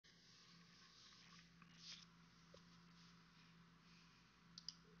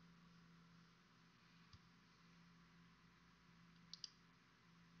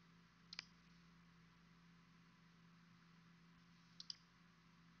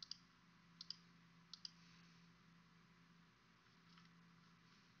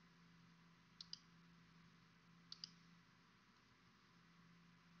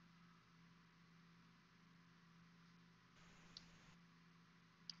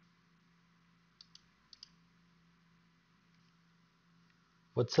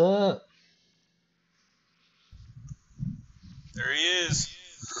What's up? There he is.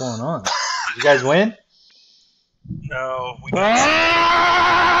 What's going on? You guys win? No, we got.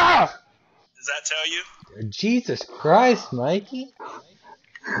 Ah! Does that tell you? Jesus Christ, Mikey.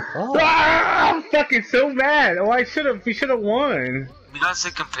 Oh, Ah, I'm fucking so mad. Oh, we should have won. We got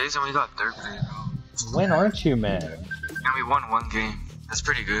second place and we got third place, bro. when aren't you, man? And we won one game. That's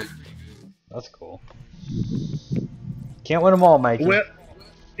pretty good. That's cool. Can't win them all, Mikey. Well,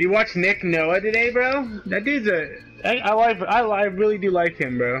 you watched Nick Noah today, bro? That dude's I really do like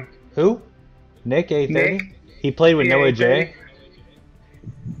him, bro. Who? Nick A30? Nick. He played with Yeah, Noah he J? played.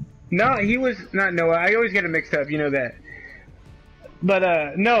 No, he was not Noah. I always get him mixed up, you know that.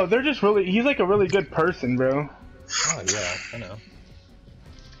 But, no, they're just really, he's like a really good person, bro. Oh, yeah, I know.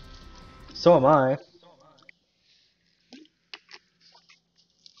 So am I.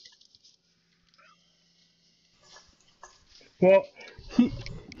 Well,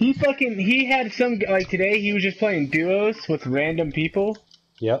 he had some, like today, he was just playing duos with random people,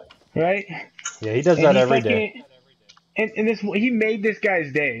 Yep. right? Yeah, he does that every day. And he made this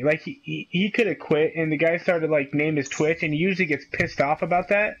guy's day. Like he could have quit, and the guy started like name his Twitch, and he usually gets pissed off about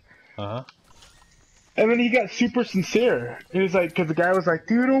that. Uh-huh. And then he got super sincere. He was like, because the guy was like,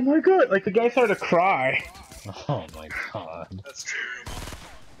 dude, oh my god, like the guy started to cry. Oh my god. That's terrible.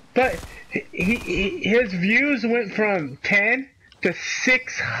 But his views went from 10 to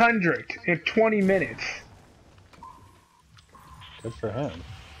 600 in 20 minutes. Good for him.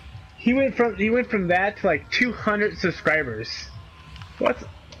 He went from that to like 200 subscribers. That's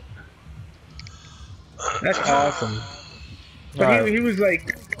awesome. But Alright, he was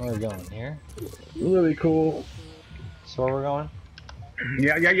like where are we going? Here? really cool. So where we're going?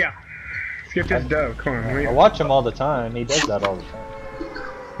 Yeah. Let's get this dub. Come on. I watch him all the time. He does that all the time.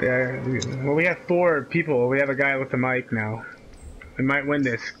 Yeah. Well, we have 4 people. We have a guy with the mic now. We might win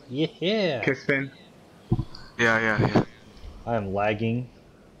this. Yeah. Kiss spin. Yeah. I am lagging.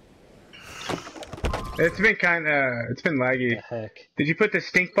 It's been it's been What laggy. the heck? Did you put the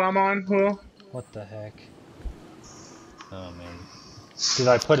stink bomb on, Will? What the heck? Oh man. Did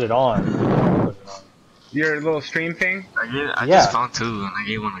I put it on? Put it on. Your little stream thing? I Yeah. just found 2 and I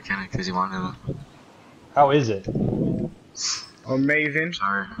gave one to Kenneth because he wanted them. How is it? Amazing.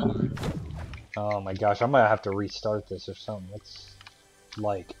 Sorry. Oh my gosh, I'm gonna have to restart this or something. It's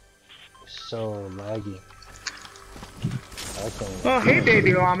like so laggy. I can't Oh, hey,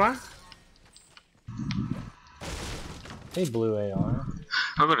 baby llama. Hey, blue AR.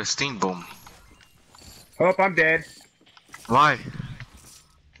 How about a steam boom? Oh, I'm dead. Why?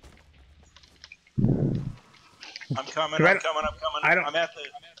 I'm coming. I don't- I'm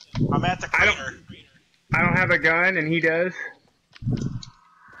at the crater. I don't have a gun, and he does.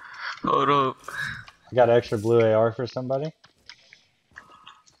 Hold up. I got extra blue AR for somebody.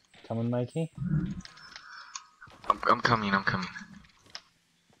 Coming, Mikey. I'm coming.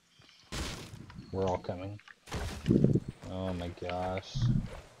 We're all coming. Oh my gosh.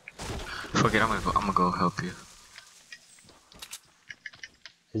 Fuck it, I'm gonna go help you.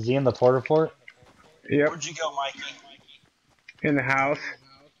 Is he in the porta fort? Yep, Where'd you go, Mikey? in the house.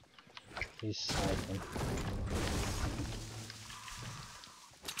 He's sniping.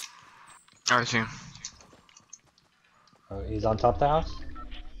 Alright, see him. Oh, he's on top of the house?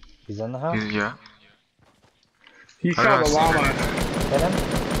 He's in the house? Yeah. He I saw gotta the see llama. Hit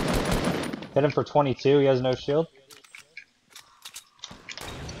him. Hit him for 22. He has no shield.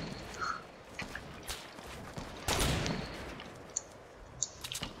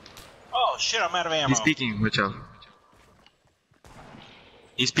 Oh shit! I'm out of ammo. He's peeking, watch out.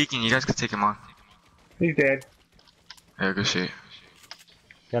 He's peeking, you guys can take him on. He's dead. Yeah, good shit.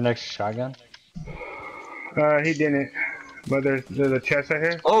 Got an extra shotgun? He didn't. But there's a chest right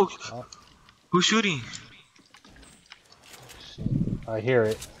here. Oh! Who's shooting? I hear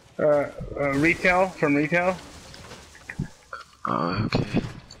it. Retail, from retail. Oh, okay.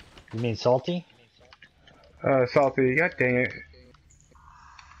 You mean salty? Salty. God dang it.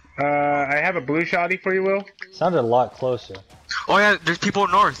 I have a blue shotty for you, Will. Sounded a lot closer. Oh yeah, there's people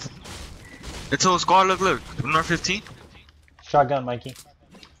north. It's a squad, look. North 15. Shotgun, Mikey.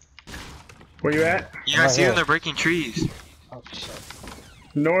 Where you at? You Right guys see them? here. They're breaking trees. Oh shit.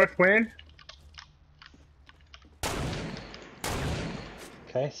 North wind.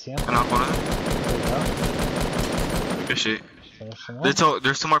 Okay, see him? I knocked one of There them. you go. Good shit. Finish him off.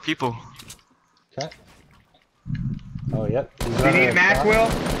 There's 2 more people. Okay. Oh, yep. He's Do you running need a a Mac, shot. Will?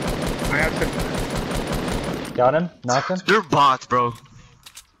 I have some. Got him? Knocked him? They're bots, bro.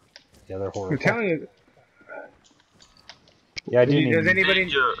 Yeah, they're I'm horrible. telling you. Yeah, I do Does need.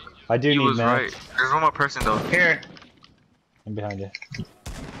 anybody? I do He need was Max. right. There's one more person though. Here. I'm behind you.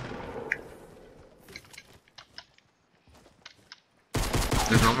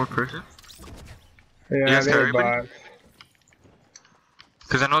 There's one more person? Yeah, Yes, they're everybody? bots.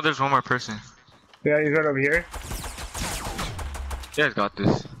 Cause I know there's one more person. Yeah, he's right over here. You guys got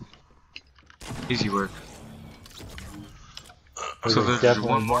this. Easy work. There's So there's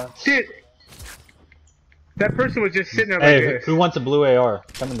definitely one more. bots. Dude, that person was just sitting there Hey, like this. who wants a blue AR?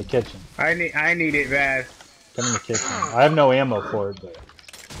 Come in the kitchen. I need it bad. Come in the kitchen. I have no ammo for it, but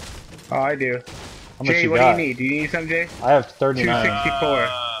Oh, I do. how much Jay, you what got? do you need? Do you need some, Jay? I have 39. 264.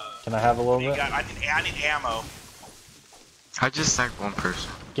 Can I have a little You bit? got, I need ammo. I just snagged one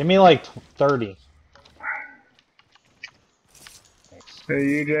person. Give me like 30 Hey,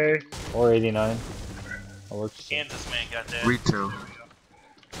 you, Jay. or 89. That works. Kansas man got that. Retail.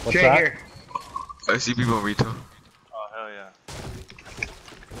 What's Jay, that? here. I see people in retail. Oh hell yeah.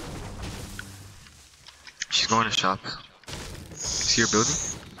 She's going to shop. See your building?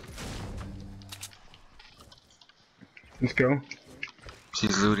 Let's go.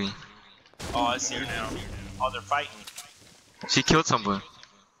 She's looting. Oh, I see her now. Oh, they're fighting. She killed someone.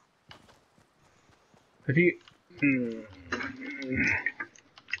 If you...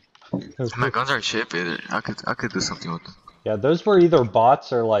 My guns are shit, but I could do something with them. Yeah, those were either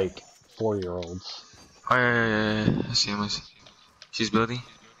bots or like 4-year-olds. Oh yeah. I see him. I see. She's building.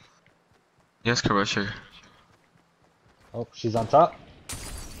 Yes, crush her. Oh, she's on top.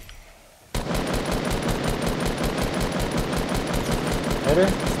 Hit her.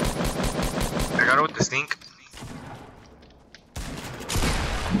 I got her with the stink.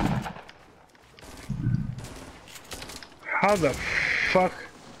 How the fuck?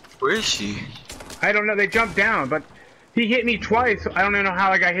 Where is she? I don't know. They jumped down, but he hit me twice. So I don't even know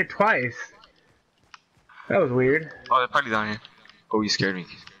how I got hit twice. That was weird. Oh, they're probably down here. Oh, you scared me.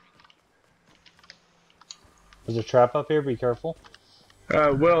 There's a trap up here. Be careful.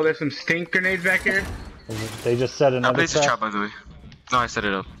 Will, there's some stink grenades back here. They just set I another placed a trap. trap, by the way. No, I set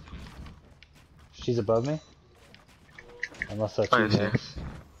it up. She's above me. Unless that's Oh, you, yes, yeah. Max.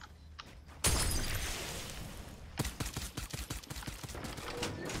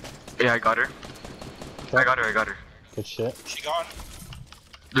 Yeah, I got her. I got her. Good shit. She gone.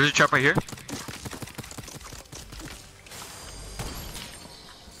 There's a trap right here.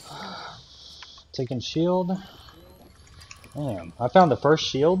 Taking shield. Damn, I found the first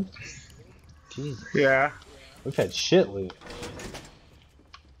shield. Jesus, Yeah. we've had shit loot.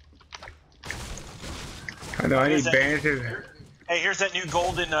 I know. I need Here's that- bandages. Hey, here's that new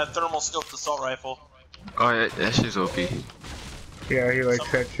golden thermal scoped assault rifle. Oh, yeah, that shit's OP. Yeah, he likes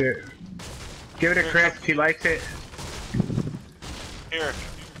that shit. Give it a crisp. He likes it. Here.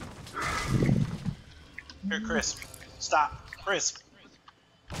 Here, Chris. Stop. Chris.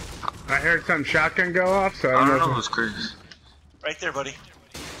 I heard some shotgun go off, so I I don't don't know. know if who's Chris. Right there, buddy.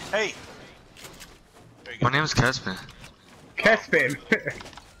 Hey. There you My go. name's Caspin. Kespin.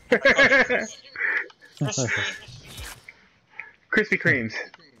 Crispy. Krispy Kremes.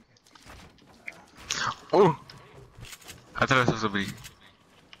 Oh! I thought I saw somebody.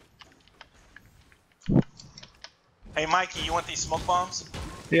 Hey, Mikey, you want these smoke bombs?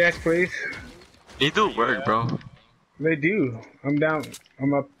 Yes, please. They do work, bro. They do. I'm down.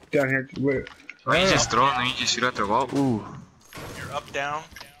 I'm up down here. Wait. When you just throw them and you just shoot at the wall. Ooh. You're up, down.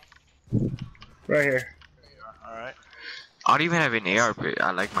 Right here. Alright. I don't even have an AR, but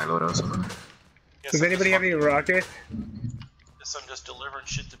I like my loadout so far. Does anybody have any rockets? Guess I'm just delivering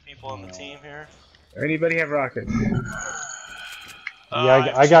shit to people on the team here. Anybody have rockets?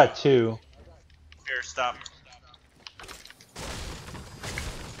 Yeah, I got 2. Here, stop.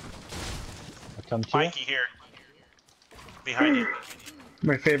 I come to you. Mikey, here. Behind you.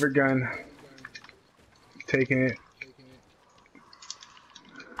 My favorite gun. Taking it.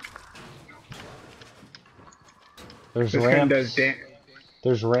 There's This gun ramps. does damn.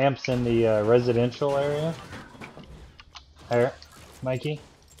 There's ramps in the residential area. Here, Mikey.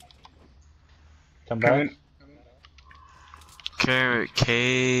 Come back. Coming.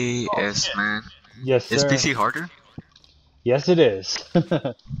 KS, shit. man. Yes, Is sir. PC harder? Yes, it is.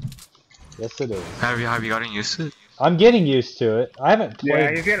 Yes, it is. Have you gotten used to it? I'm getting used to it. I haven't Yeah,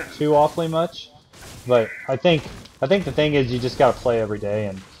 played he's gonna. too awfully much, but I think the thing is you just gotta play every day,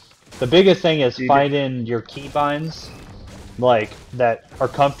 and the biggest thing is You finding your keybinds like that are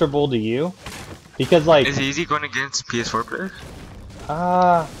comfortable to you, because like Is it easy going against PS4 players?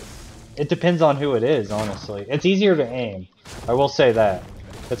 it depends on who it is. Honestly, it's easier to aim. I will say that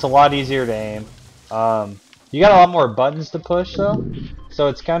it's a lot easier to aim. You got a lot more buttons to push though, so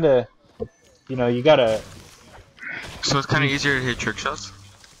it's kind of, you know, you gotta. So it's kind of easier to hit trick shots?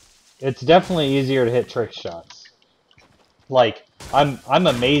 It's definitely easier to hit trick shots. Like, I'm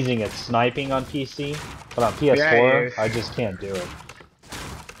amazing at sniping on PC, but on PS4, Yeah, he is. I just can't do it.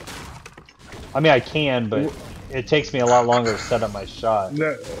 I mean, I can, but it takes me a lot longer to set up my shot.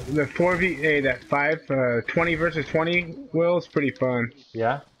 The 4v that 20 versus 20 will is pretty fun.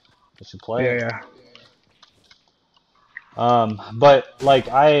 Yeah, I should play it. Yeah. But like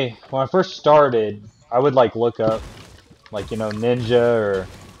when I first started, I would like look up, like, you know, Ninja or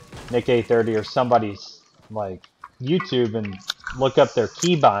Nick A30 or somebody's like YouTube and look up their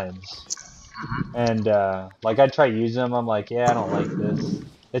keybinds, and like I'd try using them. I'm like, yeah, I don't like this.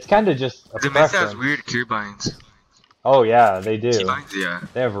 It's kind of just a The Mesa preference. has weird keybinds. Oh yeah, they do. Keybinds, yeah.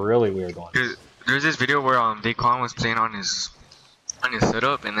 They have really weird ones. There's this video where Daquan was playing on his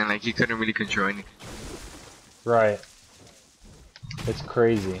setup, and then like he couldn't really control anything. Right. It's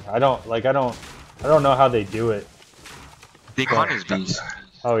crazy. I don't know how they do it. Daquan is beast.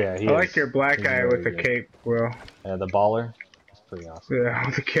 Oh yeah, he I is. like your black He's guy very with the good. cape, Will. Yeah, the baller. That's pretty awesome. Yeah,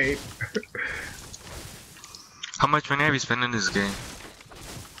 with the cape. How much money have you spent in this game?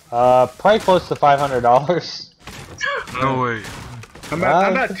 Probably close to $500. No way. I'm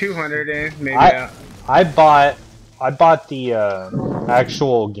about 200 in, maybe. I bought the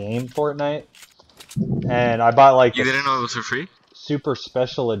actual game Fortnite, and I bought like You the didn't know it was for free? super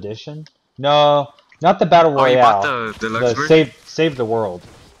special edition. No, not the battle Oh, you royale. bought the deluxe version? save the world.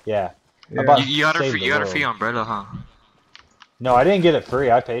 Yeah. Yeah. I bought You got a Save free. the You got a World. free umbrella, huh? No, I didn't get it free.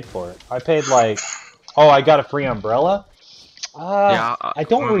 I paid for it. I paid like, oh, I got a free umbrella. Yeah. I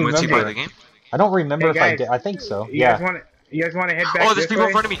don't Once you buy remember. the game. I don't remember Hey, if I guys, did. I think so. You Yeah. guys want to head back Oh, there's this people way?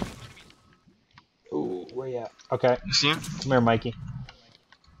 in front of me. Ooh, where you at? Okay, You see him? come here, Mikey.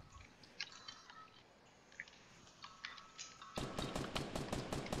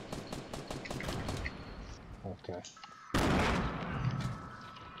 Okay.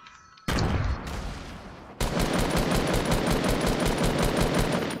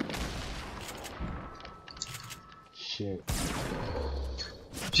 Shit.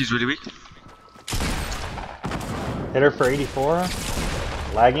 She's really weak. Hit her for 84.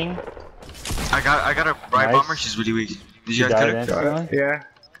 Lagging. I got a bright Nice. bomber. She's really weak. Did She you guys died get her? instantly. Yeah.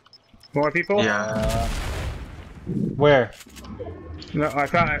 More people? Yeah. Where? No, I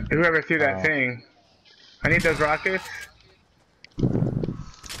thought whoever threw that Oh. thing. I need those rockets.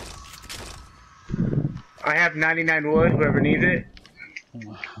 I have 99 wood, whoever needs it.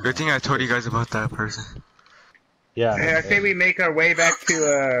 Good thing I told you guys about that person. Yeah. Hey, I say we make our way back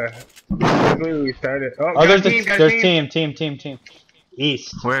to where we started. Oh, got there's a team, got a there's team. team.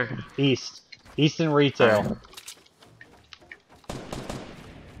 East. Where? East. Eastern retail.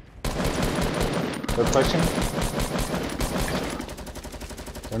 They're pushing.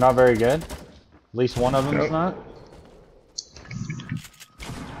 They're not very good. At least one of them's Nope. not.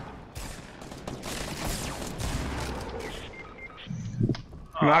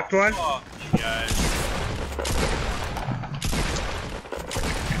 Knocked one. Fuck you guys.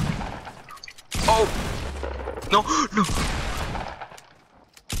 Oh! No, no!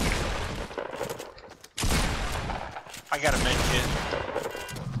 I got a med kit.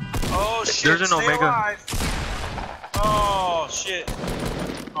 Oh shit! There's an stay Omega. alive. Oh shit!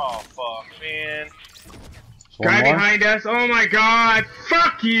 Oh fuck, man. One Guy more. behind us. Oh my god.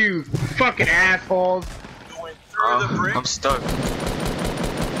 Fuck you, fucking assholes. Going through the brick. I'm stuck.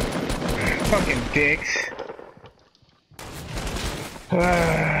 Fucking dicks. Oh,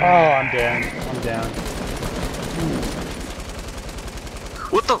 I'm down. I'm down.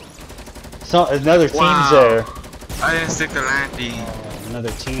 What the? So another team's Wow. there. I didn't stick the landing. Oh,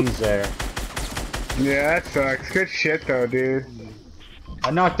 another team's there. Yeah, that sucks. Good shit though, dude.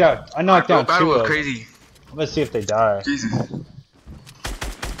 I knocked down Battle two was of them. crazy. Let's see if they die. Jesus.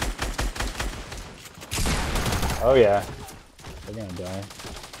 Oh yeah. They're gonna die.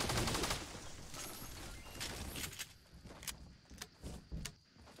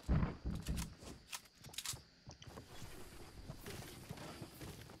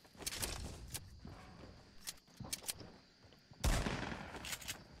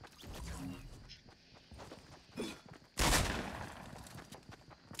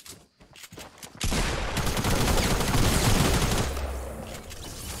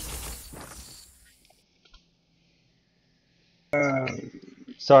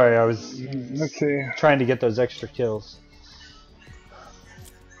 Sorry, I was Let's see. trying to get those extra kills.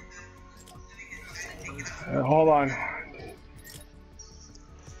 Hold on.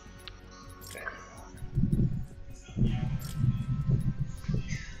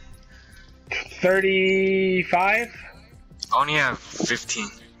 $35? I only have 15.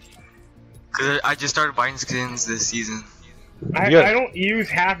 Cause I just started buying skins this season. I Yeah. don't use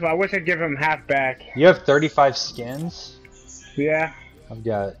half. I wish I'd give him half back. You have 35 skins? Yeah. I've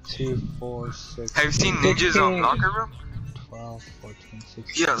got 2, 4, 6. Have you seen Ninja's 16. locker room? 12, 14, 16.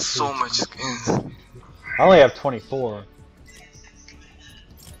 He has so much skins. I only have 24.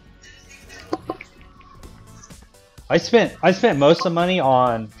 I spent most of the money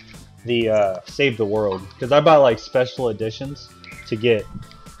on the Save the World because I bought like special editions to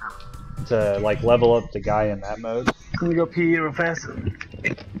like level up the guy in that mode. Let me go pee real fast.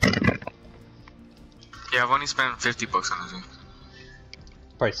 Yeah, I've only spent $50 on this thing.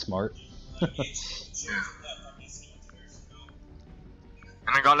 Probably smart. Yeah.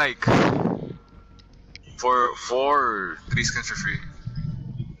 And I got like 3 skins for free.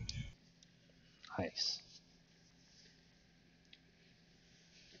 Nice.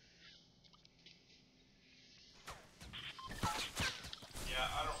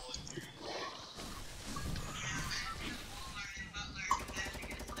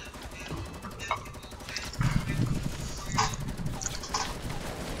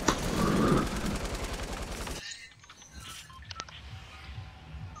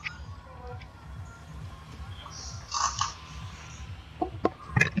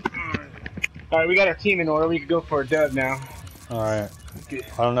 Alright, we got our team in order. We can go for a dub now. All right.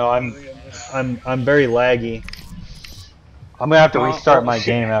 I don't know. I'm very laggy. I'm gonna have to restart my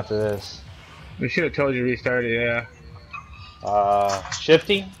game after this. We should have told you to restart it, yeah.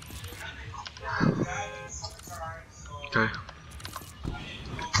 Shifty. Okay.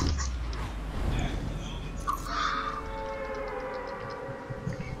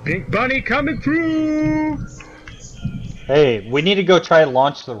 Pink Bunny coming through! Hey, we need to go try to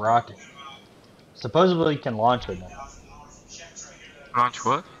launch the rocket. Supposedly you can launch it now. Launch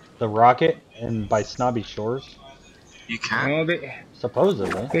what? The rocket by Snobby Shores. You can? Well,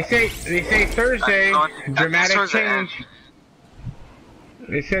 Supposedly. they say Thursday, dramatic change.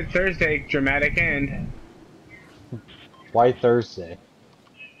 They said Thursday, dramatic end. Why Thursday?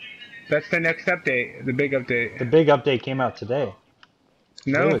 That's the next update, the big update. The big update came out today.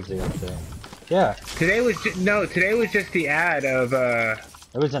 No, Today was the update. Yeah. today was just the ad of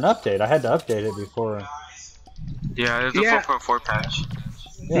It was an update. I had to update it before. Yeah, there's a Yeah. 4.4 patch.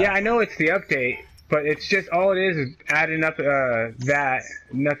 Yeah, I know it's the update, but it's just all it is adding up that,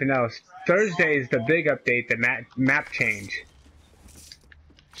 nothing else. Thursday is the big update, the map change.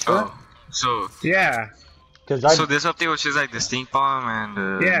 Sure. Oh, so Yeah, so this update was just like the stink bomb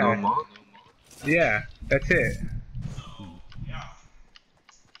and Yeah. no mode? yeah, that's it.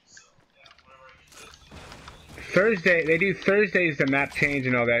 Thursday, they do Thursdays the map change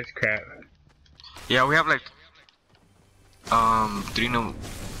and all that crap. Yeah, we have like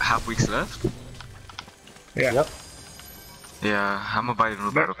 3.5 weeks left. Yeah. Yep. Yeah, I'm gonna buy the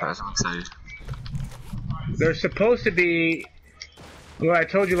new battle pass. I'm excited. There's supposed to be, well, I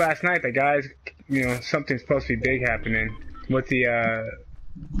told you last night that guys, you know, something's supposed to be big happening with the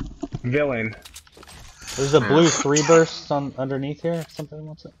villain. There's a blue 3 burst underneath here. Something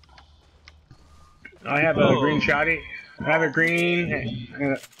wants it. I have a green shotty. I have a green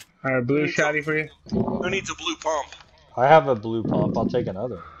and a blue shotty for you. Who needs a blue pump? I have a blue pump. I'll take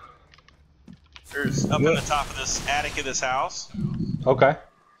another. There's up in the top of this attic of this house. Okay.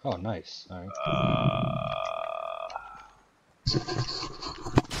 Oh, nice. All right.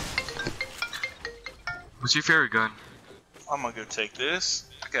 What's your favorite gun? I'm gonna go take this.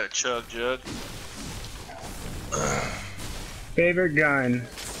 I got a chug jug. Favorite gun.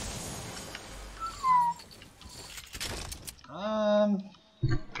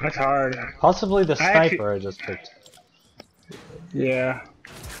 That's hard. Possibly the I actually- sniper I just picked. Yeah.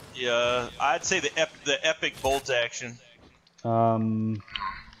 Yeah, I'd say the epic bolt action.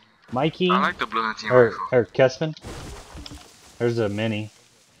 Mikey I like the blue team or rifle. Kessman. There's a mini.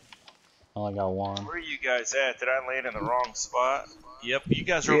 Only got one. Where are you guys at? Did I land in the wrong spot? Yep, you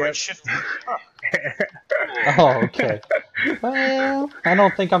guys are over Yep. at Shift. Oh, okay. Well, I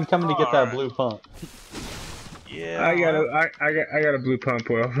don't think I'm coming to get that Alright. blue pump. Yeah. I got a blue pump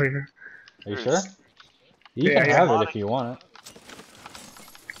over here. Are you sure? You Yeah, can yeah. have it if you want it.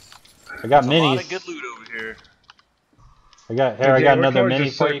 I got There's a lot of minis. good loot over here. I got Yeah, another we're towards mini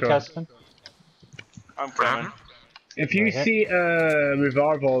the for you, circle. Kessman. I'm coming. If you Okay. see a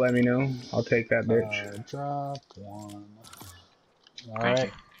revolver, let me know. I'll take that bitch. Drop one. Thank Alright.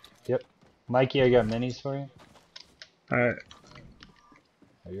 you. Yep. Mikey, I got minis for you. Alright.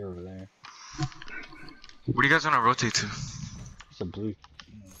 Oh, you're over there. What do you guys want to rotate to? It's a blue.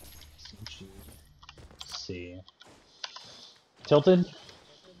 Let's see. Tilted?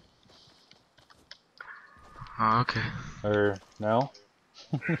 Oh, okay. Or no?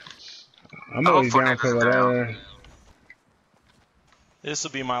 I'm Oh, always down Fortnite for is whatever. This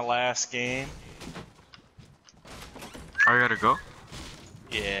will be my last game. Oh, you gotta go?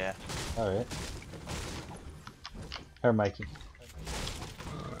 Yeah. Alright. Here, Mikey.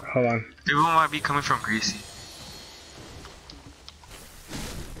 Hold on. People might be coming from Greasy.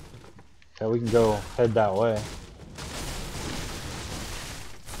 Okay, we can go head that way.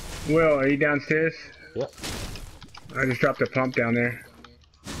 Will, are you downstairs? Yep. I just dropped a pump down there.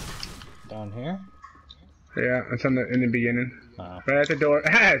 Down here? Yeah, it's in the beginning. Oh. Right at the door.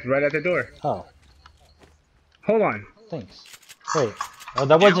 It's right at the door. Oh, Hold on. thanks. Wait. Oh,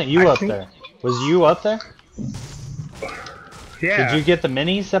 that wasn't you I up think- there. Was you up there? Yeah. Did you get the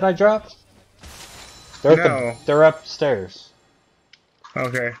minis that I dropped? They're No. they're upstairs.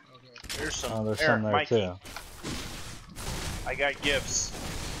 Okay. There's some. Oh, there's Here, some there Mikey, too. I got gifts.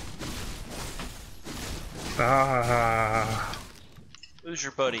 Ah, Who's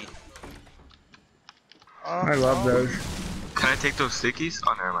your buddy? I love those. Can I take those stickies?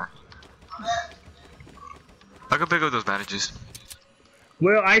 Oh, never mind. I can pick up those bandages.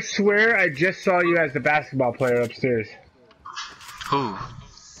 Will, I swear I just saw you as the basketball player upstairs. Who?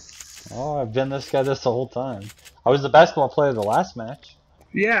 Oh, I've been this guy this the whole time. I was the basketball player the last match.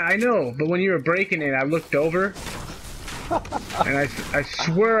 Yeah, I know, but when you were breaking it, I looked over, and I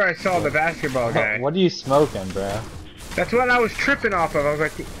swear I saw the basketball guy. What are you smoking, bro? That's what I was tripping off of. I was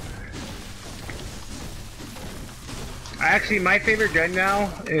like, actually, my favorite gun now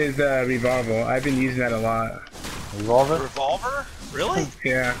is Revolver. I've been using that a lot. Revolver? Revolver? Really?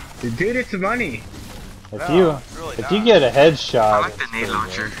 Yeah, dude, it's money. If No, you it's really if not. you get a headshot, I like the it's nade pretty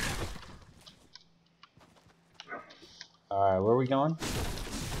launcher. good. All right, where are we going?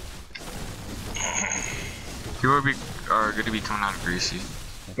 People are going to be coming out of Greasy.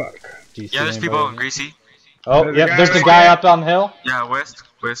 Fuck. Do you Yeah, see there's people anybody? in Greasy. Oh, There's a yep. guy There's a right guy there. up on the hill. Yeah, west.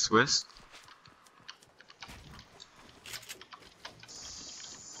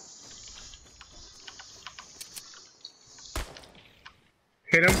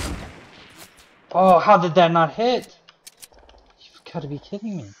 Hit him. Oh, how did that not hit? You've got to be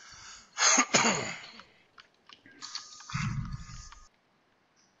kidding me.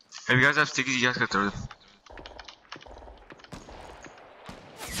 If you guys have stickies, you guys can throw them.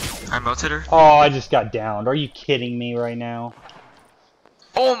 I melted her. Oh, I just got downed. Are you kidding me right now?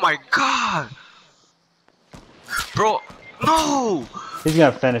 Oh my god! Bro, no! He's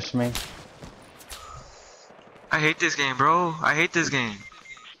gonna finish me. I hate this game, bro. I hate this game.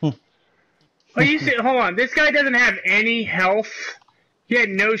 Oh, you see? Hold on. This guy doesn't have any health. He had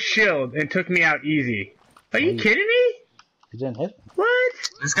no shield and took me out easy. Are you kidding me? You didn't hit him. What?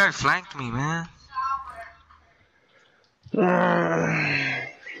 This guy flanked me, man.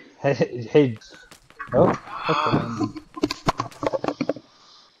 Hey, hey. Oh, okay.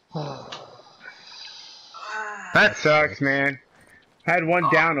 That sucks, man. I had one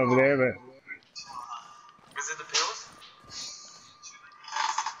down over there, but Is it the pills?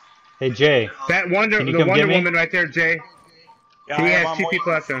 Hey, Jay. that Can you the come Wonder get me? Woman right there, Jay. Yeah, He I am has on two my-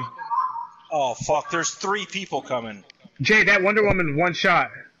 people after him. Oh fuck! There's 3 people coming. Jay, that Wonder Woman, one shot.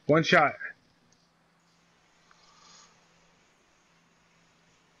 One shot.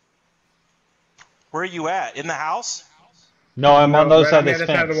 Where are you at? In the house? No, I'm on those right side on of the this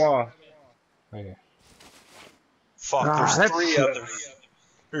other side of fence. the wall. Right here. Fuck! Ah, There's that 3 of them. sucks.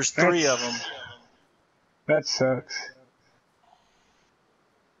 There's 3 of them. That sucks.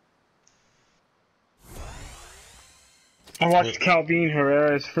 I watched Calvin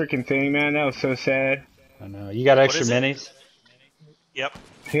Herrera's freaking thing, man. That was so sad. I know. You got extra is it? minis? Yep.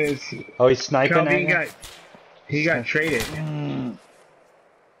 His Oh, he's sniping at Calvin you? he got traded. Mm.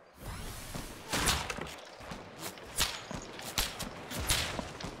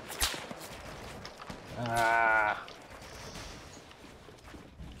 Ah.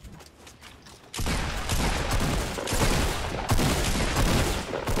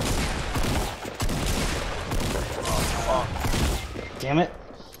 Damn it.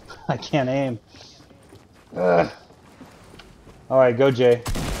 I can't aim. Ugh. Alright, go Jay.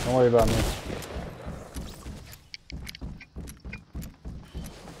 Don't worry about me.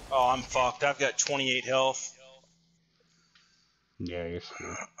 Oh, I'm fucked. I've got 28 health. Yeah, you're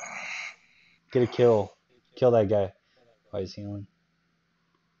screwed. Get a kill. Kill that guy while he's healing.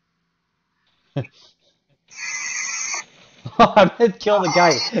 I meant kill the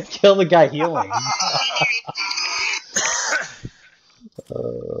guy. Kill the guy healing.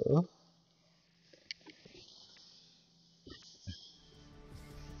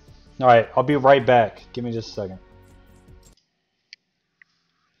 Alright, I'll be right back. Give me just a second.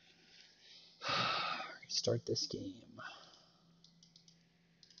 Restart this game.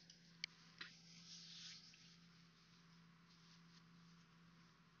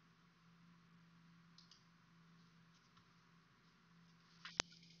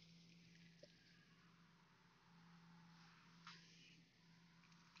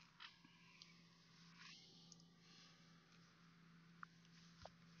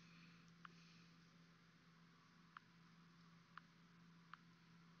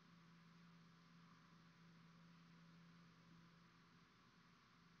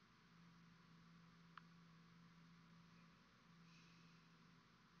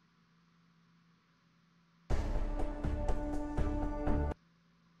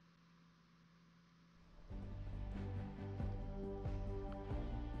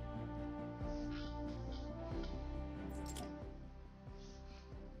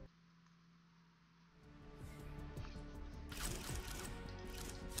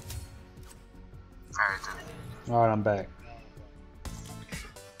 Alright then. Alright, I'm back.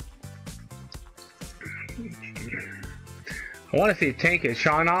 I want to see Tank. Is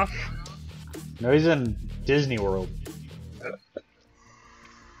Sean off? No, he's in Disney World.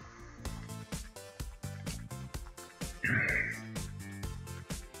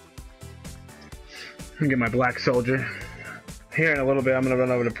 I'm gonna get my black soldier. Here in a little bit, I'm gonna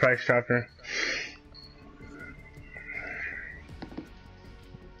run over to Price Chopper.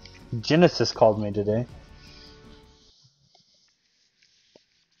 Genesis called me today.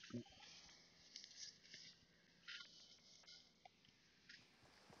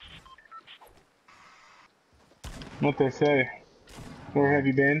 What they say? Where have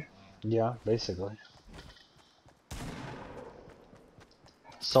you been? Yeah, basically. Be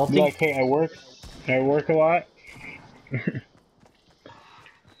Salty? like, hey, I work a lot.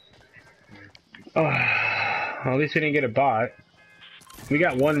 Oh, well, at least we didn't get a bot. We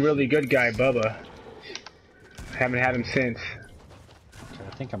got one really good guy, Bubba. Haven't had him since. Okay,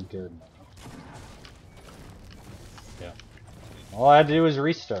 I think I'm good. Yeah. All I had to do was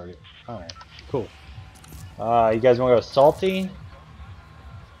restart it. Alright, cool. You guys want to go Salty?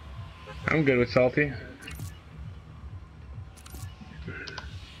 I'm good with Salty.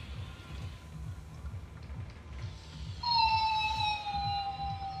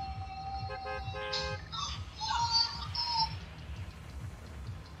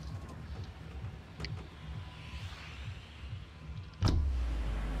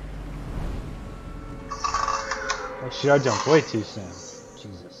 Oh shit, I jumped way too soon.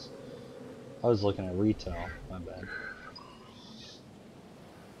 Jesus. I was looking at retail. My bad.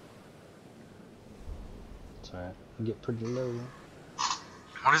 It's alright. I get pretty low.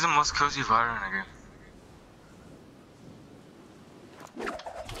 What is the most kills you've gotten in a game?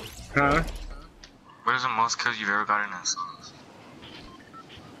 Huh? What is the most kills you've ever gotten in solos?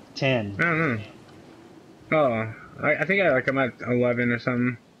 10. I don't know. Oh, I think I'm at 11 or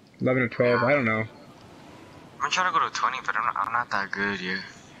something. 11 or 12, I don't know. I'm trying to go to 20, but I'm not that good yet.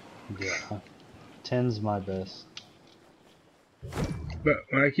 Yeah. 10's my best. But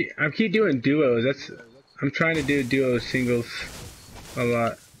when I keep doing duos. I'm trying to do duo singles a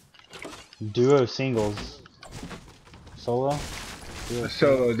lot. Duo singles. Solo? Duo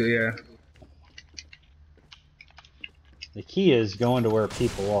Solo, yeah. The key is going to where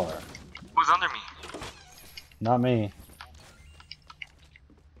people are. Who's under me? Not me.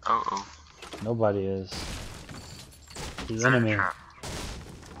 Oh. Nobody is. The Is that a enemy trap?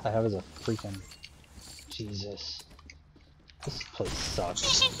 I have is a freaking... Jesus. This place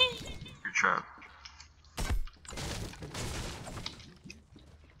sucks. Your trap.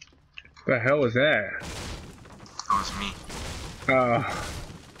 What the hell was that? That was me. Oh.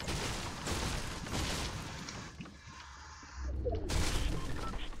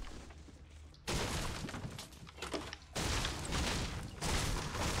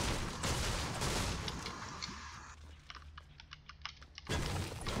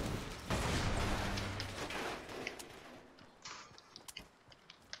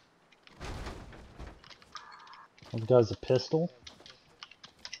 One guy's a pistol.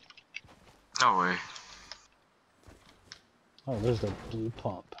 No way. Oh, there's the blue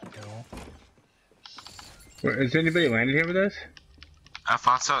pump. You know? Wait, is anybody landing here with us? I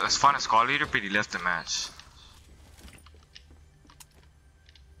found a squad leader, but he left the match.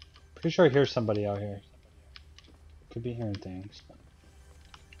 Pretty sure I hear somebody out here. Could be hearing things. But...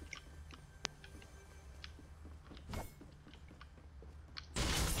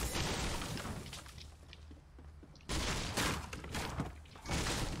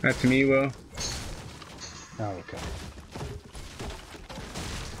 That's me, Will. Oh, okay.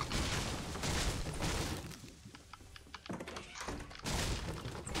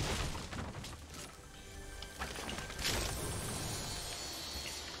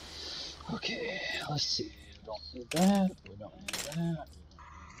 Okay, let's see. We don't need that. We don't need that.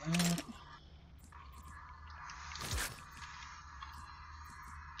 We don't need that.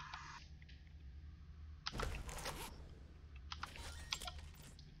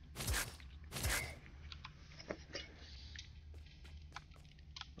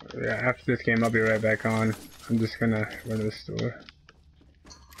 Yeah, after this game, I'll be right back on. I'm just gonna run to the store.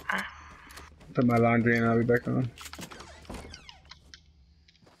 Put my laundry in, I'll be back on.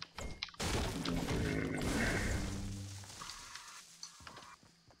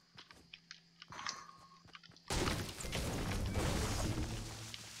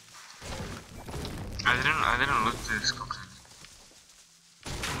 I didn't look this completely.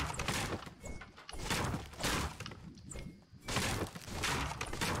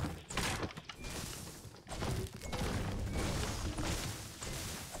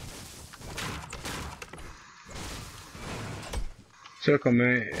 Circle,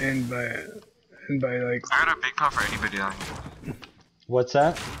 man, and by like. I got a big pot for anybody down here. What's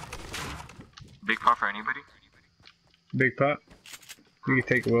that? Big pot for anybody? Big pot. You can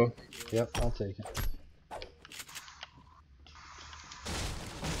take it, Will. Yep, I'll take it.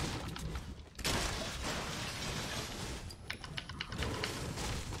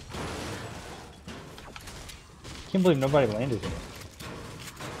 Can't believe nobody landed here.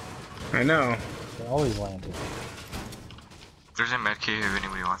 I know. They always landed. There's a med kit if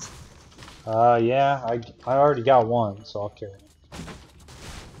anybody wants. Yeah, I already got one, so I'll carry it.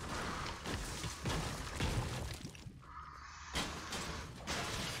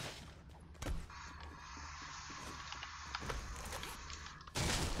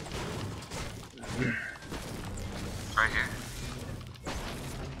 Right here.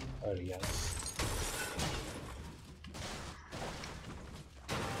 Already got it.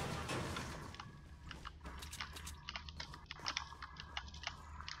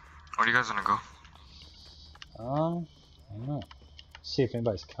 Where do you guys wanna go? I don't know. See if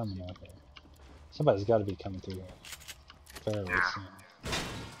anybody's coming out there. Somebody's got to be coming through here. Fairly soon.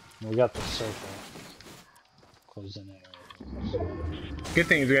 We got the circle. Close in there. Good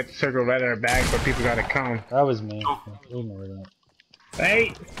thing is we got the circle right in our back, but people gotta come. That was me. Ignorant.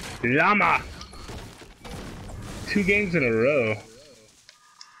 Hey, llama! 2 games in a row.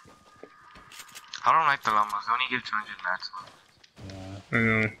 I don't like the llamas. They only give 200 maximum. Yeah, I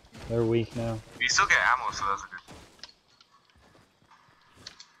know. they're weak now. You still get ammo, so that's good.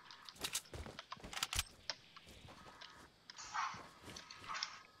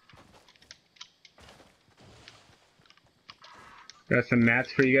 Got some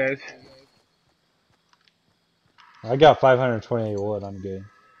mats for you guys. I got 528 wood. I'm good.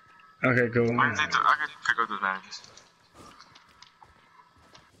 Okay, cool. I can pick up those bandages.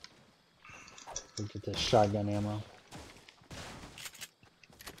 We'll get this shotgun ammo.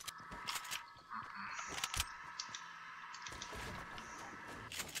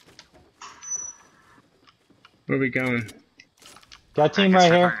 Where we going? Got a team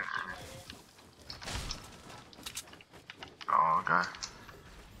right here. Oh, God.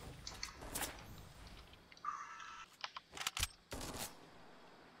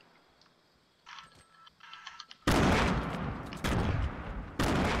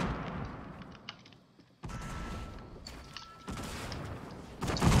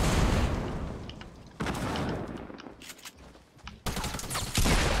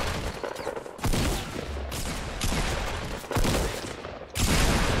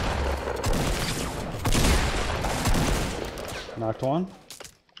 Knocked one.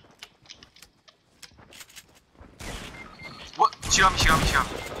 What? She got me, she got me, she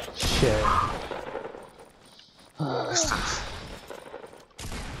got me. Shit. This stuff.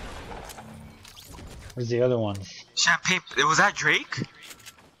 Where's the other one? Champagne. Was that Drake?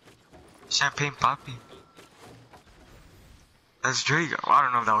 Champagne Poppy. That's Drake. Oh, I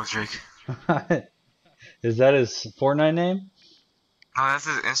don't know if that was Drake. Is that his Fortnite name? No, that's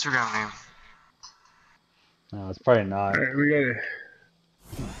his Instagram name. No, it's probably not. Alright, we gotta.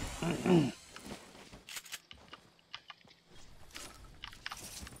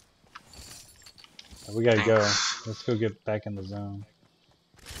 We gotta go. Let's go get back in the zone.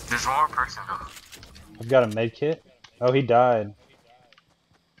 There's one more person though. I've got a med kit. Oh, he died.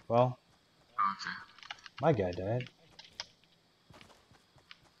 Well, Okay. my guy died.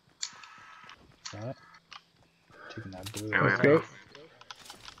 Got it. Taking that blue. Yeah, Let's go.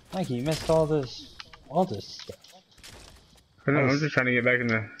 Mikey, you missed all this stuff. I know, I'm just trying to get back in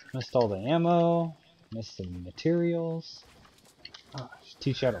the. Missed all the ammo. Missed the materials. Oh, should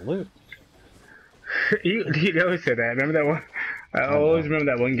teach you how to loot. you always said that. Remember that one? I always remember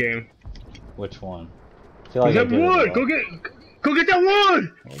that one game. Which one? I feel like That wood! Go get that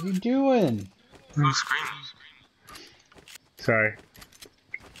wood! What are you doing? Who's screaming? Sorry.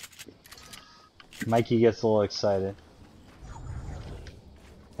 Mikey gets a little excited.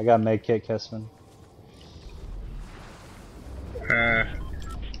 I got a med kit, Kessman.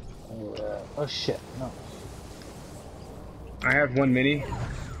 Oh shit, no. I have 1 mini.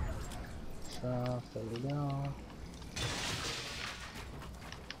 There we go.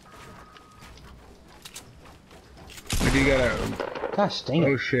 But you gotta. Gosh dang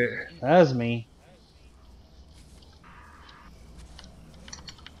Oh it. shit. That was me.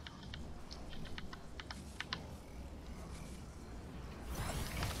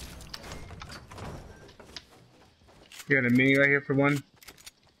 You got a mini right here for 1?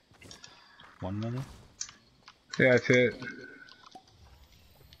 1 minute. Yeah, that's it.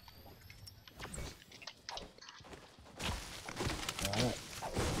 Alright.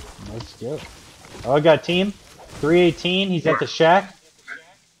 Let's go. Oh, I got a team. 318. He's at the shack.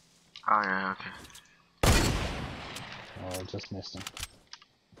 Just missed him.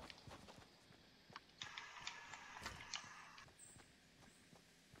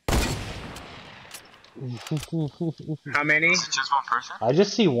 How many? Is it just one person? I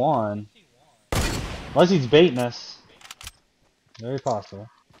just see one. Unless he's baiting us. Very possible.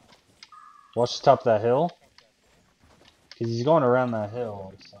 Watch the top of that hill. Because he's going around that hill.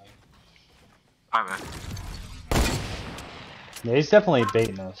 Looks like. My bad. Yeah, he's definitely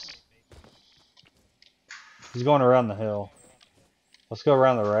baiting us. He's going around the hill. Let's go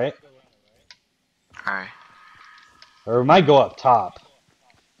around the right. Alright. Or we might go up top.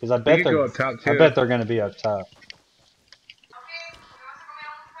 Because I We bet could they're go up top I too. bet they're gonna be up top.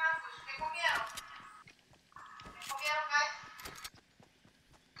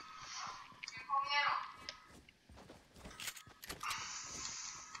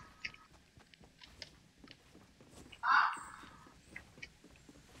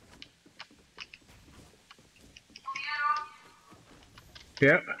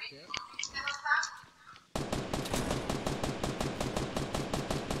 Yep.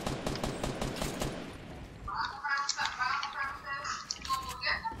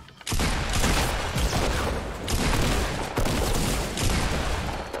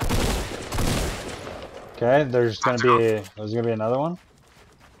 Okay, there's gonna be another one.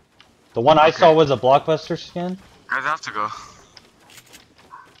 The one I saw was a Blockbuster skin. Guys, I have to go.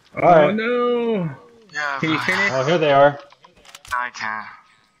 Oh Alright. no! Yeah, Can you but finish? Oh, here they are. I can't.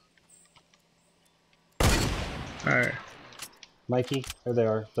 Alright. Mikey, here they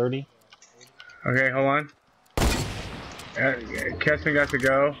are. 30. Okay, hold on. Kessman got to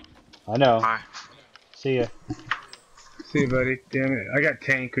go. I know. Bye. See ya. See you, buddy. Damn it. I got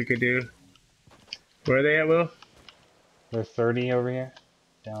tank we could do. Where are they at, Will? They're 30 over here.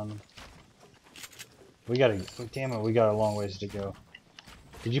 Down. We gotta. Damn it, we got a long ways to go.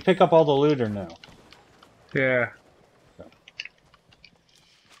 Did you pick up all the loot or no? Yeah. We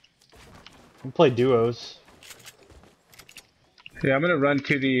can play duos. Yeah, I'm gonna run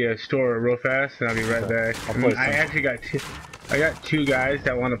to the store real fast, and I'll be right Okay. back. I'll play I some. actually got two. I got two guys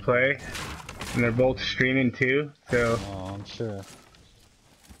that want to play, and they're both streaming too. So Oh, I'm sure.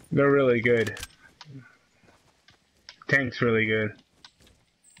 they're really good. Tank's really good.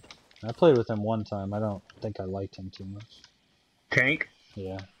 I played with him one time. I don't think I liked him too much. Tank.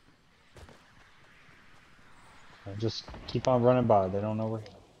 Yeah. I just keep on running by. They don't know where.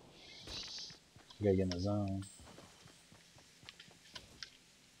 We gotta get in the zone.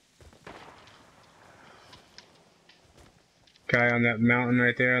 Guy on that mountain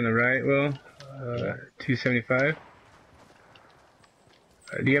right there on the right, Will. 275.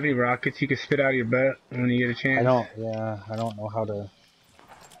 Do you have any rockets you can spit out of your butt when you get a chance? I don't. Yeah, I don't know how to.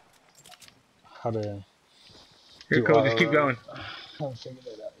 Here, do Cole, just keep RR. going. I haven't figured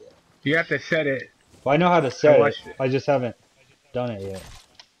it out yet. You have to set it. Well, I know how to set it. watched it. I just haven't done it yet.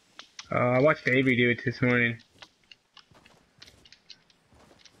 I watched Avery do it this morning.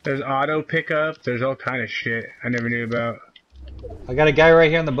 There's auto pickup. There's all kind of shit I never knew about. I got a guy right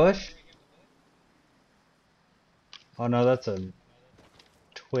here in the bush. Oh no, that's a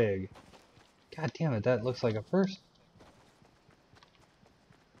twig. God damn it, that looks like a person.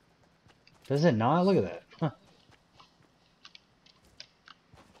 Does it not? Look at that. Huh.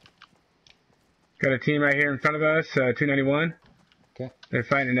 Got a team right here in front of us, 291. Okay. They're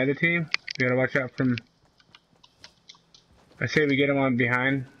fighting another team. We gotta watch out from. I say we get them on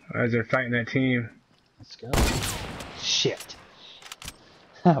behind as they're fighting that team. Let's go. Shit.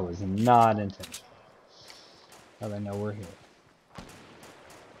 That was not intentional. How do they know we're here?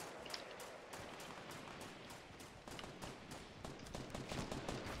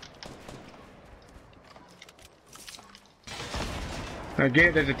 I get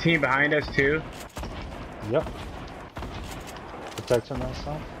it. There's a team behind us too. Yep. Protection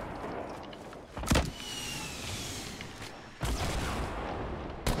myself.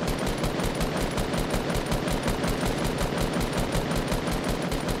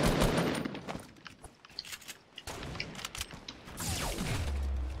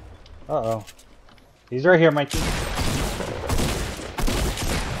 Uh-oh. He's right here, Mikey.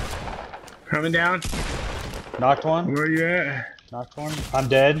 Coming down. Knocked one. Where are you at? Knocked one. I'm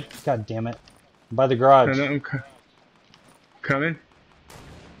dead. God damn it. I'm by the garage. No, I'm coming.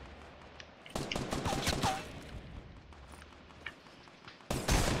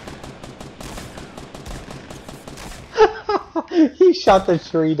 He shot the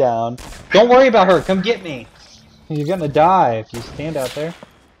tree down. Don't worry about her. Come get me. You're gonna die if you stand out there.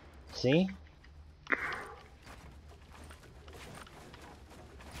 See?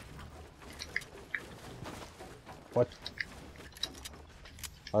 What?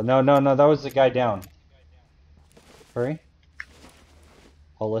 Oh, no, no, no. That was the guy down. Hurry.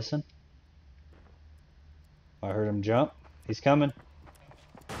 I'll listen. I heard him jump. He's coming.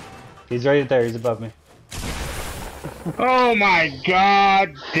 He's right there. He's above me. Oh my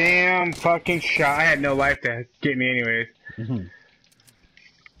god damn fucking shot. I had no life to get me anyways.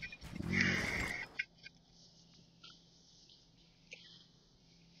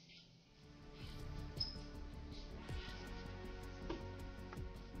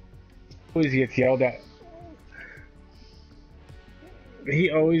 Always gets yelled at.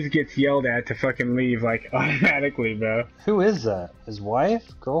 He always gets yelled at to fucking leave, like, automatically, bro. Who is that? His wife?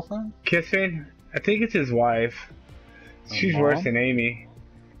 Girlfriend? Kissing? I think it's his wife. She's Mom? worse than Amy.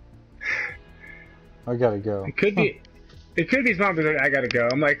 I gotta go. It could be his mom, but I gotta go.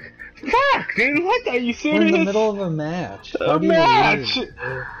 I'm like, fuck, dude, what? Are you serious? We're in the middle of a match. How A do you match! leave?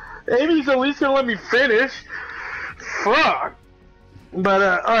 Amy's at least gonna let me finish. Fuck. But,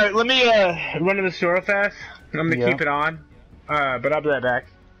 alright, let me, run to the store real fast. I'm gonna keep it on. But I'll be right back.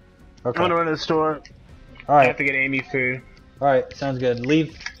 Okay. I'm gonna run to the store. I Alright. have to get Amy food. Alright, sounds good.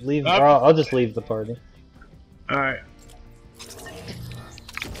 Leave, Up. or I'll just leave the party. Alright.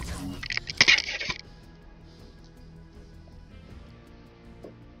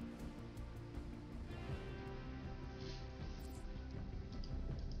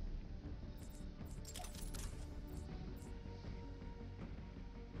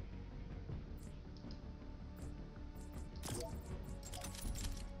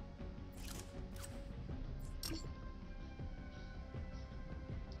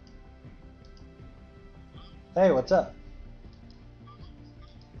 Hey, what's up?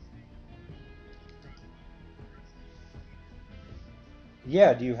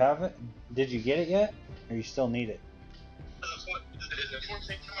 Yeah, do you have it? Did you get it yet? Or you still need it?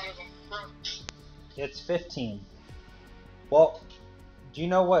 It's 15. Well, do you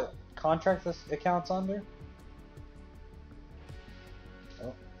know what contract this account's under?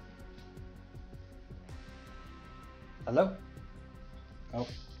 Oh. Hello? Oh,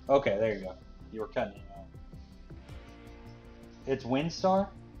 okay, there you go. You were cutting it out. It's WinStar?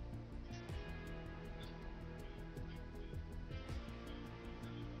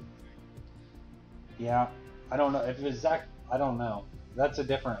 Yeah, I don't know. If it was Zach, I don't know. That's a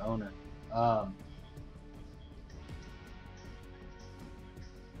different owner.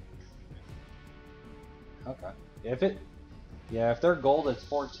 Okay. If they're gold, it's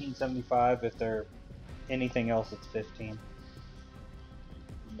 $14.75. If they're anything else, it's 15.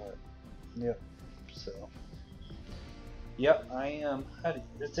 But, yep. So. Yep, I am.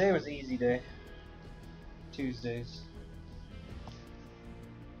 Today was an easy day. Tuesdays.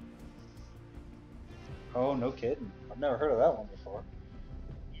 Oh, no kidding. I've never heard of that one before.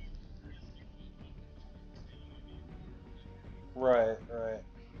 Right.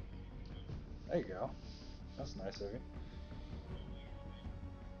 There you go. That's nice of you.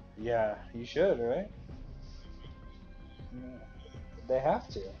 Yeah, you should, right? Yeah. They have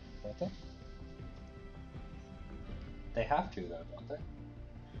to, don't they? They have to, though, don't they?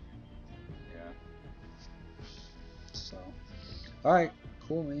 Yeah. So. Alright,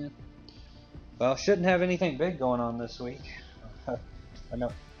 cool, man. Well, shouldn't have anything big going on this week. I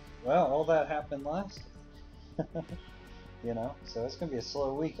know. Well, all that happened last week. You know, so it's going to be a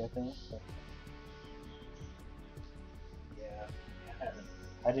slow week, I think. But yeah,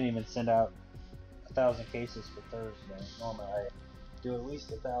 I didn't even send out 1,000 cases for Thursday. Normally I do at least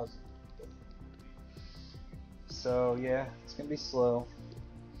 1,000. So yeah, it's gonna be slow.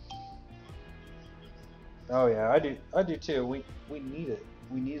 Oh yeah, I do too. We need it.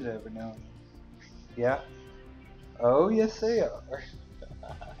 We need it every now and then. Yeah. Oh yes they are.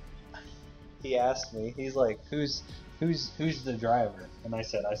 He asked me. He's like, who's the driver? And I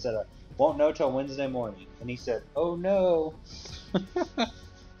said, I won't know till Wednesday morning. And he said, oh no.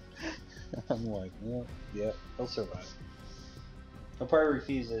 I'm like, well, yeah, he'll survive. He'll probably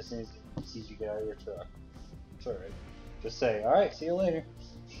refuse this as soon as he sees you get out of your truck. It's alright. Just say, alright, see you later.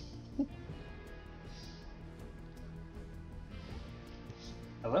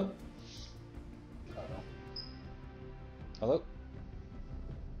 Hello? Hello?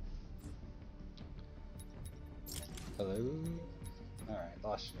 Hello? Alright,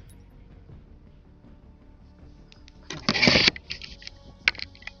 lost you.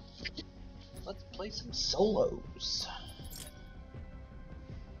 Let's play some solos.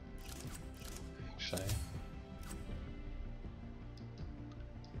 Actually.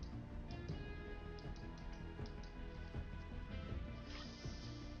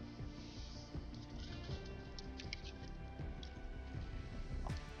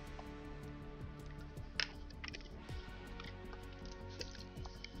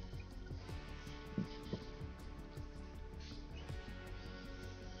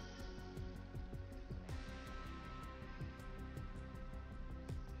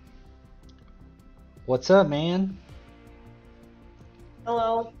 What's up, man?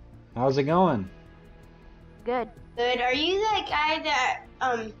 Hello. How's it going? Good. Good. Are you that guy that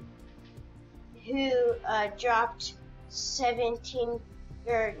who dropped 17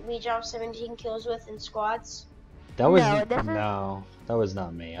 or we dropped 17 kills with in squads? That was No, this is- no, that was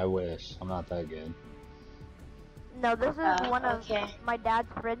not me. I wish. I'm not that good. No, this is one of okay. my dad's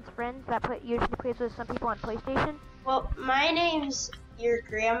friends that usually plays with some people on PlayStation. Well, my name's your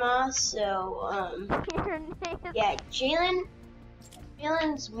grandma, so Your name is- yeah,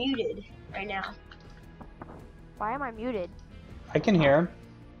 Jalen's muted right now. Why am I muted? I can hear him.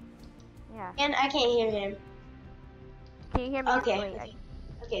 Yeah. And I can't hear him. Can you hear me? Okay. Wait,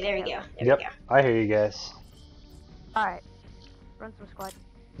 Okay, there we go. There Yep, we go. I hear you guys. Alright. Run some squad.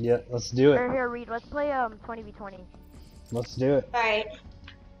 Yeah, let's do it. Here, Reed, let's play 20v20. Let's do it. Alright.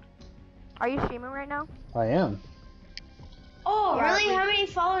 Are you streaming right now? I am. Oh, Yeah, really? we- How many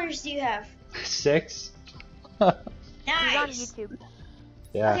followers do you have? 6. He's on Nice. YouTube.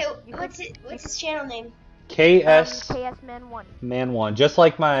 Yeah. Okay, what's his channel name? KS KS Man 1. Man 1, just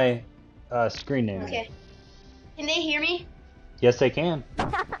like my screen name. Okay. Can they hear me? Yes, they can.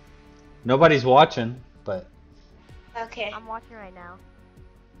 Nobody's watching, but Okay. I'm watching right now.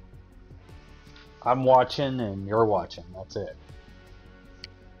 I'm watching and you're watching. That's it.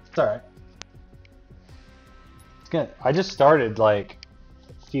 It's alright. It's good. I just started like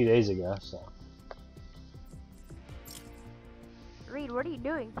a few days ago, so. Reed, what are you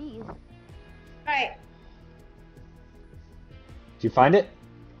doing? Jeez. Alright. Did you find it?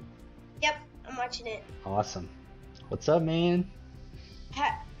 Yep, I'm watching it. Awesome. What's up, man?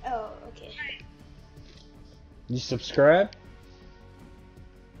 Oh, okay. You subscribe?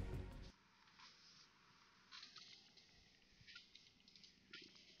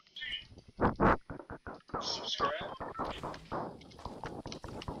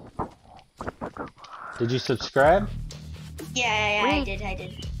 Did you subscribe? Yeah, Wait. I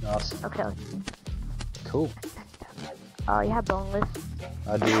did. Awesome. Okay. Cool. Oh, you have boneless.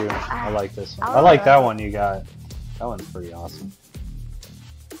 I do. I like this one. I I like like that it. one you got. That one's pretty awesome.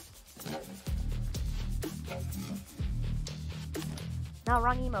 No,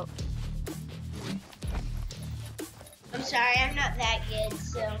 wrong emote. I'm sorry, I'm not that good,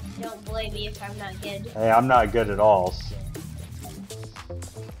 so don't blame me if I'm not good. Hey, I'm not good at all. So.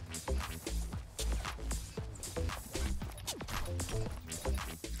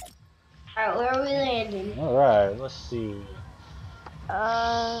 Alright, where are we landing? All right, let's see.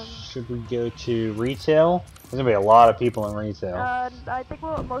 Should we go to retail? There's gonna be a lot of people in retail. I think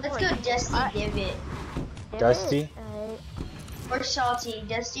we'll most Let's go Dusty Divot. Dusty? Or Salty.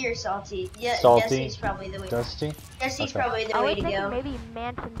 Dusty or Salty. Yeah, Salty. Dusty's probably the way. Dusty? Dusty's Okay. probably the I way was to thinking go. maybe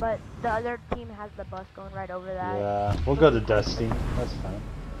Mansion, but the other team has the bus going right over that. Yeah, we'll go to Dusty. That's fine.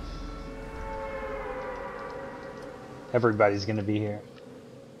 Everybody's gonna be here.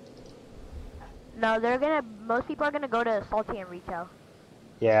 No, most people are gonna go to Salty and Retail.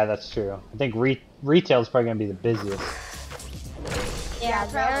 Yeah, that's true. I think retail's probably gonna be the busiest. Yeah,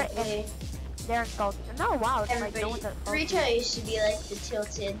 they're probably. They're in Salty. No, wow, it's like no Everybody. one's at Salty. Retail used to be like the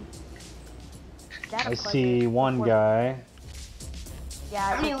tilted. That I is see Pleasant. one guy.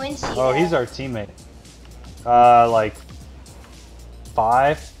 Yeah, How many wins do you Oh, have? he's our teammate. Like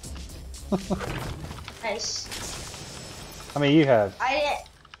 5. Nice. How many you have?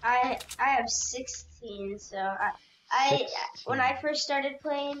 I have 16, so I 16. when I first started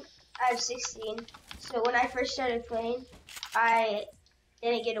playing, I have 16. So when I first started playing, I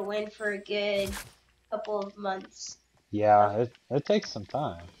didn't get a win for a good couple of months. Yeah, it takes some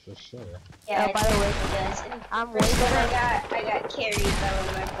time for sure. Yeah, Oh, by the way, it does. And I'm first way one better. I got carried by one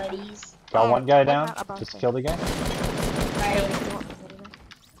of my buddies. Got one guy I'm down. not about Just to. killed the guy. Right.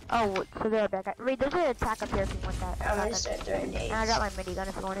 Oh, so they're back. Wait, there's an attack up here if you want that. I'm gonna start throwing nades. And I got my minigun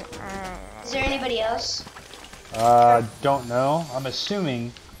if you want it. Is there anybody else? Don't know. I'm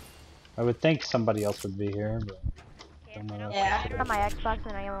assuming. I would think somebody else would be here, but don't know. Yeah. I'm on my Xbox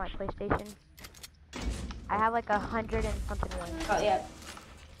and I am on my PlayStation. I have like 100 and something wins. Oh yeah.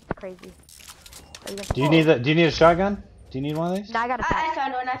 It's crazy. Do you need that? Do you need a shotgun? Do you need one of these? No, I got a I pack.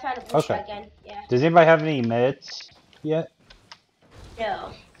 found one. I found a blue Okay. shotgun. Yeah. Does anybody have any meds yet?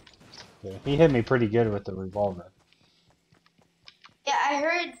 No. Yeah, he hit me pretty good with the revolver. Yeah, I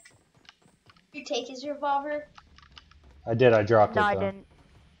heard you take his revolver. I did. I dropped No, it I though. didn't.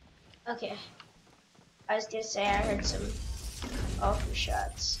 Okay. I was gonna say I heard some awful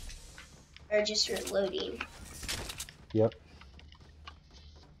shots. Or just reloading. Yep.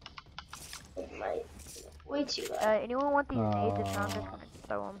 It might way too loud. Anyone want these nades? If not, I'm just gonna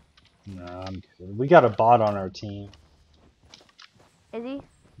throw them. No, I'm good. We got a bot on our team. Is he?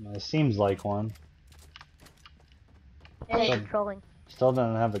 It seems like one. Hey, He's trolling. Still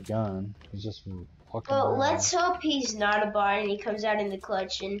doesn't have a gun. He's just walking well, around. let's hope he's not a bot and he comes out in the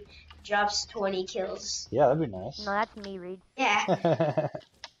clutch and drops 20 kills. Yeah, that'd be nice. No, that's me, Reed. Yeah,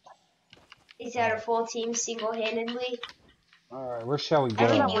 he's out a full team single-handedly. Alright, where shall we I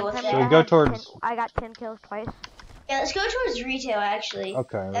can go? deal with Should that. we go towards... I got 10 kills twice. Yeah, let's go towards retail, actually.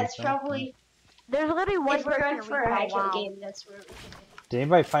 Okay. That's retail. probably, There's literally one if we're person going in for a retail. high kill Wow. game, that's where we can. Did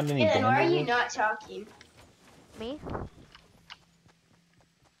anybody find any Dylan, why are you bandages? not talking? Me?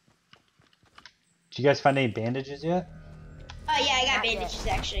 Did you guys find any bandages yet? Oh yeah, I got Not yet. bandages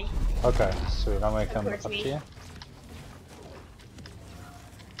actually. Okay, sweet. I'm gonna come up towards to me. you.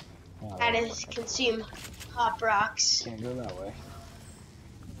 How Oh, to consume hop rocks. can't go that way.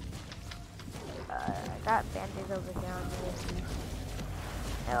 I got bandages over here on me.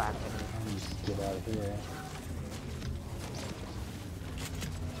 No, I'm kidding. Let me just get out of here.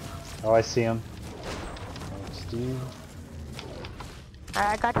 Oh, I see him. Thanks, dude.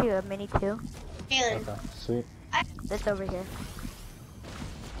 I got you a mini too. Dylan, Okay, sweet. It's over here.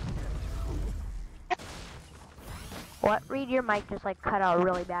 What? Reed, your mic just like cut out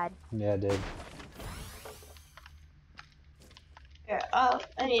really bad. Yeah, I did. here, oh,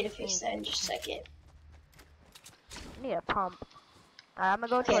 I need to fix that in just a second. I need a pump. I'm gonna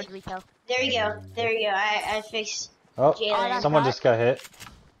go Okay. towards retail. There you go. There you go. I fixed Oh, Jalen. someone shot. just got hit.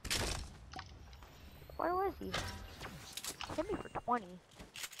 Where was he? Hit me for 20.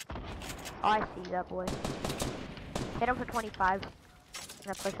 Oh, I see that boy. Hit him for 25. I'm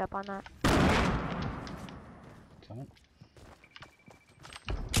gonna push up on that. Okay.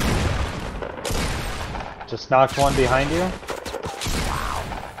 Just knocked one behind you.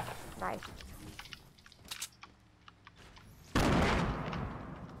 Nice.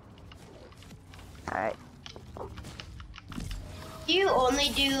 Alright. Do you only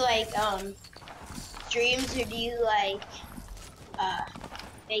do like streams or do you like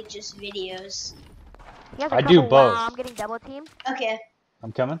make just videos? He has a I do couple- both. Wow, I'm getting double teamed. Okay.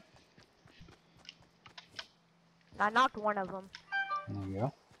 I'm coming. I knocked one of them. There you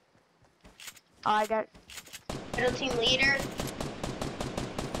go. Oh, I got Middle team leader.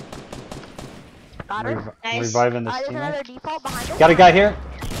 got her. Revi- Nice. Reviving this There's teammate. another default behind us. Got a guy here.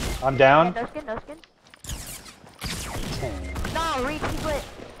 I'm Yeah, down. no skin, no skin. Dang. No, Reed, he's lit.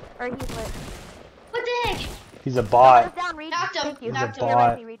 Or he's lit. What the heck? He's a Put bot. us down, Reed. Knocked him, Thank you. knocked him. Here, Bot.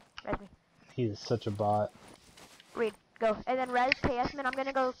 res me, Reed. Res me. He is such a bot. Reed, go. And then res KSman, I'm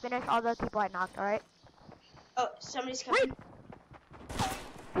gonna go finish all those people I knocked, alright? Oh, somebody's coming. Reed!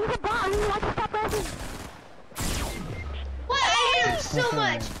 He's a bot! He wants to stop resing! What? I hit him so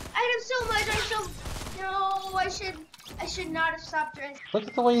much. I hit him so much. I'm so. No, I should not have stopped her. Look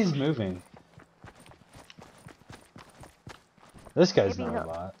at the way he's moving. This guy's Maybe not a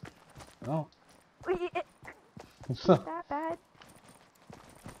he'll- bot. Oh. Is that bad?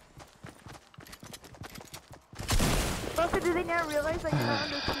 Also, do they not realize that you're not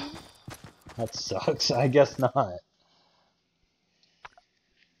on their team? That sucks. I guess not.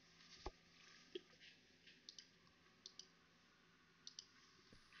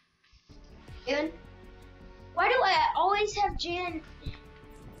 Dude, why do I always have Jan?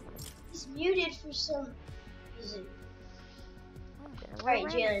 He's muted for some reason. Alright,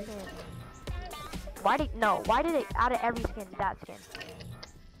 Jalen. Why did it out of every skin, that skin?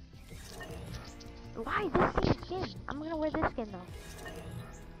 Why this same skin? I'm gonna wear this skin though.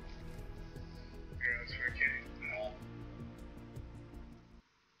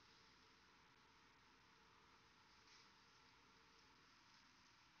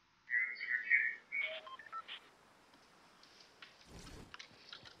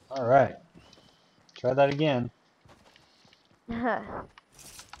 Alright. Try that again. Alright,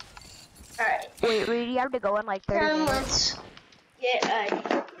 Wait, Reed, you have to go in like 30 then minutes. let's get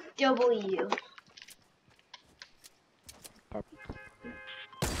a W.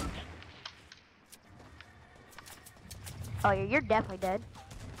 Oh, you're definitely dead.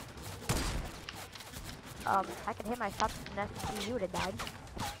 I could hit my shot and you would have died.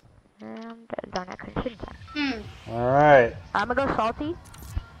 Darn, I couldn't shoot that. Alright. I'm gonna go salty.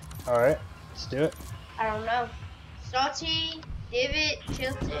 Alright. Let's do it. I don't know. Salty, divot,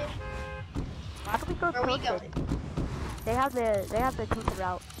 tilted. Why don't we go Where are we tilted? going? They have the tilted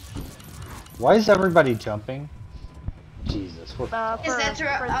route. Why is everybody jumping? Jesus. We're Because that's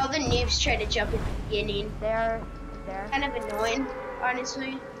where for- all the noobs try to jump at the beginning. there. Kind of annoying,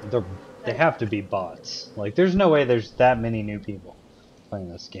 honestly. they have to be bots. Like, there's no way there's that many new people playing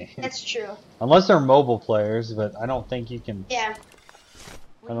this game. That's true. Unless they're mobile players, but I don't think you can. Yeah.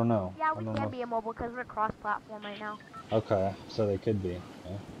 I don't know. Yeah, I we don't can know. be a mobile because we're cross-platform right now. Okay, so they could be.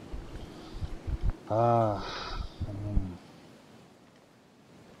 Okay.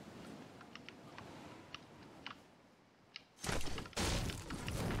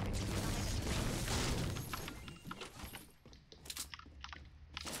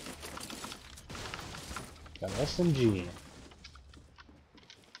 Got an SMG.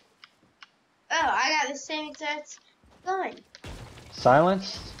 Oh, I got the same exact gun.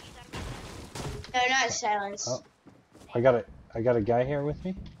 Silenced? No, not silence. Oh. I got a guy here with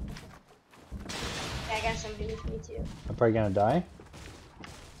me. Yeah, I got somebody with me too. I'm probably gonna die.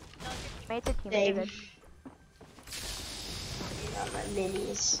 Made the team Same. good. Got my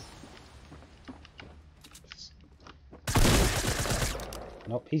minis.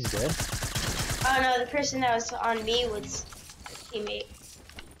 Nope, he's dead. Oh no, the person that was on me was a teammate.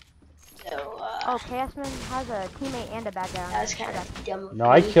 So, Oh, Chaosman has a teammate and a bad guy. that was kind of dumb. of No,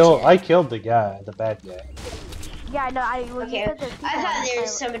 I me killed the guy, the bad guy. Yeah, I know. When you Okay, said there's people I thought on there the-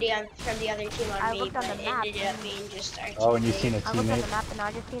 was somebody from the other team on I me, looked on but the it map. ended up being just our Oh, and you teammate. seen a I looked on the teammate? map and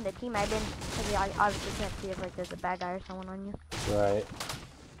I just seen the team. I didn't, because I obviously can't see if like there's a bad guy or someone on you. Right.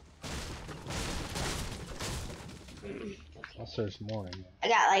 Mm. Unless there's more in there. I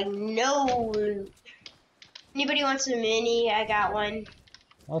got like no loot. Anybody wants a mini? I got one.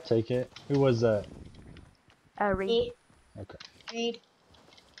 I'll take it. Who was that? Reed. Me, Okay. Reed.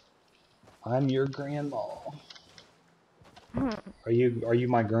 I'm your grandma. Are you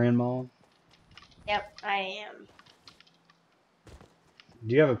my grandma? Yep, I am.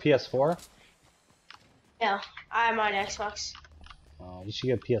 Do you have a PS4? No, I'm on Xbox. Oh, you should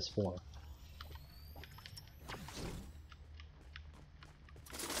get a PS4.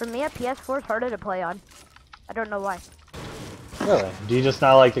 For me, a PS4 is harder to play on. I don't know why. Really? Do you just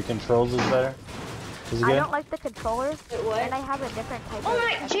not like the controls is better? Is it I good? don't like the controllers, Wait, what? and I have a different type Oh of...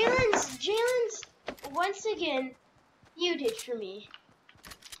 my, Jalen's once again muted for me.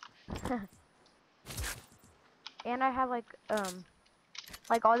 And I have like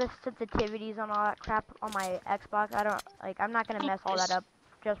all the sensitivities and all that crap on my Xbox. I don't, I'm not gonna mess all that up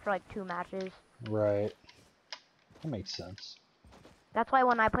just for like 2 matches. Right. That makes sense. That's why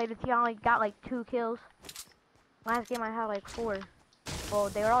when I played with you, I only got like 2 kills. Last game I had like 4. Well,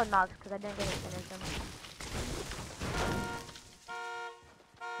 they were all knocks because I didn't get to finish them.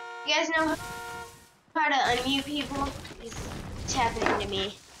 You guys know how to unmute people? It's happening to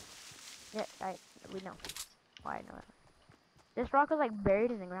me. Yeah, we know. Why I know that. This rock was like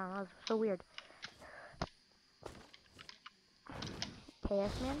buried in the ground. That was so weird.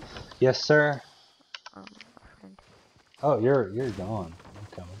 KS man? Yes, sir. My friend. Oh, you're gone. I'm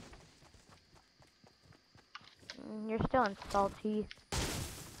coming. You're still in salty.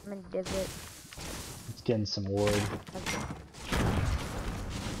 I'm in divot. Let's get in some wood.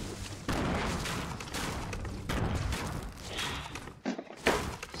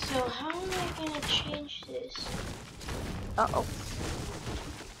 So how am I gonna change this? Uh-oh.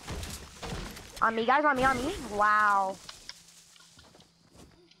 On me, guys, on me. Wow.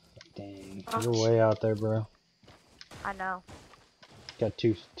 Dang, you're way out there, bro. I know. Got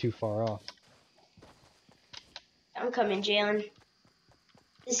too far off. I'm coming, Jalen.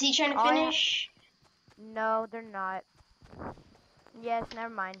 Is he trying to Oh, yeah. finish? No, they're not. Yes, never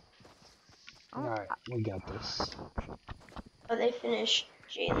mind. Oh, Alright, we got this. Oh, they finished.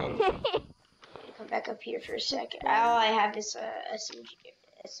 Jalen. Come back up here for a second. All I have is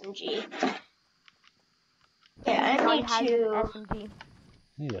SMG. Yeah, I need has to. an SMG.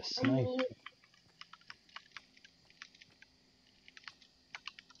 Need a sniper.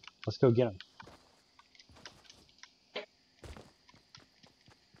 Let's go get him.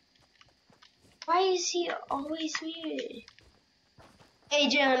 Why is he always muted? Hey,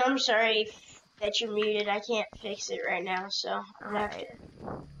 Jalen, I'm sorry that you're muted. I can't fix it right now, so I'm gonna have to.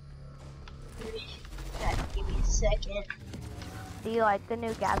 Give me a second. Do you like the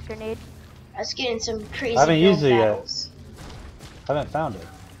new gas grenade? I was getting some crazy. I haven't build used it yet. battles. Haven't found it.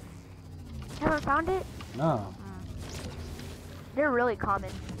 You haven't found it? No. They're really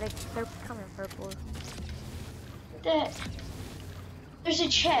common. They're coming purple. There's a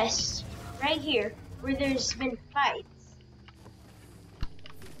chest right here where there's been fights.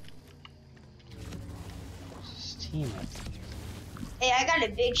 Just team it. Hey, I got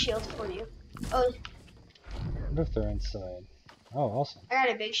a big shield for you. Oh, I wonder if they're inside. Oh, awesome. I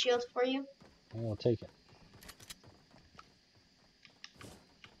got a big shield for you. Yeah, I'll take it.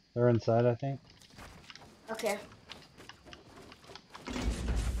 They're inside, I think. Okay.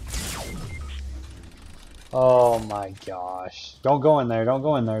 Oh my gosh. Don't go in there, don't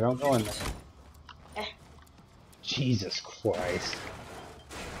go in there, don't go in there. Eh. Jesus Christ.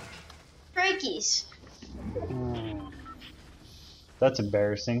 Frankies. That's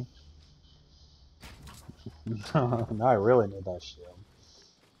embarrassing. Now I really need that shield.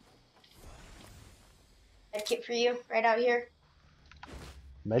 Med kit for you, right out here.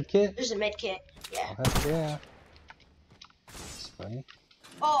 Medkit? There's a med kit. Yeah. Oh, heck yeah. Spray.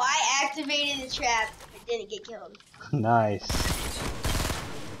 Oh, I activated the trap. didn't get killed. Nice.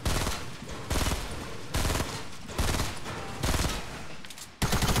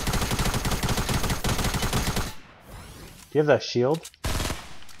 Do you have that shield?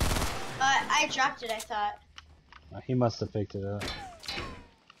 I dropped it, I thought. Oh, he must have picked it up.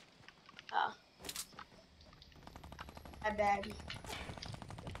 Oh. My bad.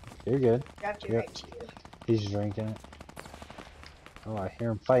 You're good. Dropped it Yep. right to you. He's drinking it. Oh, I hear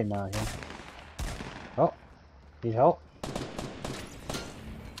him fighting out here. Oh, need help?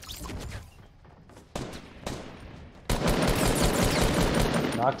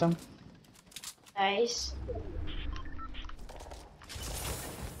 Knocked him? Nice.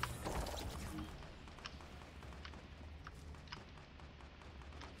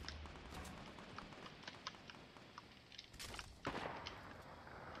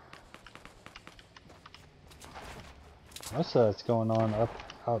 Most of that's going on up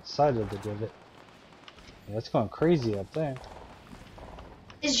outside of the divot. Yeah, it's going crazy up there.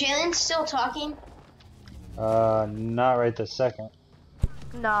 Is Jalen still talking? Not right this second.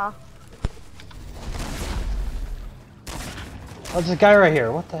 No. Oh, there's a guy right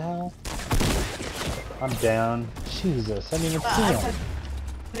here. What the hell? I'm down. Jesus, I didn't even see I him.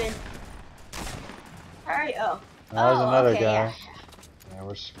 come in. Alright, oh. There's another okay, guy. yeah. Yeah,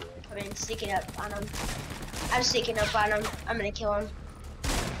 we're screwed. I've been sneaking up on him. I'm sneaking up on him. I'm gonna kill him.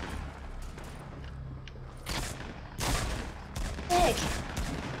 Heck.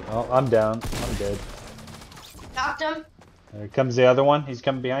 Oh, I'm down. I'm dead. Knocked him. There comes the other one. He's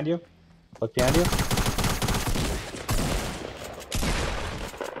coming behind you. Look behind you.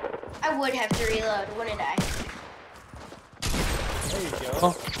 I would have to reload, wouldn't I? There you go.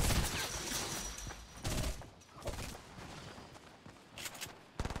 Oh.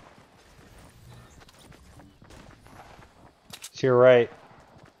 To your right.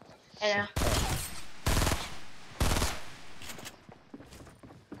 I know.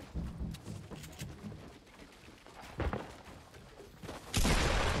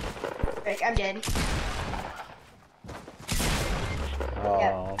 Rick, I'm dead. Oh.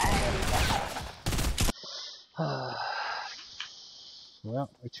 Yep, Well,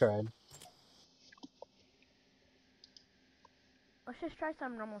 we tried. Let's just try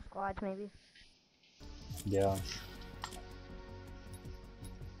some normal squads, maybe. Yeah.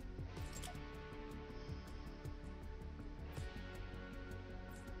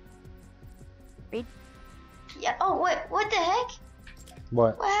 Reed? Yeah. Oh, what the heck?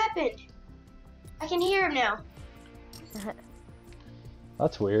 What? What happened? I can hear him now.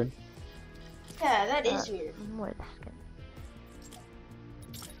 That's weird. Yeah, that is weird. Wait a second.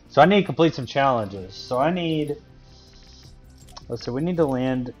 So I need to complete some challenges. So I need... Let's see, we need to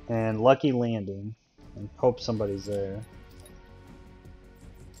land and Lucky Landing. And hope somebody's there.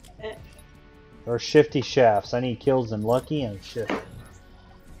 Or Shifty Shafts. I need kills in Lucky and Shifty.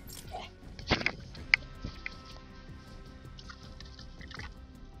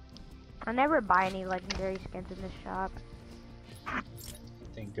 I never buy any legendary skins in this shop.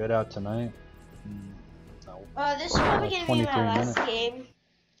 Anything good out tonight? No. This is probably gonna be my 23 last minutes. game.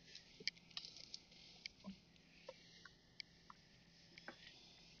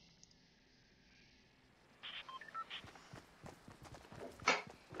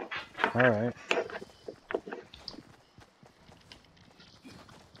 Alright.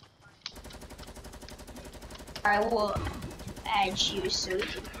 I will add you so we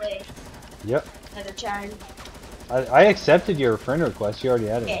can play Yep. another time. I accepted your friend request. You already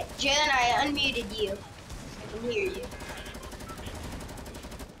had it. Okay, Jalen, I unmuted you. I can hear you.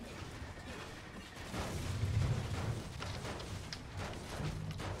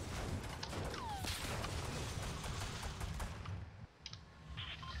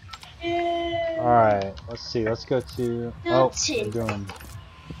 Alright, let's see. Let's go to... Oh, we're Tilted. doing...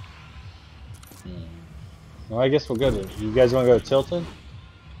 Well, I guess we'll go to... You guys want to go to Tilted?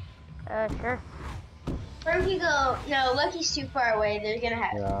 Sure. Where we go? No, Lucky's too far away. They're gonna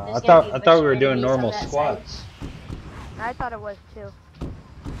have. Yeah, there's I gonna be a thought bunch we were of doing enemies on normal that side. squads. I thought it was too.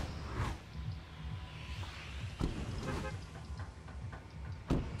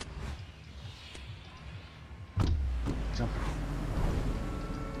 Jump.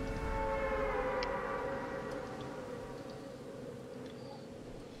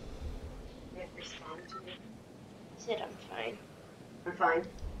 They respond to me. He said I'm fine. I'm fine.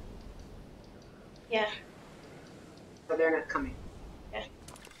 Yeah, So they're not coming.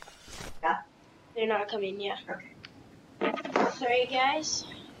 they're not coming. Yeah. Okay. Sorry, guys.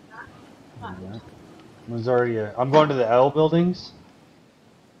 Yeah. There's already a... I'm going to the L buildings.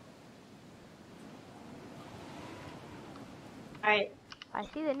 Alright. I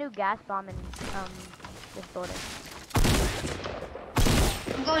see the new gas bomb in This building.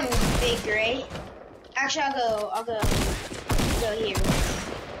 I'm going big gray. Actually, I'll go here.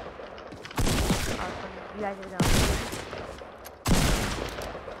 Awesome. You guys are going.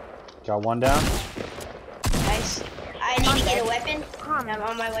 Got one down. Nice. I need to get a weapon. Come I'm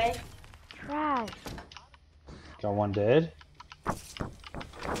on my way. Trash. Got one dead.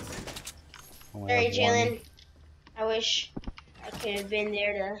 Only Sorry, have one. Jalen. I wish I could have been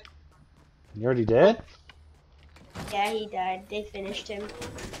there to. You already dead? Yeah, he died. They finished him.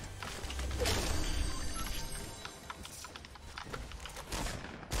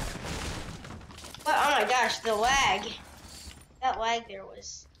 But oh my gosh, the lag. That lag there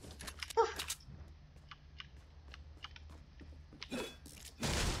was.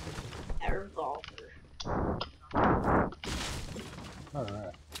 That revolver.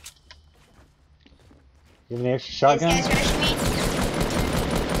 Alright. You have any extra These shotgun? guys rush me.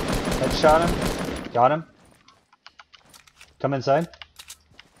 Headshot him. Got him. Come inside.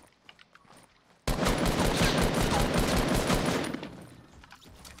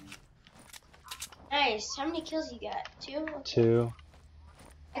 Nice. How many kills you got? 2? Okay. 2.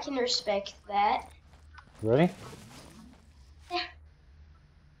 I can respect that. Ready? Yeah.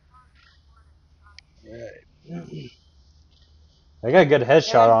 I got a good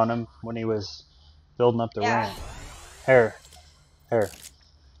headshot Yeah. on him when he was building up the Yeah. ramp. Here. Here.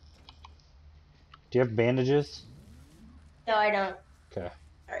 Do you have bandages? No, I don't. Okay.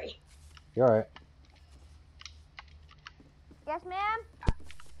 Sorry. You're alright. Yes, ma'am.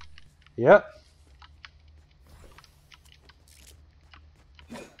 Yep.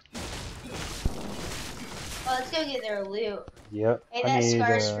 Well, let's go get their loot. Yep. Hey, I that need,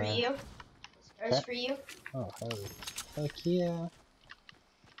 scar's for you. Scar's okay. for you. Oh, heck yeah.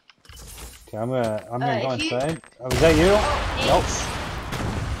 Okay, I'm gonna go if you- inside. Oh, is that you? Nope.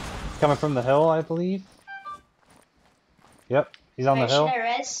 Thanks. Coming from the hill, I believe. Yep. He's on the Alright, hill. should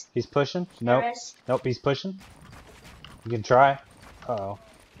I res? He's pushing. Should I Nope. res? Nope, he's pushing. You can try. Uh-oh.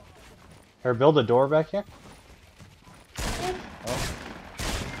 Here, build a door back here. Oh.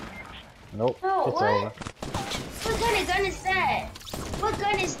 Nope. No, it's what? over. What kind of gun is that? What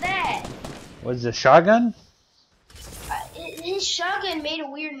gun is that? What's the shotgun? His shotgun made a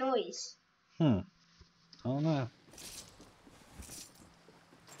weird noise. I don't know.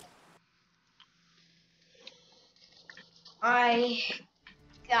 I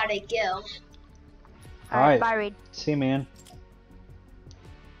gotta go. Alright. Bye, Reed. See you, man.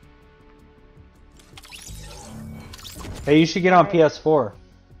 Hey, you should get on Alright. PS4.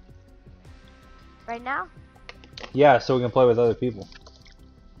 Right now? Yeah, so we can play with other people.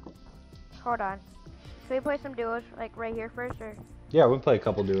 Hold on. Should we play some duos, like right here first, or? Yeah, we can play a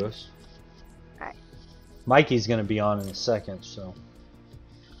couple duos. Alright. Mikey's gonna be on in a second, so.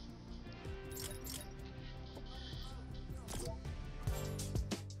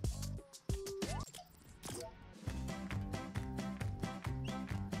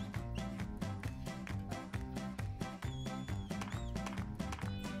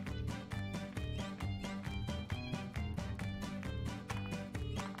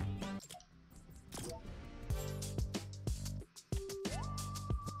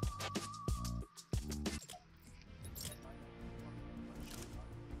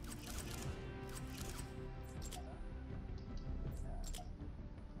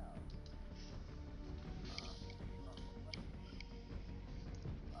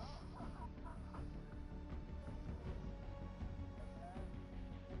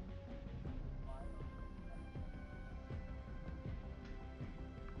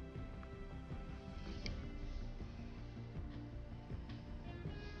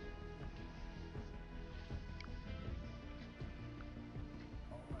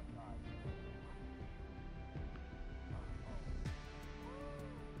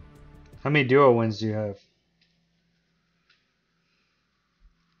 How many duo wins do you have?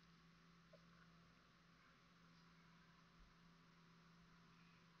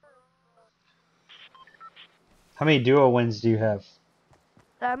 How many duo wins do you have?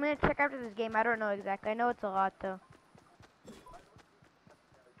 I'm gonna check after this game. I don't know exactly. I know it's a lot though.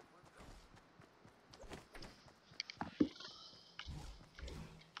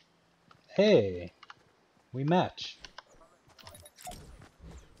 Hey, we match.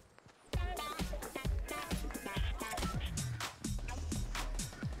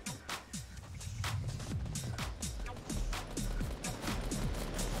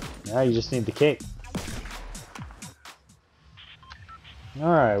 Now you just need the cake.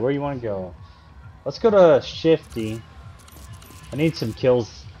 Alright, where you want to go? Let's go to Shifty. I need some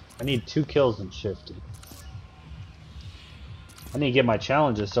kills. I need 2 kills in Shifty. I need to get my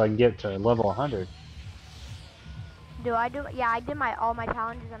challenges so I can get to level 100. Do I do? Yeah, I did all my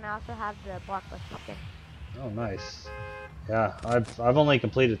challenges, and I also have the blockbuster skin. Oh, nice. Yeah, I've only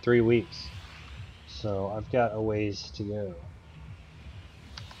completed 3 weeks, so I've got a ways to go.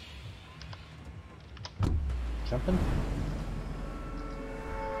 Jumping?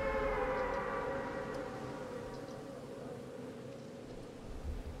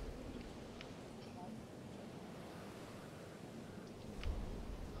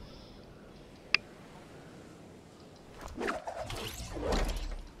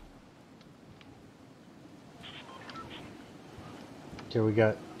 Okay, we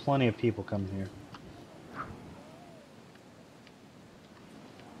got plenty of people coming here.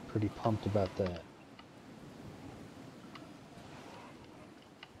 Pretty pumped about that.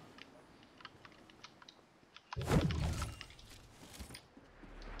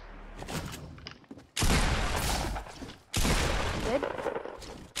 Good.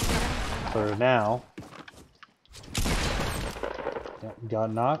 For now. Yep, got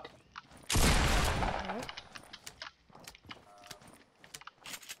a knock. Nice.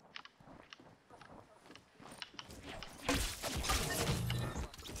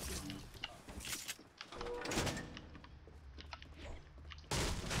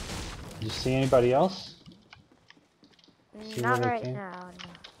 Did you see anybody else? See Not where they right came? now.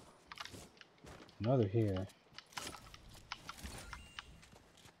 No. No, they're here.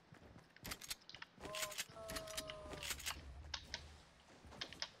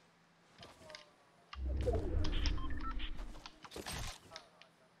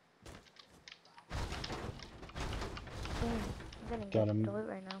 I'm gonna Got get him. the loot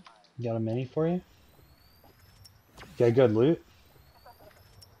right now. Got a mini for you? Got good loot?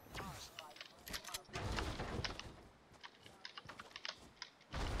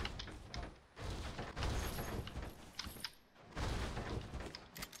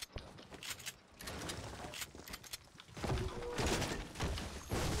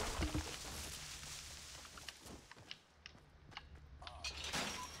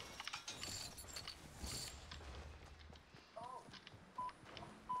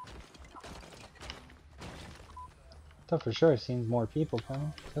 Thought for sure I seen more people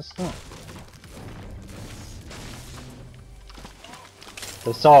coming. Guess not.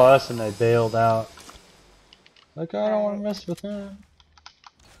 They saw us and they bailed out. Like, I don't want to mess with them.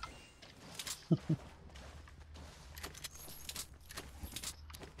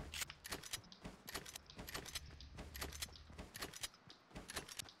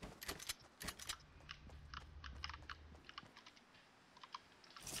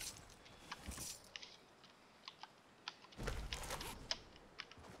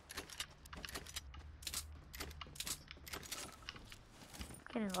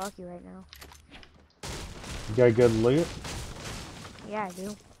 Getting lucky right now. You got good loot? Yeah, I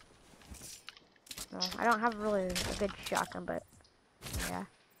do. Well, I don't have really a good shotgun, but yeah.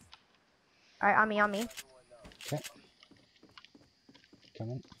 Alright, on me. Okay.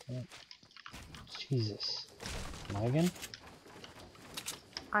 Come on. Jesus. Lagging?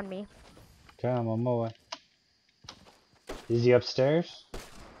 On me. Okay, I'm on my way. Is he upstairs?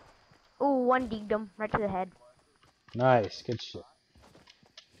 Ooh, one digged him right to the head. Nice, good shit.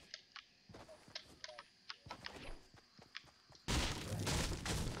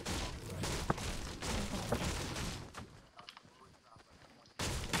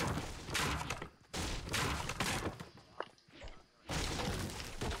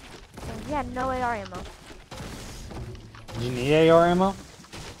 He had no AR ammo. Do you need AR ammo?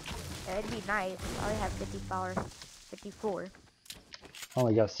 Yeah, it'd be nice. I only have 54.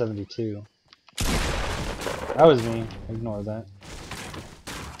 Only got 72. That was me. Ignore that.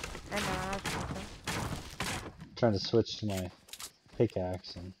 I know, that's awesome. Trying to switch to my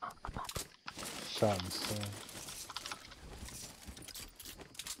pickaxe and shot instead.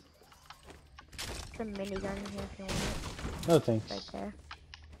 There's a minigun in here if you want it. No thanks. Right there.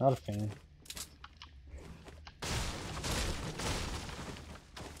 Not a fan.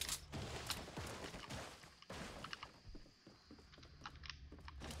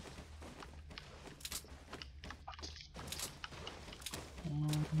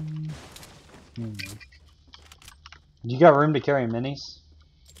 You got room to carry minis?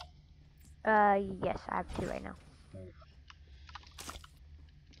 Yes, I have 2 right now.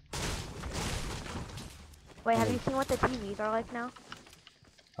 Wait, have you seen what the TVs are like now?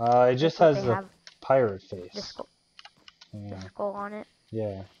 It just That's what has they a have, pirate the face. skull, Yeah. the skull on it.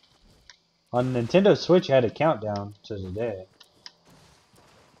 Yeah. On Nintendo Switch, you had a countdown to the day.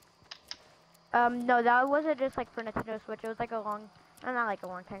 No, that wasn't just like for Nintendo Switch. It was like not like a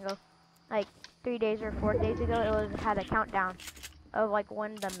long time ago. Like 3 days or 4 days ago, had a countdown of like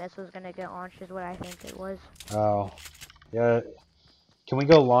when the missile's gonna get launched is what I think it was. Oh, yeah. Can we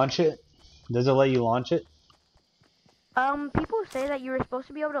go launch it? Does it let you launch it? People say that you were supposed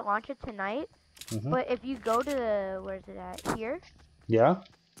to be able to launch it tonight, Mhm. but if you go to the, where's it at? Here, Yeah.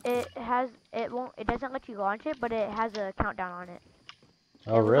 it doesn't let you launch it, but it has a countdown on it.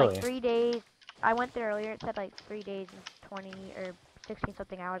 Oh, It was really? like 3 days. I went there earlier. It said like 3 days and 20 or 16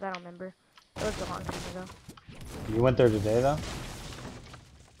 something hours. I don't remember. It was a long time ago. You went there today, though?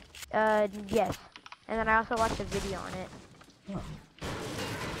 Yes. And then I also watched a video on it.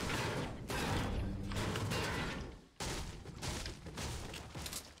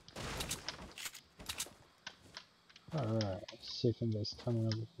 Alright. See if anybody's coming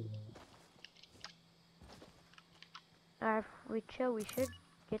over here. If we chill, we should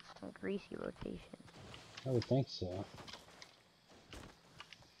get some greasy rotation. I would think so.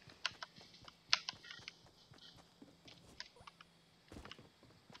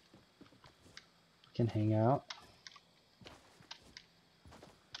 Can hang out.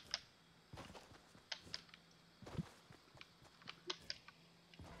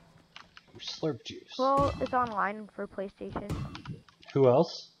 Slurp juice. Well, it's online for PlayStation. Who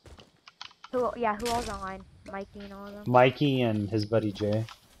else? Who else online? Mikey and all of them. Mikey and his buddy Jay.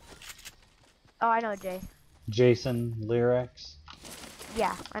 Oh, I know Jay. Jason Lyrex.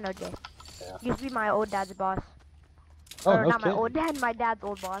 Yeah, I know Jay. Yeah. Used to be my old dad's boss. Oh, or no not my kidding. old dad, my dad's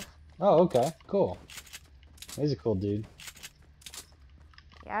old boss. Oh, okay. Cool. He's a cool dude.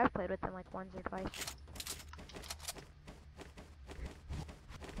 Yeah, I've played with him like once or twice.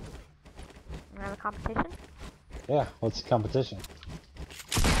 Wanna have a competition? Yeah, what's the competition?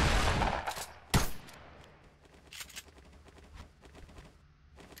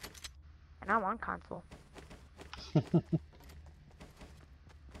 And I'm on console.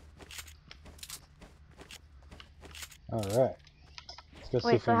 Alright. Let's go see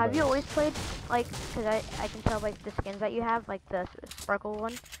Wait, if so have you anybody- always played, like, cause I can tell like the skins that you have, like the sparkle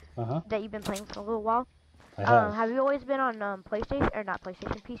one, Uh-huh. that you've been playing for a little while. I have. Have you always been on PlayStation, or not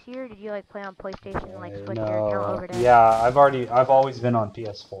PlayStation, PC, or did you like play on PlayStation and like switch your account No. over to? Yeah, I've always been on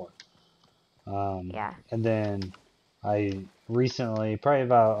PS4. Yeah. And then I recently, probably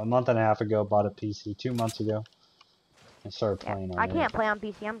about a month and a half ago, bought a PC. 2 months ago. And started Yeah. playing on I it. can't play on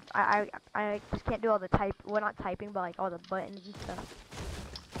PC. I just can't do all the well, not typing, but like all the buttons and stuff.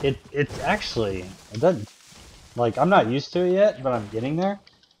 It's actually, it doesn't, like, I'm not used to it yet, but I'm getting there.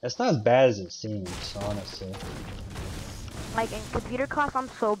 It's not as bad as it seems, honestly. Like in computer class, I'm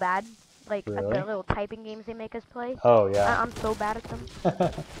so bad. Like at Really? the little typing games they make us play. Oh, yeah. I'm so bad at them.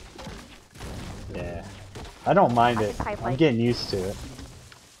 Yeah. I don't mind I it. can type, I'm like- getting used to it.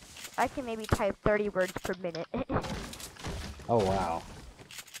 I can maybe type 30 words per minute. Oh, wow.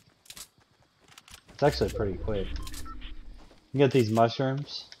 It's actually pretty quick. You get these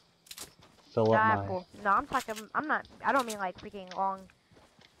mushrooms. Fill up my... Cool. No, I'm talking. I don't mean like freaking long.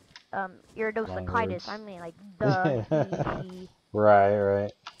 Iridocyclitis. words. I mean like the.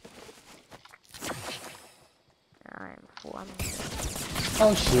 Right. I'm full.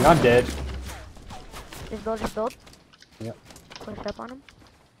 Oh, shoot, I'm dead. Is Bill just built? Yep. Push up on him.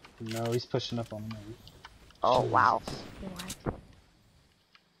 No, he's pushing up on me. Oh wow. Jesus. What?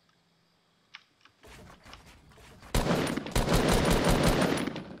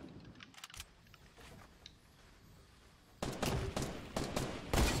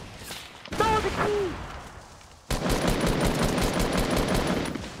 No, the key!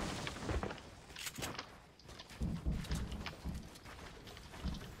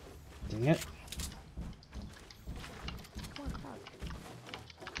 Dang it. Come on, crouch.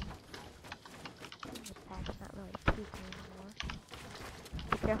 This pack's not really peeking anymore.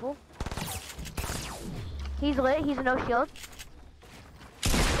 Be careful. He's lit, he's no shield.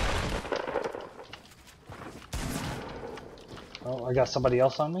 Oh, I got somebody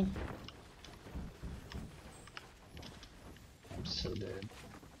else on me? I'm so dead.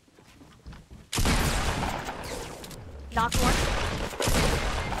 Knock one.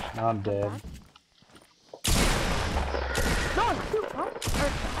 Now I'm dead. No, shoot, bro.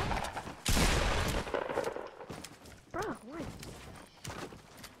 Bro, what?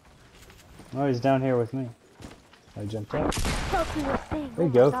 Oh, he's down here with me. I jumped up. Fuck you, this thing. There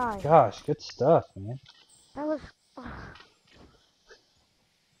you Oh go. my God. Gosh, good stuff, man. That was.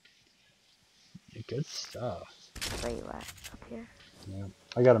 Good stuff. Where you at? Up here. Yeah.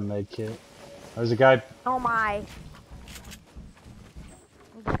 I got a med kit. There's a guy. Oh my.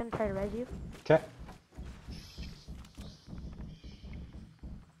 I'm just gonna try to res you. Okay.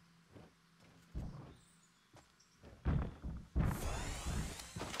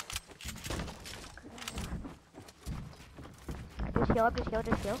 I do Just heal up, just heal,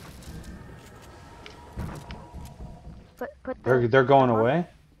 just heal. Put the... They're going stuff on. away?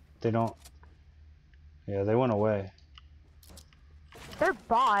 They don't... Yeah, they went away. They're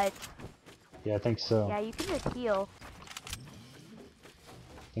bots. Yeah, I think so. Yeah, you can just heal.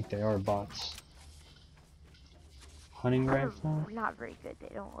 I think they are bots. Hunting They're rifle? not very good,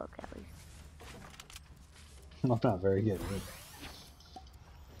 they don't look at least. Well, not very good.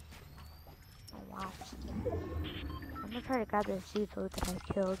 Oh wow. I'm gonna try to grab this seafood that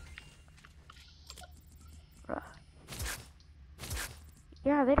I killed. Bruh.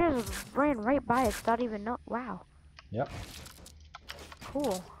 Yeah, they just ran right by us without even know. Wow. Yep.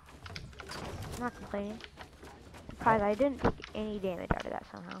 Cool. I'm not complaining. Surprised I didn't take any damage out of that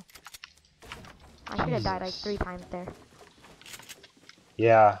somehow. I should have died like 3 times there.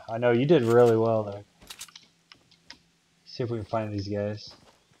 Yeah, I know. You did really well there. See if we can find these guys.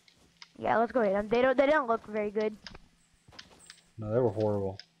 Yeah, let's go hit them. They don't look very good. No, they were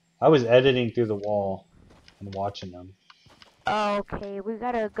horrible. I was editing through the wall and watching them. Okay, we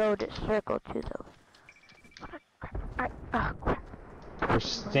gotta go to circle to those. Alright, oh crap. They're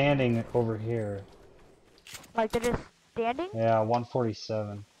standing over here. Like they're just standing? Yeah,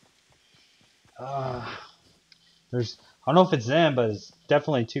 147. There's, I don't know if it's them, but it's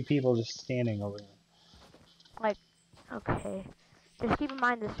definitely 2 people just standing over here. Like, okay. Just keep in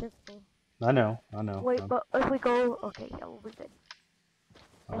mind the circle. I know. Wait, but if we go, okay, yeah, we'll be good.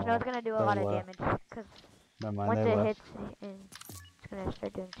 Just know it's gonna do a they lot of left. damage, because Never mind, once they it left. hits, it's gonna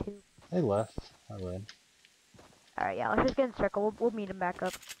start doing 2. They left. I read. Alright, yeah, let's just get in circle. We'll meet him back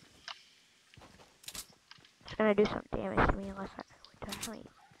up. It's gonna do some damage to me unless I definitely.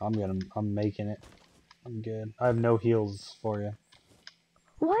 I'm making it. I'm good. I have no heals for you.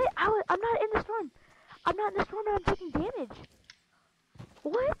 What? I'm not in the storm. I'm not in the storm and I'm taking damage.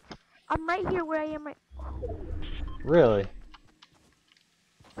 What? I'm right here where I am right. Really?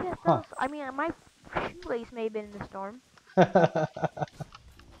 Yes, Huh. I mean, my shoelace may have been in the storm. Let's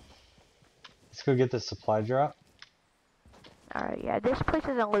go get the supply drop. Alright, yeah, this place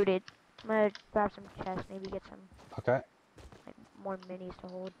isn't looted. I'm gonna grab some chests, maybe get some Okay. like more minis to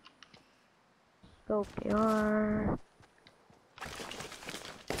hold. Scope AR.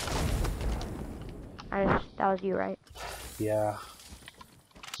 That was you, right? Yeah.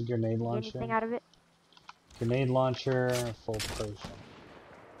 It's a grenade Get launcher. anything out of it? Grenade launcher, full potion.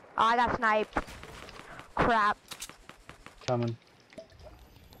 Oh, I got sniped. Crap. Coming.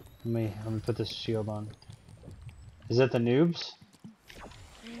 Let me put this shield on. Is it the noobs?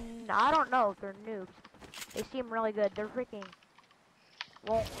 I don't know if they're noobs. They seem really good. They're freaking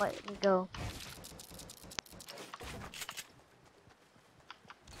won't let me go.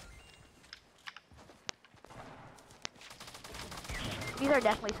 These are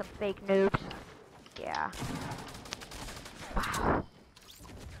definitely some fake noobs. Yeah. Wow.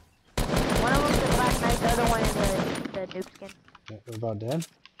 One of them's the Black Knight, the other one is the noob skin. Yeah, we're about dead.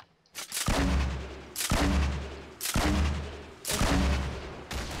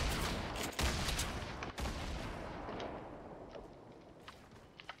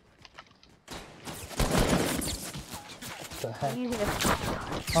 What the heck? I'm using a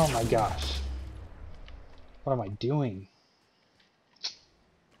Oh my gosh. What am I doing?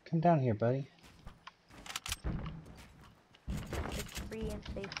 Come down here, buddy. It's free and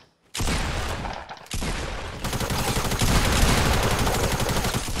safe.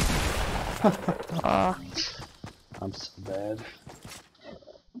 I'm so bad.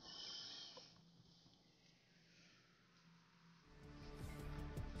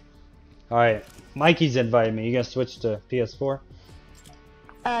 Alright, Mikey's invited me. You gonna switch to PS4?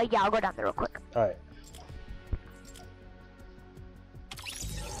 Yeah, I'll go down there real quick. Alright.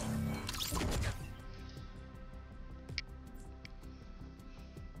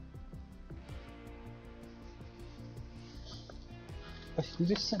 You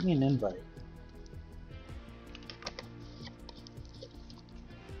just sent me an invite.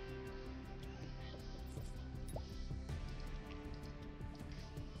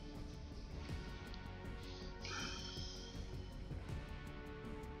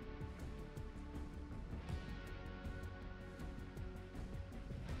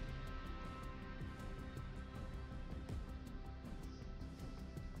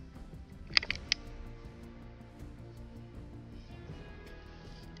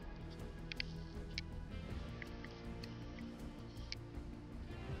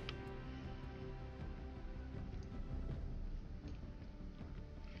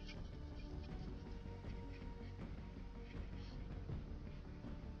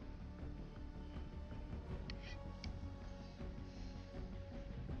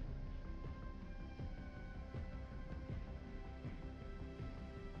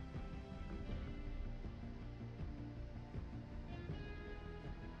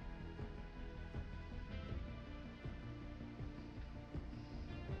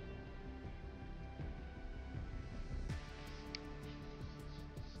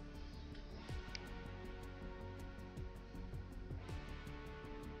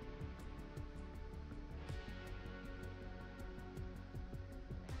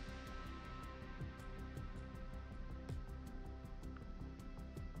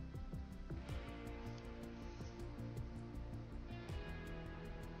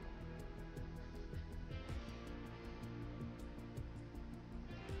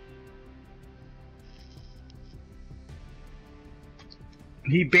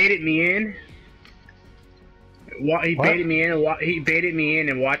 He baited me in. He baited me in. He baited me in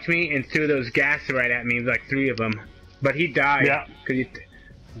and watched me and threw those gas right at me, like 3 of them. But he died. Yeah. 'Cause he,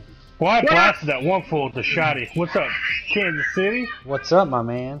 Well, I blasted that one fool with the shotty. What's up, Kansas City? What's up, my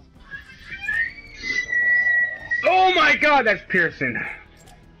man? oh my God, that's Pearson.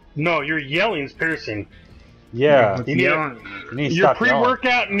 No, your yelling's piercing. Yeah. What's You need, yelling? You need to your stop yelling.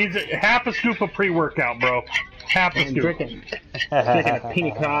 pre-workout needs half a scoop of pre-workout, bro. Half a I'm scoop. drinking a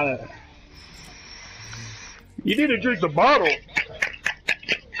pina colada. You need to drink the bottle.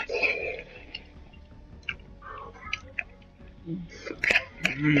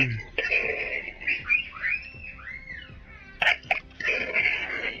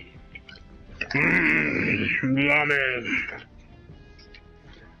 Yummy.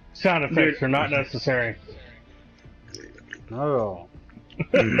 Sound effects are not necessary. Oh.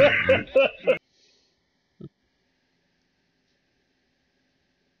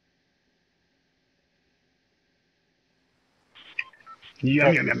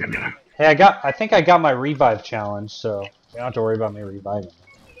 Yum, yum, yum, yum, yum. Hey, I think I got my revive challenge, so you don't have to worry about me reviving.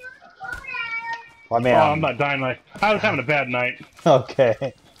 Well, I mean, Oh, I'm not dying like I was having a bad night.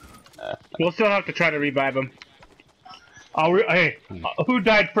 okay. We'll still have to try to revive him. Hey, who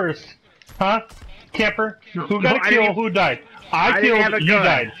died first? Huh? Camper? Who got No, a I kill? didn't- Who died? I I didn't have killed. a You gun.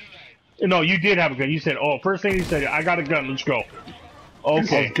 died. No, you did have a gun. You said, "Oh, first thing you said, I got a gun. Let's go." I was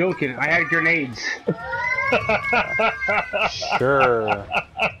Okay. joking. I had grenades. Sure.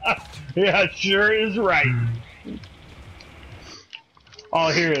 Yeah, sure is right.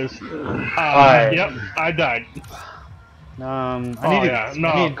 All here is. Alright. Yep, I died. I need Oh to. yeah, no,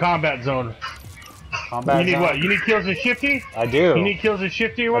 I need combat zone. combat You need zone. what? You need kills and shifty? I do. You need kills and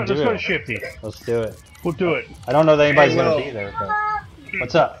shifty or what? I Let's do. go to shifty. Let's do it. We'll do it. I don't know that anybody's Hey, gonna Will. be there, but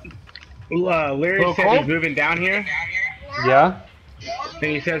what's up? Larry Little said cold? he's moving down here, Yeah. and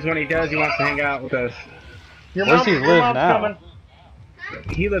he says when he does, he wants to hang out with us. Your Where's he your live mom's now? coming.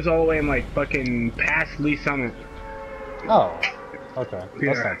 He lives all the way in like fucking past Lee Summit. Oh. Okay.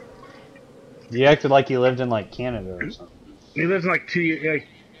 That's Yeah. not. You acted like you lived in like Canada or something. He lives like 2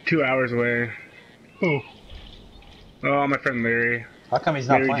 hours away. Who? Oh, my friend Larry, How come he's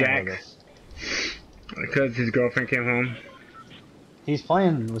not Larry playing Jack. with us? because his girlfriend came home. He's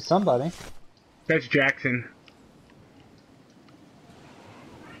playing with somebody. That's Jackson.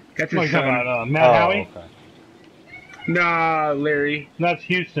 That's What are his you talking son. about? Matt Howie? okay. Nah, Larry. That's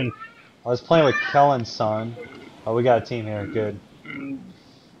Houston. I was playing with Kellen's son. Oh, we got a team here. Good.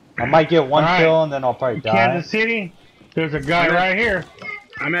 I might get one Alright. kill and then I'll probably die. Kansas City. There's a guy I'm at- right here.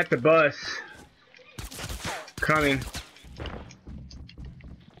 I'm at the bus. Coming.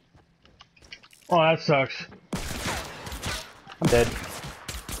 Oh, that sucks. I'm dead.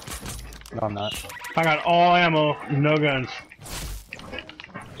 No, I'm not. I got all ammo, no guns.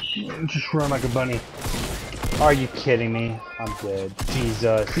 Just run like a bunny. Are you kidding me? I'm dead.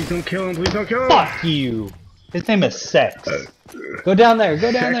 Jesus. Please don't kill him. Please don't kill him. Fuck you. His name is Sex. Go down there.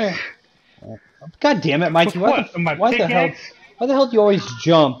 Go down there. God damn it, Mikey. What? My Why the hell? pickaxe? Why the hell do you always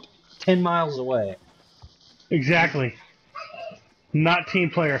jump 10 miles away? Exactly. Not team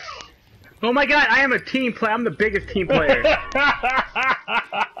player. Oh my god, I am a team player. I'm the biggest team player.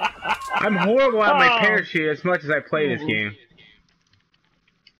 I'm horrible at my Oh. parachute as much as I play this game.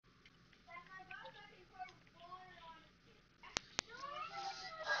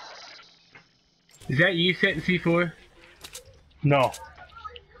 Is that you setting C4? No.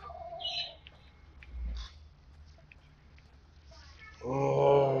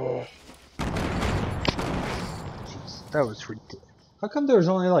 Oh. Jeez, that was ridiculous. How come there was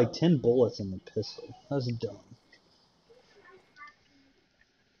only like 10 bullets in the pistol? That was dumb.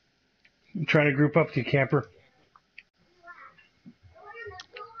 I'm trying to group up with you, camper.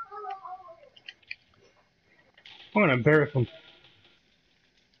 I'm gonna embarrass him.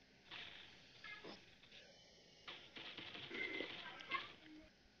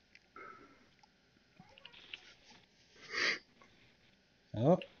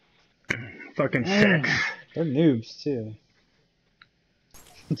 Oh, Fucking sex. they're noobs too.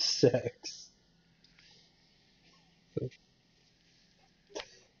 Sex.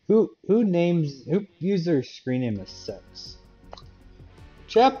 Who used their screen name as Sex?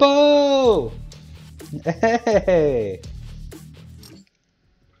 Chapo! Hey!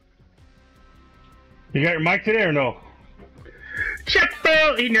 You got your mic today or no?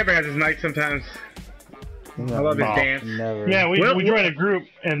 Chapo! He never has his mic sometimes. I love his No. dance. Never. Yeah, we Well, joined a group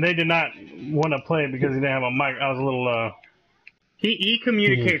and they did not want to play because he didn't have a mic. I was a little He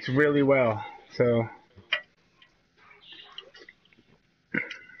communicates really well, so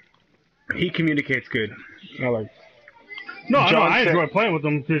he communicates good. I like. No, I know. John I said- enjoy playing with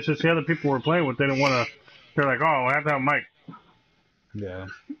them. It's just the other people we're playing with, they didn't want to. They're like, oh, I have to have Mike. Yeah.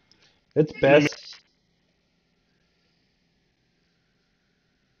 It's best.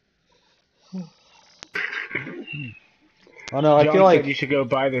 Oh no, I John feel said like you should go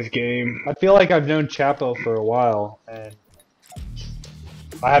buy this game. I've known Chapo for a while, and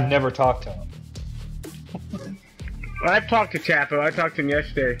I have never talked to him. I've talked to Chapo. I talked to him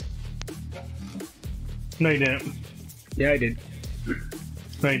yesterday. No, you didn't. Yeah, I did.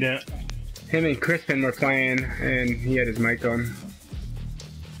 No, you didn't. Him and Crispin were playing, and he had his mic on.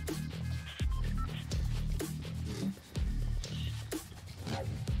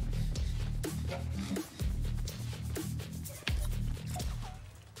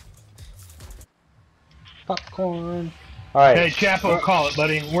 Popcorn. All right. Hey, Chapo, call it,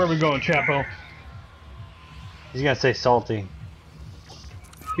 buddy. Where are we going, Chapo? He's gonna say salty.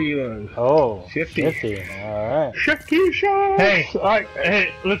 Kilos. Oh, 50. 50. All right. Shakisha! Hey, all right,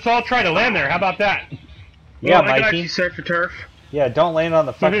 hey, let's all try to land there. How about that? Yeah, I can Mikey. actually surf for turf. Yeah, don't land on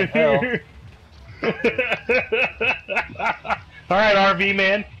the fucking hill. All right, RV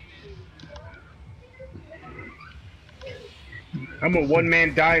man. I'm a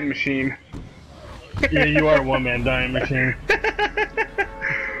one-man dying machine. Yeah, you are a one-man dying machine.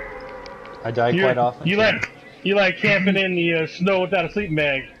 I die quite often. You like camping in the snow without a sleeping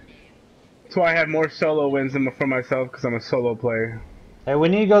bag. That's why I have more solo wins than for myself, because I'm a solo player. Hey, we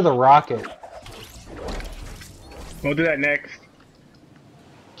need to go the rocket. We'll do that next.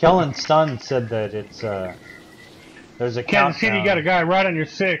 Kellen's son said that it's there's a Kansas City, you got a guy right on your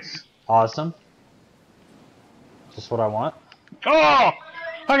 6. Awesome. Just what I want. Oh!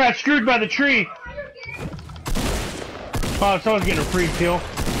 I got screwed by the tree. Oh, someone's getting a free kill.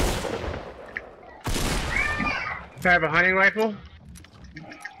 I have a hunting rifle.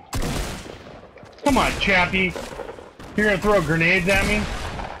 Come on, Chappie. You're gonna throw grenades at me?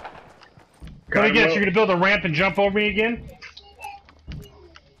 Let me guess, you're gonna build a ramp and jump over me again?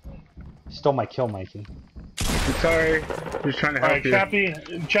 Stole my kill, Mikey. I'm sorry. Just trying to help Alright, you. Chappie's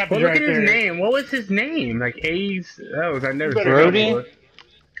Well, look right at his there. name. What was his name? Like A's? That was I never seen Brody? that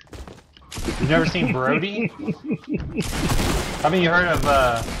You've never seen Brody? Haven't you heard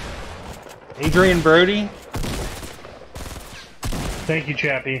of Adrian Brody? Thank you,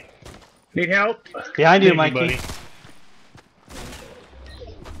 Chappie. Need help? Behind you, Thank Mikey. buddy.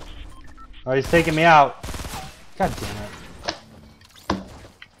 Oh, he's taking me out. God damn it.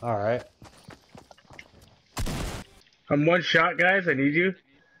 Alright. I'm one shot, guys. I need you.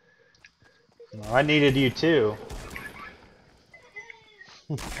 Well, I needed you too.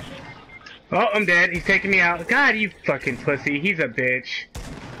 Oh, I'm dead. He's taking me out. God, you fucking pussy. He's a bitch.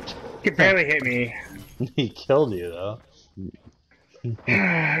 He could barely hit me. He killed you though.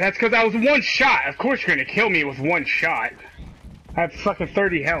 That's because I was one shot. Of course you're gonna kill me with one shot. I have fucking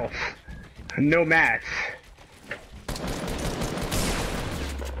 30 health. No mats.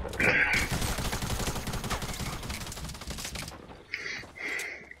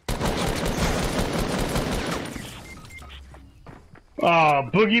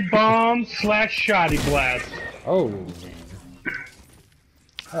 Boogie bomb / shoddy blast. Oh.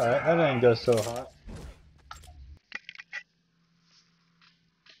 Alright, that didn't go so hot.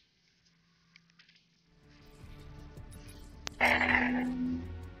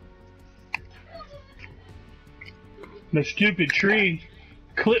 The stupid tree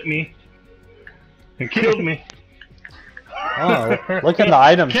clipped me and killed me. Oh, look at the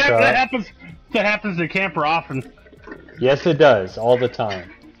item Camp, shop. that happens to camper often. Yes, it does, all the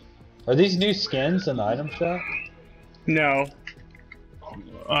time. Are these new skins in the item shop? No.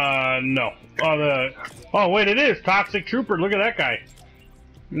 No. Oh, wait, it is Toxic Trooper. Look at that guy.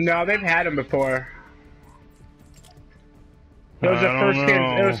 No, they've had them before. It was the I first don't skins.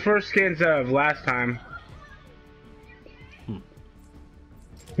 know. It was first skins of last time.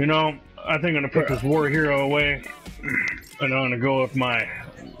 You know, I think I'm gonna put this War Hero away, and I'm gonna go with my.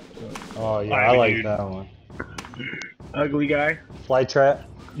 Oh yeah, Ivy I like dude. that one. Ugly guy. Fly trap.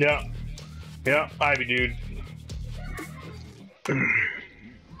 Yeah, Ivy dude.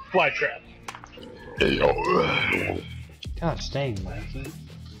 Fly trap. Gosh dang, Mikey.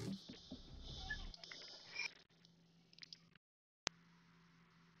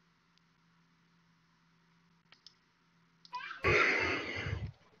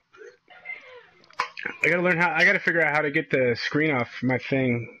 I gotta learn how. I gotta figure out how to get the screen off my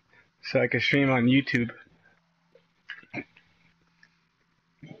thing, so I can stream on YouTube.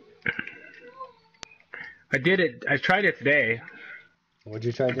 I did it. I tried it today, What'd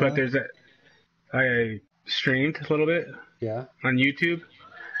you try doing? but there's a. I streamed a little bit Yeah. on YouTube.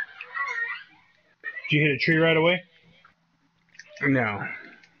 Did you hit a tree right away? No.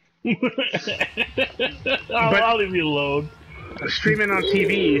 I'll leave you alone. Streaming on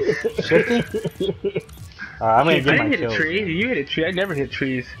TVs. Shifty? I'm gonna I get didn't my hit kills. a tree. You hit a tree. I never hit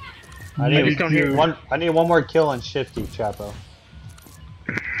trees. I just need don't hit one. I need one more kill on Shifty, Chapo.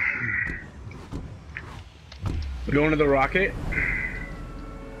 Going to the rocket.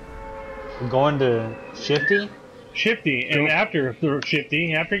 I'm going to Shifty. Shifty, and after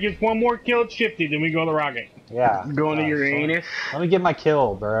Shifty, after he gets one more kill at Shifty, then we go to the rocket. Yeah. Going to so Uranus. let me get my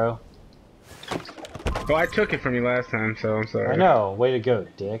kill, bro. Well, I took it from you last time, so I'm sorry. I know. Way to go,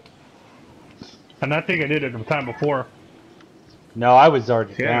 dick. And I think I did it the time before. No, I was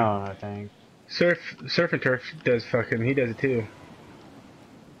already Yeah. down. I think. Surf and Turf does fucking. He does it too.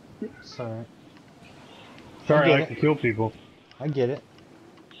 Sorry. Sorry, I I get like it. to kill people. I get it.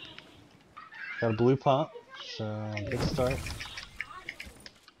 Got a blue pump, so good start.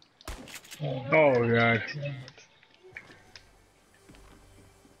 Oh god.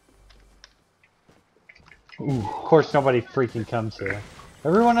 Of course, nobody freaking comes here.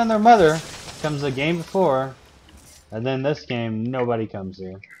 Everyone and their mother comes the game before, and then this game, nobody comes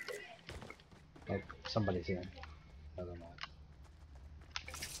here. Oh, somebody's here. I don't know.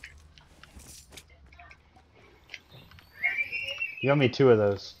 You owe me 2 of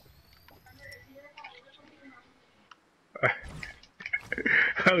those.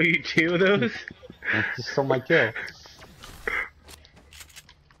 Oh, you 2 of those? I just stole my kill.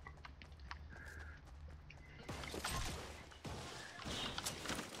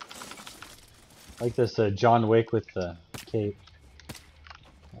 Like this John Wick with the cape.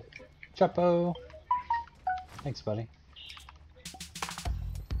 Chapo. Thanks, buddy.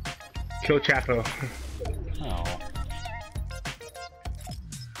 Kill Chapo. Oh.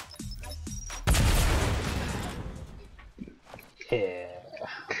 Yeah.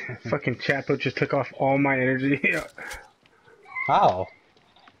 Fucking Chapo just took off all my energy. How?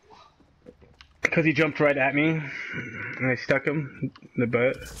 Because he jumped right at me. And I stuck him in the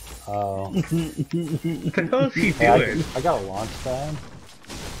butt. Oh. What the hell is he Hey, doing? I got a launch pad.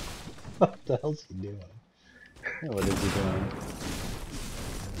 What the hell's he doing? What is he doing?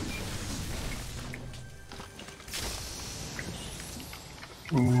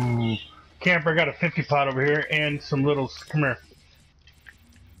 Ooh. Camper got a 50 pot over here and some littles. Come here.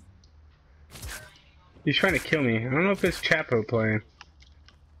 He's trying to kill me. I don't know if it's Chapo playing.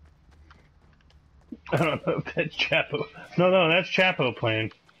 I don't know if that's Chapo. No, that's Chapo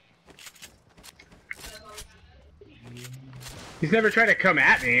playing. He's never tried to come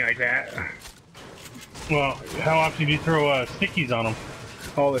at me like that. Well, how often do you throw stickies on him?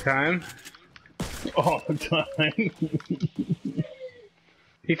 All the time. All the time.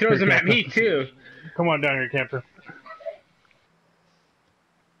 He throws them at me too. Come on down here, Camper.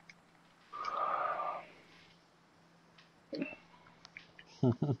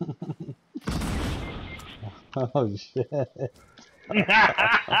 Oh shit.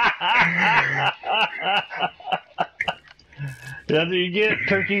 That's what you get,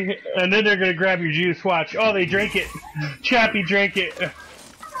 turkey. And then they're gonna grab your juice. Watch. Oh, they drank it. Chappie drank it.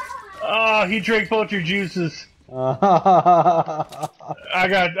 Oh, he drank both your juices. I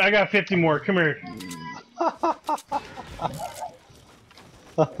got 50 more. Come here.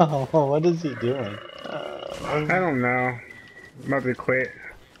 What is he doing? I don't know. I'm about to quit.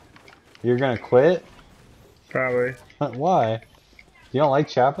 You're gonna quit? Probably. Why? You don't like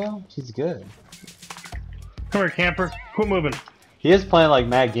Chapo? He's good. Come here, Camper. Quit moving. He is playing like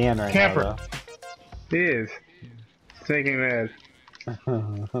Matt Gann right Camper. He is. It's making me mad.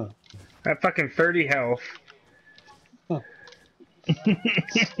 now, I have fucking 30 health. though. I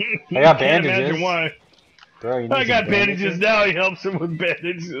got Can't bandages. imagine why. Bro, you need I got some bandages now. He helps him with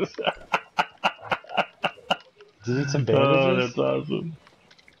bandages. Do you need some Oh, bandages? that's awesome.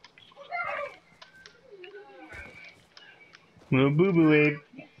 Little boo boo, Abe.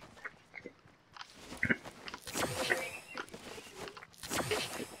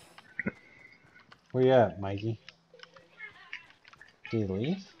 Where you at, Mikey? Did he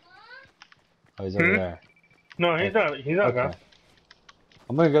leave? Oh, he's over there. No, he's not. He's not Okay. gone.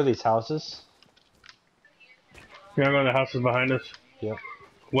 I'm gonna go to these houses. You're gonna go to the houses behind us. Yep.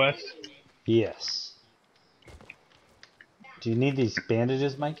 West. Yes. Do you need these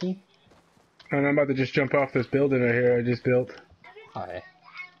bandages, Mikey? And I'm about to just jump off this building right here I just built. Hi.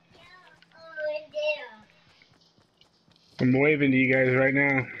 I'm waving to you guys right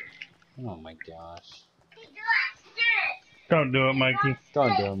now. Oh my gosh. Don't do it, Mikey.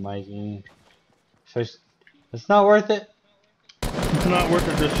 Don't do it, Mikey. It's not worth it. It's not worth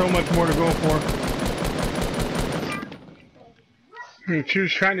it. There's so much more to go for. She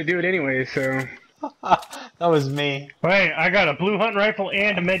was trying to do it anyway, so That was me. Hey, I got a blue hunt rifle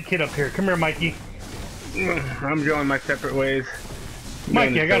and a med kit up here. Come here, Mikey. I'm going my separate ways.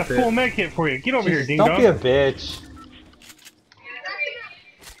 Mikey, I got a full med kit for you. Get over here, Jesus, ding don't dong. be a bitch.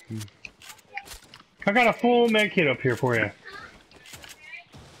 I got a full med kit up here for you.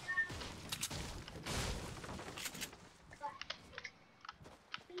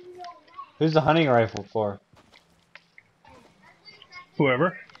 Who's the hunting rifle for?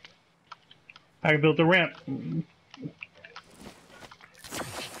 Whoever. I built a ramp.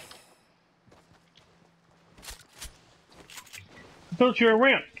 Built you a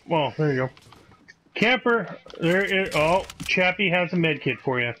ramp. Well, there you go. Camper, there is. Oh, Chappie has a med kit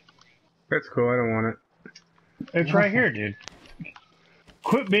for you. That's cool. I don't want it. It's right here, dude.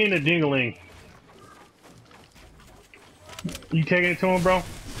 Quit being a dingaling. You taking it to him, bro?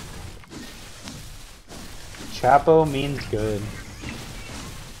 Chapo means good.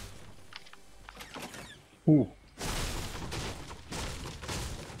 Ooh.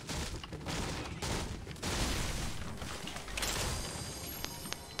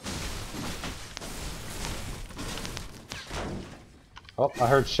 Oh, I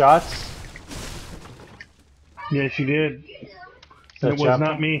heard shots. Yes, you did. that It was Chapo?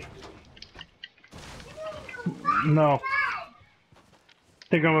 not me. No. I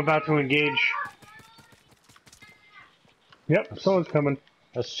think I'm about to engage. Yep, someone's coming.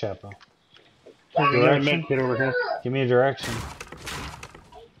 That's Chapo. There's another Direction? med kit over here. Give me a direction.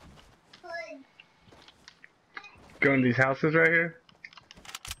 Go in these houses right here.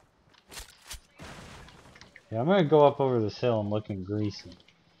 Yeah, I'm gonna go up over this hill and looking greasy.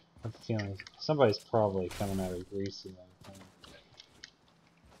 I have a feeling somebody's probably coming out of greasy.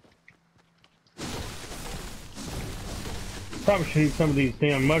 Probably should eat some of these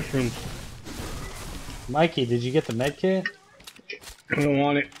damn mushrooms. Mikey, did you get the med kit? I don't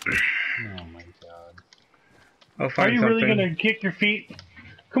want it. Oh my god. I'll Are find you something. really gonna kick your feet?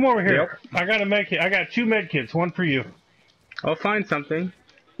 Come over here. Yep. I got a med kit. I got 2 med kits, one for you. I'll find something.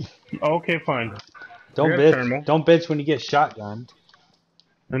 Okay, fine. Don't I got bitch. thermal. Don't bitch when you get shotgunned.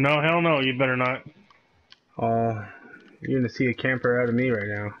 No, hell no, you better not. Oh, you're gonna see a camper out of me right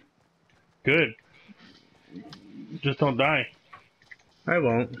now. Good. Just don't die. I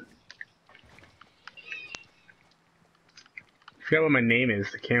won't. I forgot what my name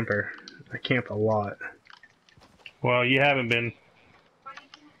is, the camper. I camp a lot. Well, you haven't been.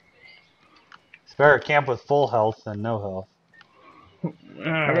 It's better to camp with full health than no health.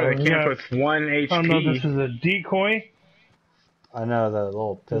 I'd rather camp yeah. with 1 I don't know if this HP. is a decoy. I know the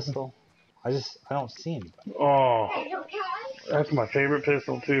little pistol. I don't see anybody. Oh, that's my favorite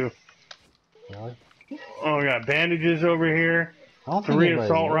pistol too. Really? Oh, we got bandages over here. I don't think 3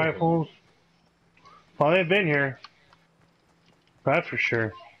 anybody's assault over here. rifles. Well, they've been here. That's for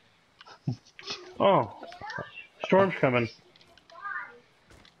sure. Oh, storm's coming.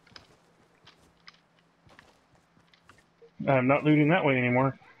 I'm not looting that way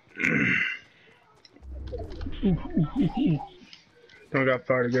anymore. Don't got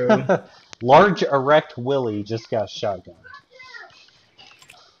far to go. Large erect Willie just got shotgun.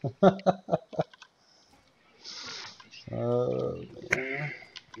 Man.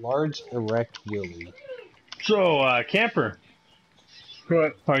 Large erect Willie. So, camper,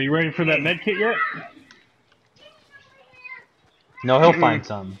 What? are you ready for that med kit yet? No, he'll find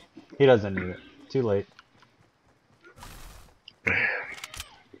some. He doesn't need it. Too late.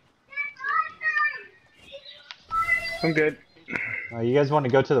 I'm good. You guys want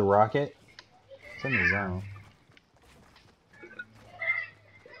to go to the rocket? It's in the zone.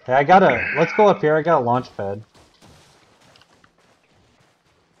 Hey, let's go up here. I got a launch pad.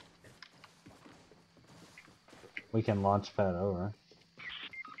 We can launch pad over.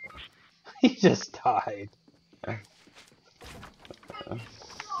 He just died.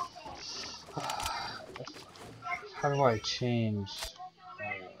 How do I change?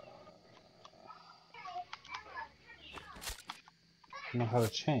 I don't know how to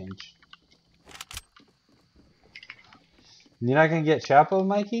change. You're not gonna get Chapo,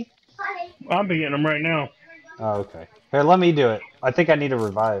 Mikey? I'm getting them right now. Oh, okay. Here, let me do it. I think I need a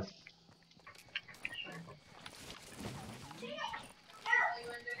revive.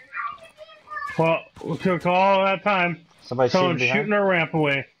 Well, it took all that time. Somebody's shooting Someone's behind. shooting our ramp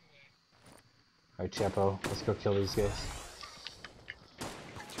away. Alright, Chapo, let's go kill these guys.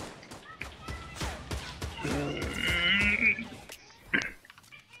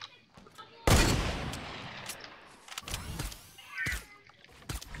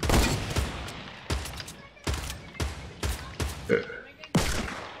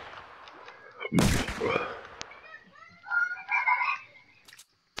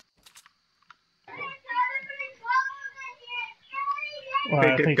 Well,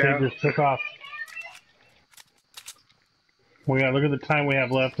 I think dipped they out. just took off. We gotta look at the time we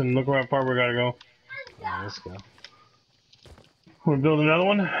have left and look how far we gotta go. Yeah, let's go. We'll build another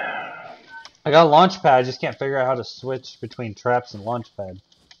one. I got a launch pad. I just can't figure out how to switch between traps and launch pad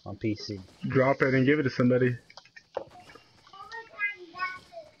on PC. Drop it and give it to somebody.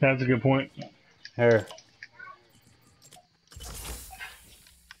 That's a good point. Here.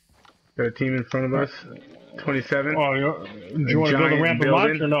 Got a team in front of us. 27. Oh, do you want to build a giant ramp and launch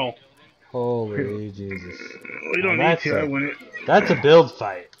building. or no? Holy Jesus. We don't Now need that's to. I a- wouldn't. That's a build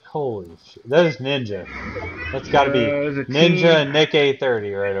fight. Holy shit. That is Ninja. That's gotta be there's a Ninja team. and Nick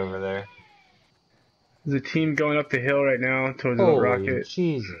A30 right over there. There's a team going up the hill right now towards the Holy rocket.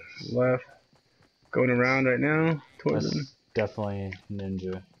 Jesus. Left. Going around right now towards them. That's definitely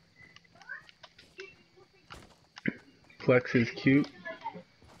Ninja. Flex is cute.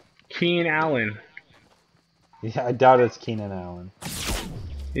 Keen Allen. Yeah, I doubt it's Keenan Allen.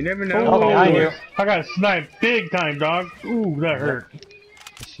 You never know. Oh, behind you. I got sniped big time, dog. Ooh, that hurt.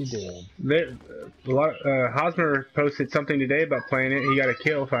 She did. Hosmer posted something today about playing it. He got a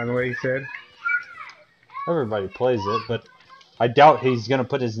kill finally, he said. Everybody plays it, but I doubt he's gonna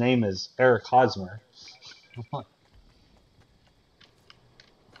put his name as Eric Hosmer.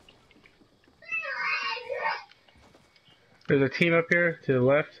 There's a team up here to the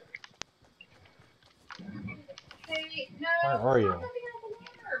left. Where are you?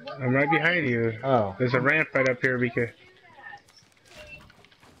 I'm right behind you. Oh. There's a ramp right up here, Vika.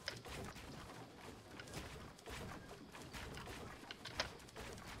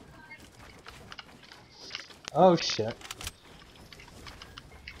 Oh shit.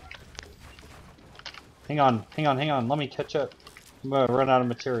 Hang on. Let me catch up. I'm gonna run out of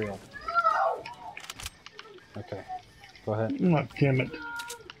material. Okay. Go ahead. Oh, damn it.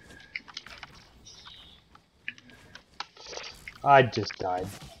 I just died.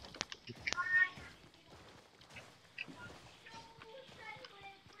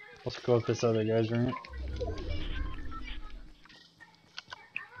 Let's go with this other guy's ramp.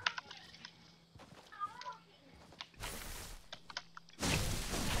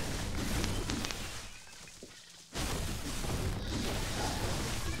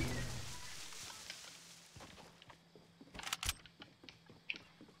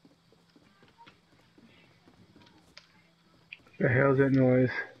 The hell's that noise?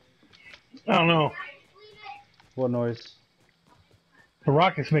 I don't know. What noise? The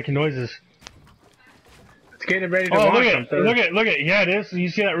rocket's making noises. It's getting ready to Oh, launch look on at, Thursday. look at, look at. Yeah, it is. You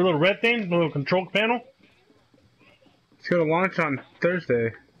see that little red thing, the little control panel? It's gonna launch on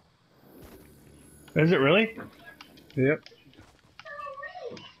Thursday. Is it really? Yep.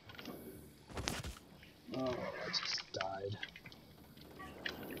 Oh, I just died.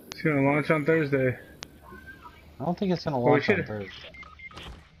 It's gonna launch on Thursday. I don't think it's gonna Well, we launch on should- Thursday.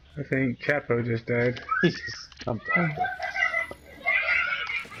 I think Chapo just died. He just jumped out there.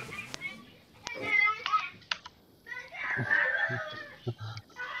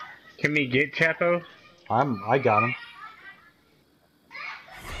 Can we get Chapo? I got him.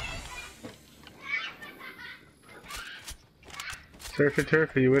 Surf and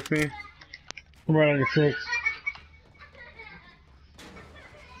Turf, are you with me? I'm right on your 6.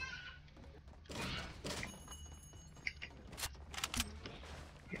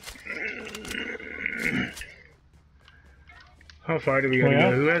 How far do we gotta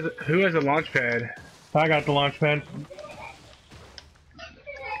Oh, yeah? go? Who has a launch pad? I got the launch pad.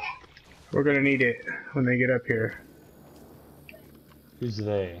 We're gonna need it when they get up here. Who's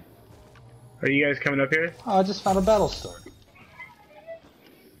they? Are you guys coming up here? Oh, I just found a battle sword.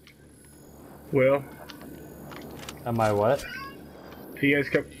 Will? Am I what? Are you guys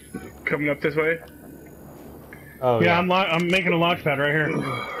coming up this way? Oh Yeah, yeah. I'm making a launch pad right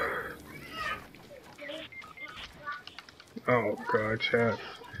here. Oh god, chat.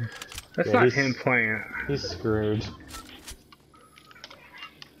 That's Yeah, not he's- him playing. He's screwed.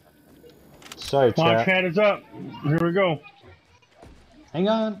 Sorry, Launch chat. pad is up. Here we go. Hang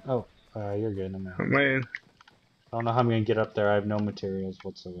on. Oh, you're good. I'm out. I'm waiting. I don't know how I'm gonna get up there. I have no materials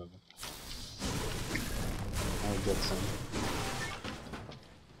whatsoever. I'll get some.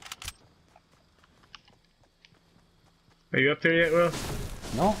 Are you up there yet, Will?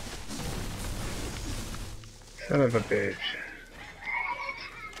 No. Son of a bitch.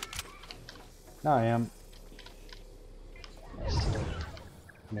 No, I am.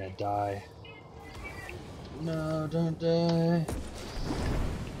 I'm gonna die. No, don't die.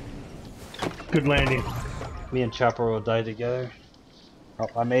 Good landing. Me and Chopper will die together. Oh,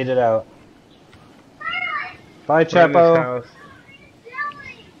 I made it out. Bye, We're in this Chapo. house.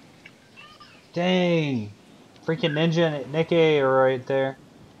 Dang. Freaking Ninja and Nikkei are right there.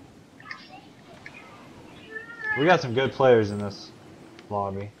 We got some good players in this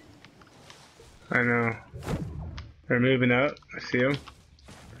lobby. I know. They're moving up. I see them.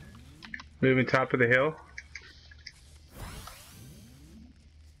 Moving top of the hill.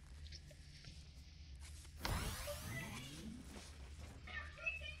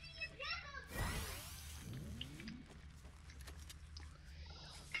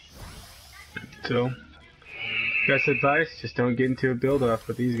 So, best advice, just don't get into a build-off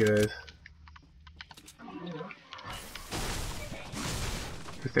with these guys.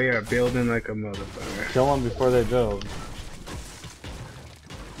 Because they are building like a motherfucker. Kill them before they build.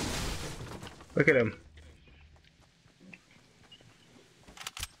 Look at them.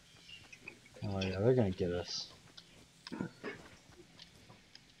 Oh yeah, they're gonna get us.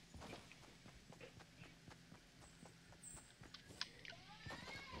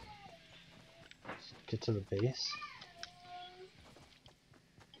 Get to the base.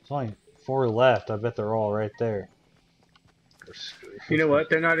 There's only 4 left. I bet they're all right there. You know what?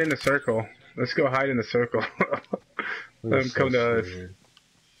 They're not in the circle. Let's go hide in the circle. Let them come to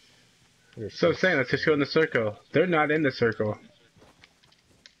us. So I'm saying, let's just go in the circle. They're not in the circle.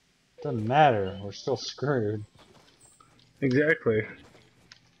 Doesn't matter. We're still screwed. Exactly.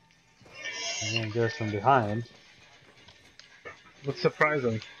 They're gonna get us from behind. Let's surprise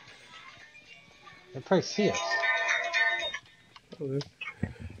them. They'll probably see us.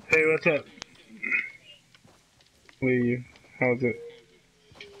 Hey, what's up? Lee, how's it?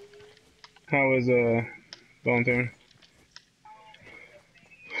 How is volunteering?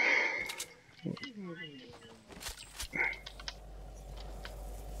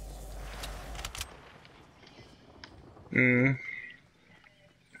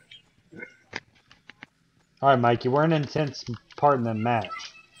 Alright, Mikey, we're in an intense part in the match.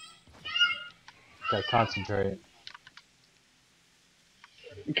 Gotta concentrate.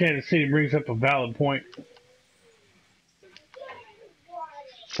 Kansas City brings up a valid point.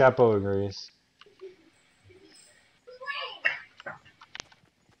 Chapo agrees.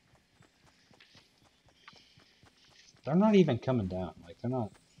 They're not even coming down. Like, they're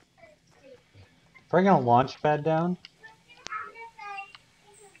not. Probably gonna launch pad down.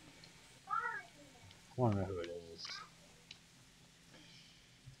 I wanna know who it is.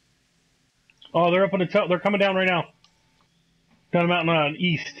 Oh, they're up on the top. They're coming down right now. Down the mountain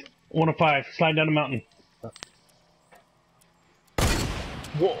east. 105. Slide down the mountain.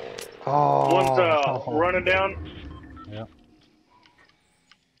 Whoa. Oh. One's running down. Yep.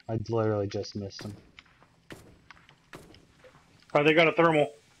 I literally just missed him. Oh, they got a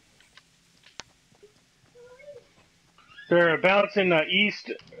thermal. They're bouncing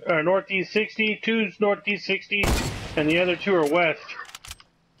east, northeast 60. Two's northeast 60, and the other 2 are west.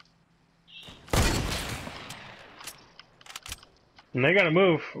 And they gotta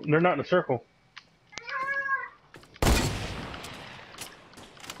move. They're not in a circle.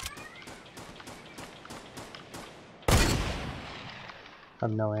 I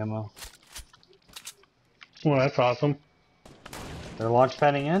have no ammo. Well, that's awesome. They're launch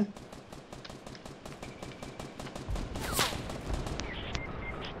padding in?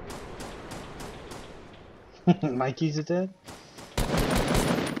 Mikey's dead?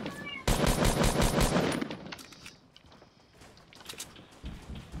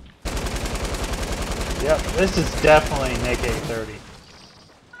 Yep, this is definitely Nick 830.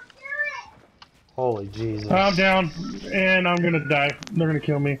 Holy Jesus. I'm down, and I'm gonna die. They're gonna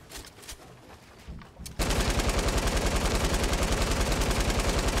kill me.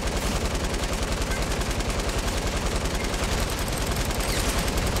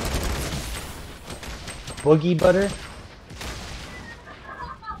 Boogie butter?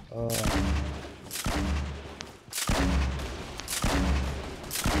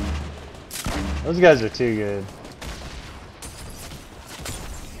 Those guys are too good.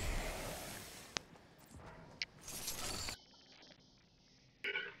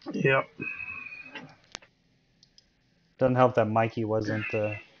 Yep. Doesn't help that Mikey wasn't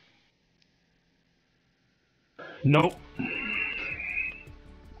Nope.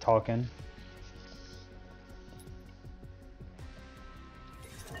 talking.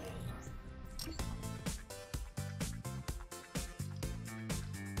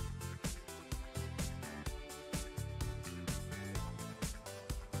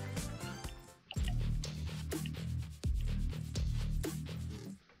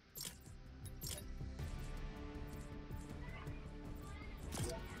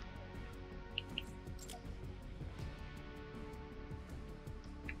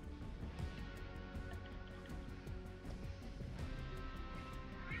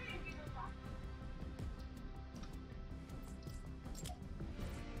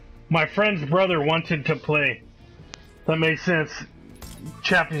 My friend's brother wanted to play. That makes sense.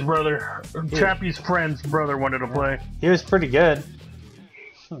 Chappie's brother, Chappie's friend's brother wanted to play. He was pretty good.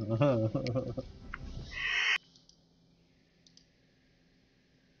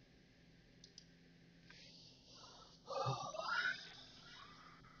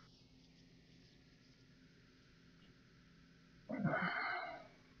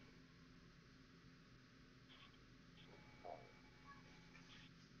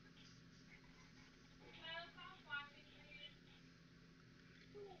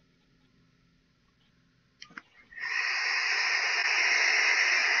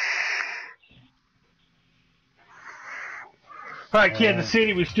 Alright, Kansas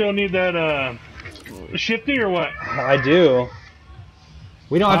City, we still need that, Shifty or what? I do.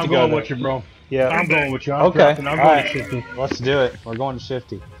 We don't have I'm to go going there. with you, bro. Yeah. I'm going with you. I'm Okay. dropping. I'm All going right. to Shifty. Let's do it. We're going to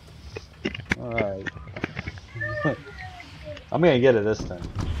Shifty. Alright. I'm gonna get it this time.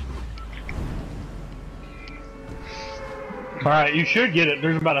 Alright, you should get it.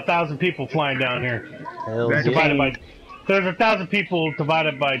 There's about 1,000 people flying down here. Hell That's yeah. Divided by, there's 1,000 people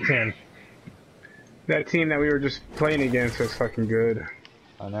divided by 10. That team that we were just playing against was fucking good.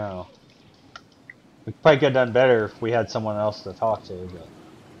 I know. We probably could have done better if we had someone else to talk to, but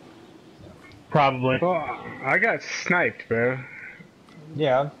Probably. Well, I got sniped, bro.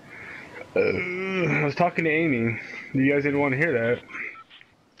 yeah. I was talking to Amy. You guys didn't want to hear that.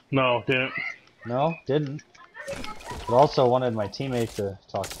 No, didn't. No, didn't. But also wanted my teammate to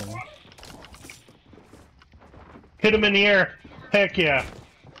talk to me. Hit him in the air. Heck yeah.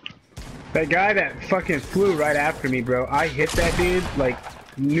 That guy that fucking flew right after me, bro. I hit that dude like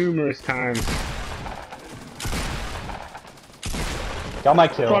numerous times. Got my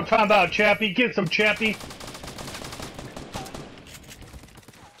That's what kill. I'm talking about, Chappie. Get some Chappie.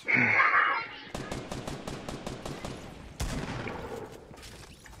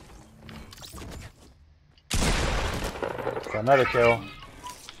 Got another kill.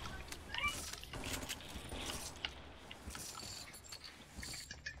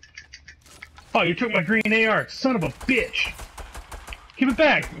 Oh, you took my green AR. Son of a bitch. Give it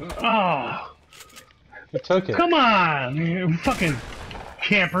back. Oh, Who took it? come on. You fucking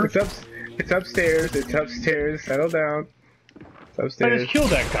camper. It's upstairs. It's upstairs. Settle down. It's I upstairs. just killed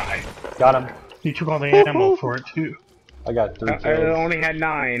that guy. Got him. He took all the ammo for it, too. I got 3 I kills. only had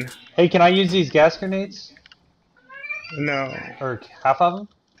 9. Hey, can I use these gas grenades? No. Or half of them?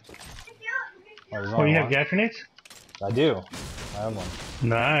 Or there's Oh, only you have one? gas grenades? I do. I have one.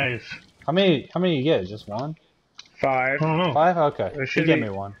 Nice. How many you get? Just one? 5. I don't know. 5? Okay. There You should give be- me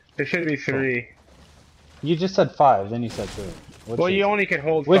one. There should be 3. You just said 5, then you said 3. Well, you only could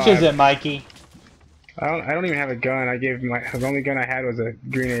hold Which 5. is it, Mikey? I don't even have a gun. The only gun I had was a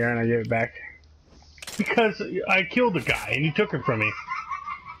green AR, and I gave it back. Because I killed the guy and you took it from me.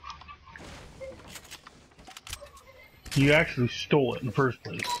 You actually stole it in the first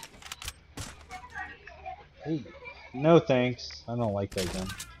place. Hey, no thanks. I don't like that gun.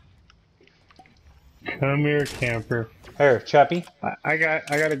 Come here, camper. Here, Chappie. I got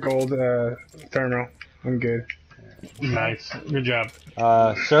a gold thermal. I'm good. Nice. Good job.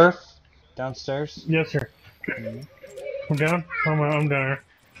 Surf? Downstairs? Yes, sir. I'm down? I'm down here.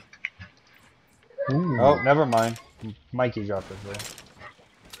 Ooh. Oh, never mind. Mikey dropped it there.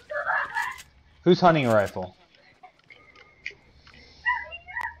 Who's hunting a rifle?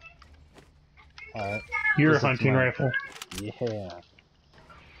 Alright. You're a This is hunting mine. rifle. Yeah.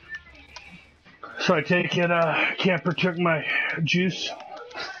 So I take it, camper took my juice.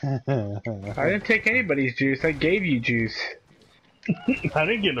 I didn't take anybody's juice. I gave you juice. I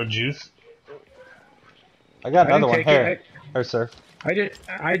didn't get no juice. I got I another didn't one. take Here. it. Here, sir.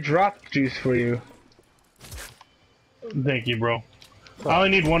 I dropped juice for you. Thank you, bro. I only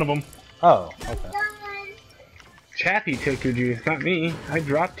need one of them. Oh, okay. Chappie took your juice, not me. I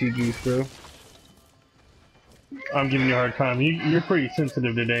dropped you juice, bro. I'm giving you a hard time. You're pretty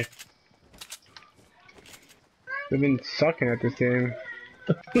sensitive today. I've been sucking at this game.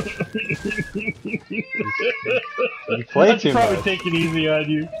 You play That's too probably much. taking easy on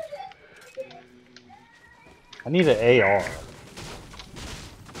you. I need an AR.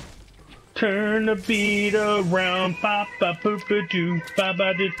 Turn the beat around, ba ba boop ba doo, ba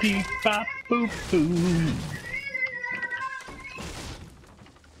ba da dee, ba boop boo.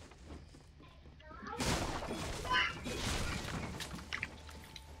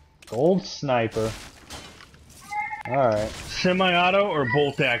 Gold sniper. Alright. Semi-auto or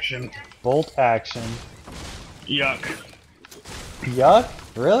bolt action? Bolt action. Yuck. Yuck?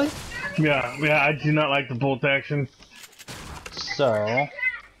 Really? Yeah, I do not like the bolt action. So,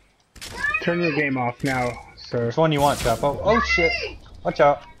 Turn your game off now, sir. which one you want, Chapo? Oh shit! Watch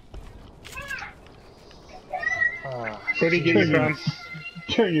out. Where'd he get you from?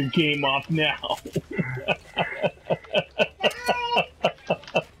 Turn your game off now.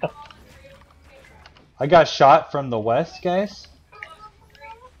 I got shot from the west, guys.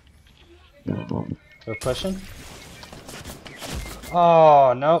 They're pushing.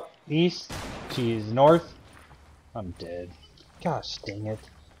 Oh, no. East. Jeez, north. I'm dead. Gosh dang it.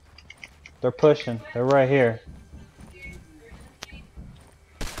 They're pushing. They're right here.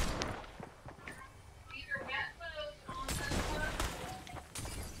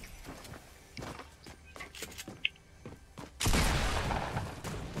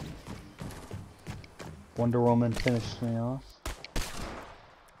 Wonder Woman finished me off.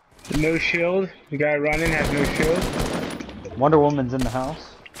 No shield. The guy running has no shield. Wonder Woman's in the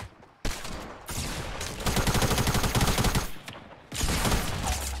house.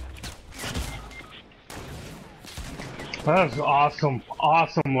 That was awesome.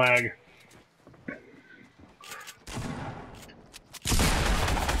 Awesome lag.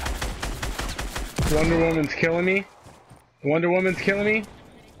 Wonder Woman's killing me. Wonder Woman's killing me.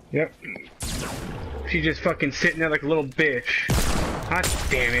 Yep. She's just fucking sitting there like a little bitch. God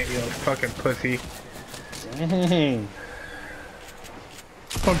damn it, you little fucking pussy. Dang.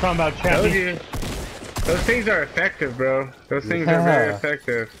 What I'm talking about, Told Chappie. you. Those things are effective, bro. Those things are very Yeah.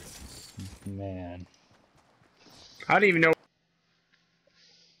 effective. Man. I don't even know.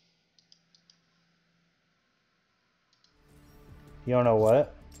 You don't know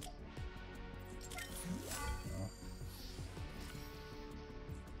what?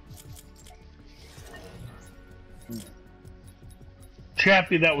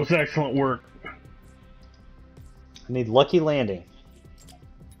 Chappie, that was excellent work. I need Lucky Landing.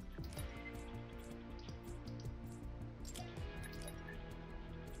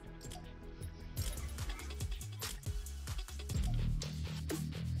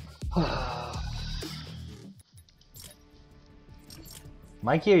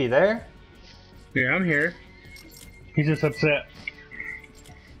 Mikey, are you there? Yeah, I'm here. He's just upset.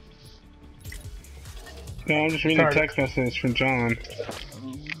 No, I'm just reading a Sorry. text message from John.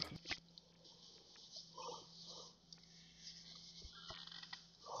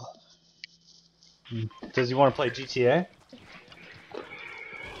 Does he want to play GTA?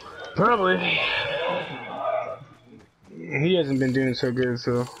 Probably. He hasn't been doing so good,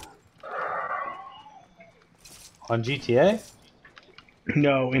 so. On GTA?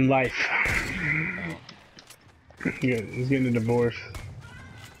 No, in life. Yeah, he's getting a divorce.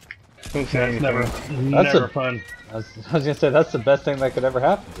 Don't say That's anything. never, That's never a- fun. I was gonna say that's the best thing that could ever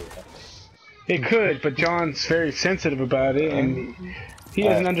happen to you. It could, but John's very sensitive about it, and he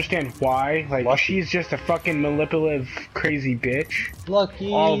doesn't understand why. Like, Lucky. she's just a fucking manipulative, crazy bitch.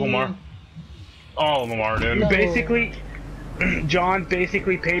 Lucky. All of them are. All of them are, dude. No. Basically, John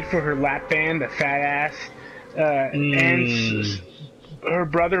basically paid for her lap band, the fat ass, and her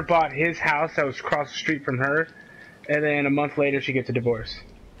brother bought his house that was across the street from her, and then a month later she gets a divorce.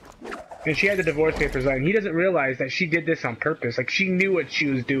 And she had the divorce papers on. He doesn't realize that she did this on purpose. Like, she knew what she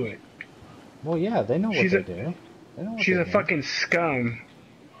was doing. Well, yeah, they know what She's they a- do. They know what She's they a do. fucking scum.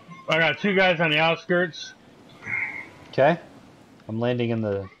 I got two guys on the outskirts. Okay. I'm landing in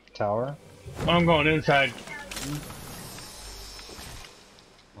the tower. I'm going inside.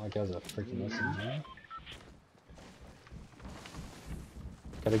 Oh, that guy's a freaking SMG.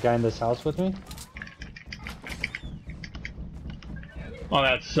 Got a guy in this house with me? Oh,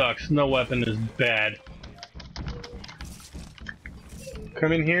 that sucks. No weapon is bad.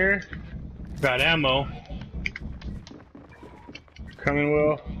 Come in here. Got ammo. Come in,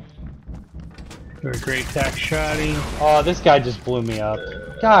 Will. Got a great tack shotty. Oh, this guy just blew me up.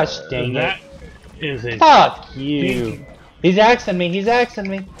 Gosh dang That it. is a Fuck you. He's axing me. He's axing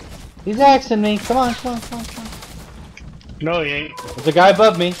me. He's axing me. Come on, come on, come on, come on. No, he ain't. There's a guy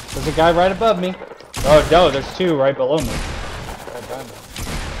above me. There's a guy right above me. Oh, no, there's two right below me.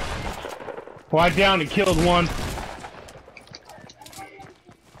 Well, I downed and killed one.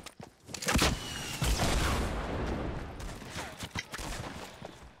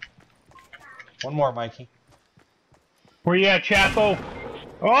 One more, Mikey. Where you at, Chapo?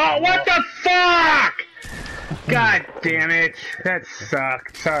 Oh, what the fuck? God damn it. That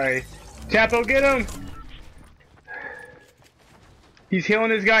sucked. Sorry. Chapo, get him. He's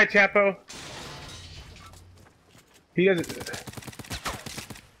healing his guy, Chapo. He doesn't.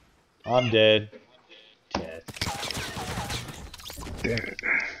 I'm dead. Dead. Damn it.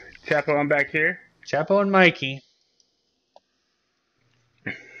 Chapo, I'm back here. Chapo and Mikey.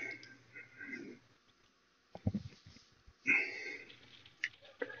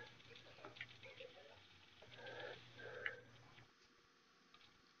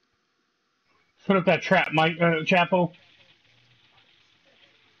 Put up that trap, Mike, Chapo.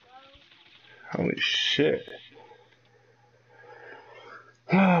 Holy shit.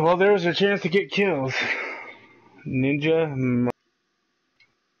 Well, there was a chance to get kills. Ninja.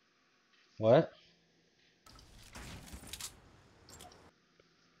 What?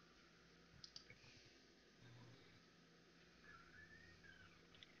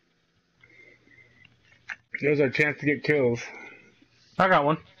 There was a chance to get kills. I got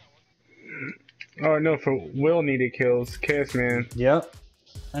one. Oh no, for Will needed kills. Chaos Man. Yep.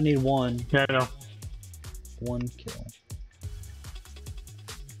 I need one. Yeah, I know. One kill.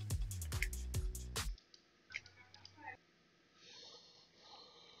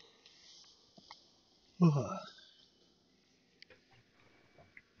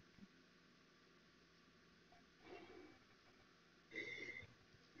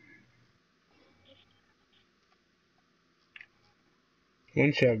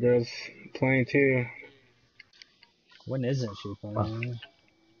 One Shot Girl's playing too. When isn't she playing?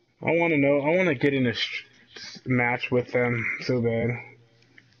 I want to know. I want to get in a match with them so bad.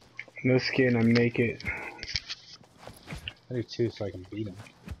 No skin, I'm naked. I do too, so I can beat him.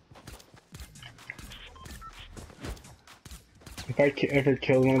 If I ever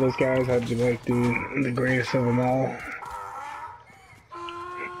killed one of those guys, I'd be like, dude, I'm the greatest of them all.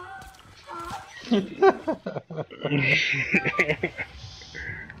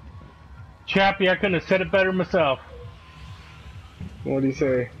 Chappie, I couldn't have said it better myself. What do you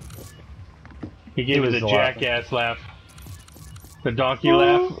say? He gave us a jackass laugh. The donkey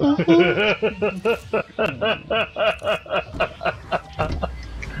laugh. Oh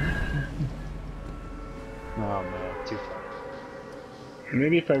man, too far.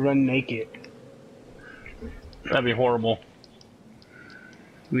 Maybe if I run naked. That'd be horrible.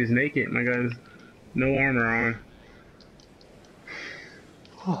 He's naked, my guy's no armor on.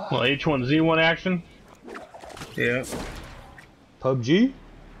 Well, H1Z1 action. Yep. PUBG?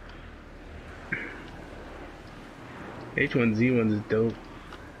 H1Z1 is dope.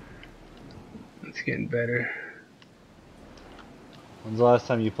 It's getting better. When's the last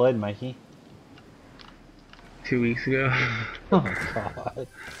time you played, Mikey? 2 weeks ago. Oh god.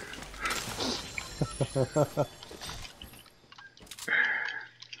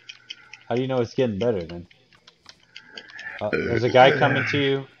 How do you know it's getting better then? There's a guy coming to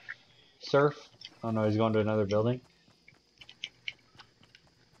you, Surf. Oh no, he's going to another building.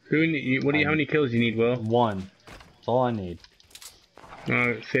 How many kills you need, Will? One. That's all I need.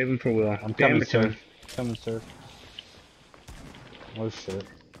 Save him for Will. I'm coming, Surf. Coming, Surf. Oh shit.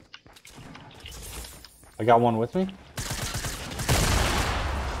 I got one with me.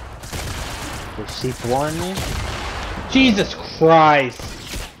 They're C4ing me. Jesus Christ!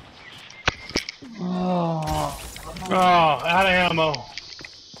 Oh, out of ammo.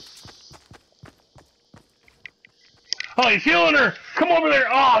 Oh, he's healing her! Come over there!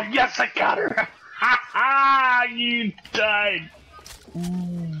 Oh, yes, I got her! Ha ha! You died!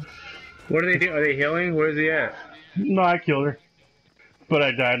 What are they doing? Are they healing? Where's he at? No, I killed her. But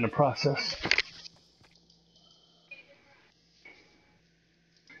I died in the process.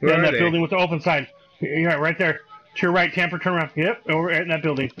 Where in are that they? building with the open sign. Yeah, right there. To your right, Tamper, turn around. Yep, over in that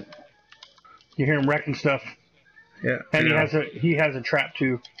building. You hear him wrecking stuff. Yeah. And he has a trap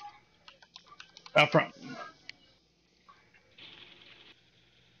too. Out front.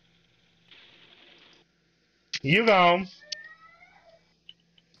 You go.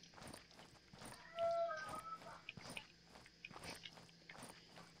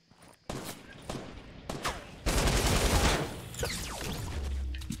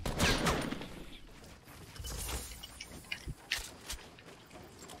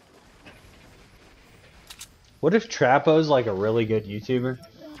 what if Trapo's like a really good YouTuber,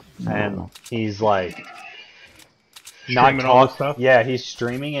 and he's like not Streaming all this stuff? Yeah, he's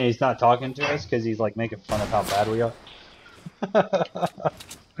streaming and he's not talking to us because he's like making fun of how bad we are.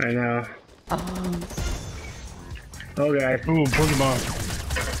 I know. Oh god. Ooh, Pokemon.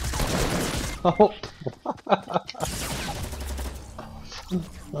 Oh.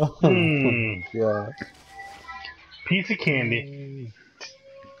 Yeah. Piece of candy.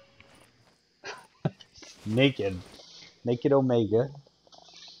 Naked Omega.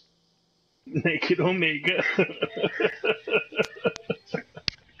 Naked Omega.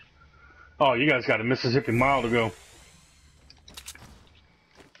 Oh, you guys got a Mississippi Mile to go.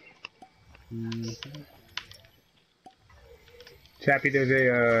 Chappie, there's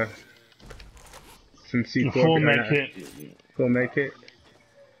a some C4 Full behind med that. kit. Full med kit.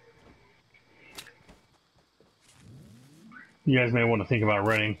 You guys may want to think about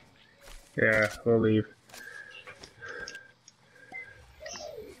running. Yeah, we'll leave.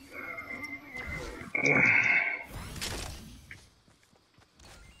 Let's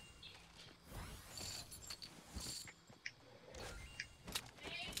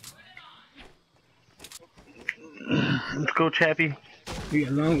go, Chappie. We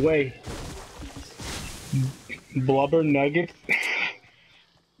got a long way. Blubber nugget.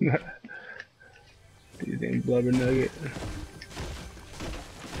 Dude named Blubber Nugget.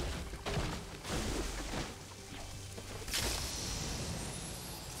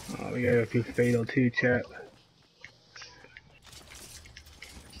 Oh, we gotta go through Fatal too, chat.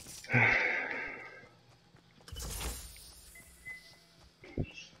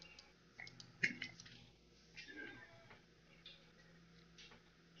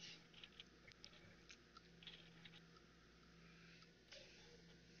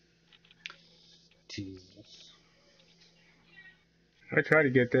 Jesus. I try to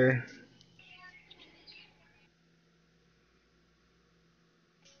get there.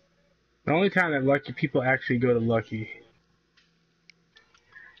 The only time that lucky people actually go to lucky.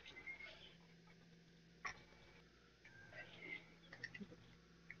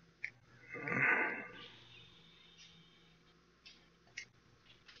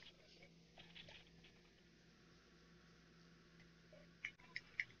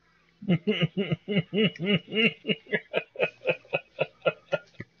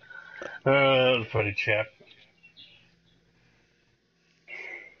 That was funny, chap.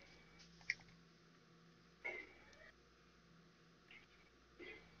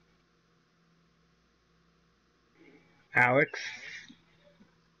 Alex.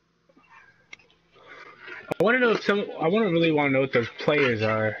 I want to know if really want to know what those players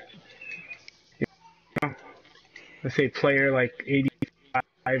are. You know? Let's say player like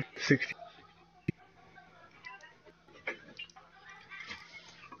 85, 60.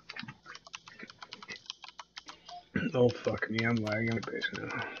 Oh fuck me, I'm lagging a bit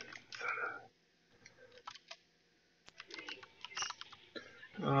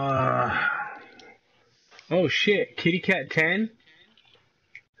now. Oh shit, Kitty Cat 10?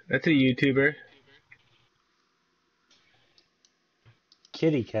 That's a YouTuber.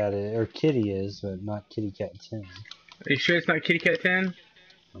 Kitty Cat is, or Kitty is, but not Kitty Cat 10. Are you sure it's not Kitty Cat 10?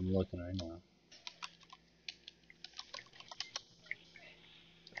 I'm looking right now.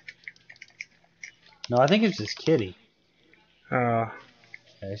 No, I think it's just Kitty. Oh. Yeah,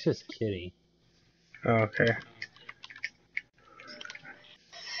 it's just Kitty. Oh, okay.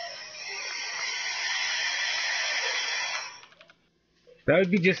 That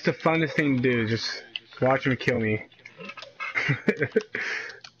would be just the funnest thing to do, just watch him kill me.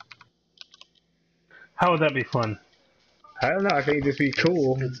 How would that be fun? I don't know, I think it'd just be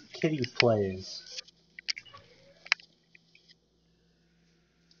cool. It's Kitty Plays.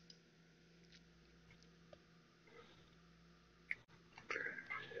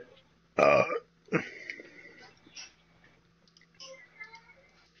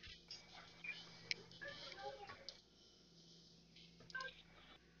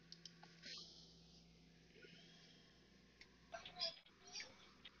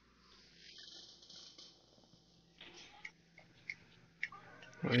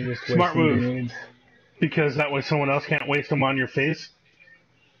 I'm just Smart wasting move. grenades. Because that way someone else can't waste them on your face.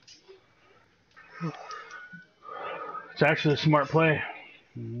 It's actually a smart play.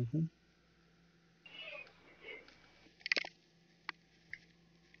 Mm-hmm.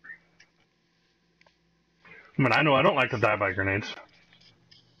 I mean, I know I don't like to die by grenades.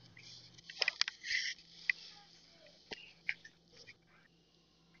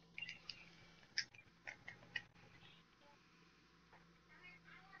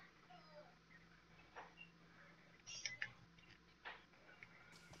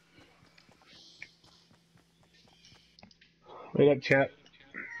 Wait up, chat.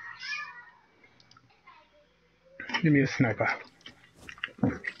 Give me a sniper.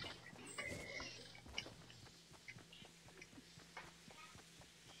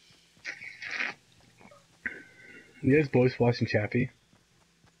 You guys boys watching Chappie?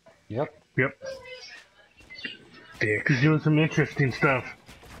 Yep. Yep. Dicks. He's doing some interesting stuff.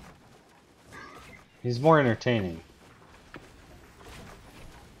 He's more entertaining.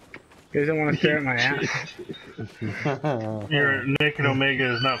 You guys don't want to stare at my ass? Your Naked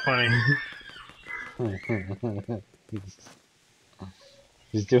Omega is not funny.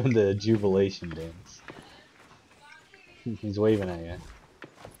 He's doing the jubilation dance. He's waving at you.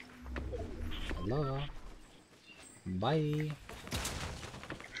 Hello. Bye.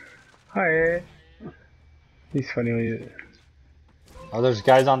 Hi. He's funny when you... Oh, there's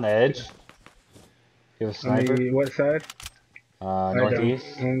guys on the edge. You have a On sniper? the what side? Northeast.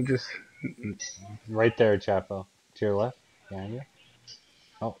 I'm just... Right there, Chapo. To your left. Behind you.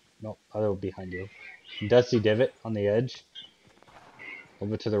 Oh, Nope, other behind you. Dusty divot on the edge. A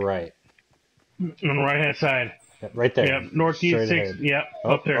little bit to the right. On the right hand side. Yeah, right there. Yep, northeast Straight 6. ahead. Yep,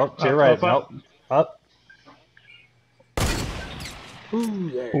 up there. Up to your right. Up. Nope. Up. Ooh,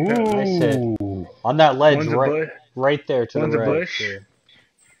 there. Nice hit. Ooh. On that ledge, One's a right, right there to One's the a right. bush. There.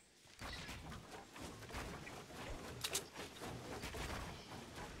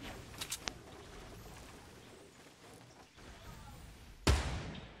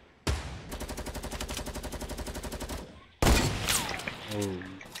 Ooh.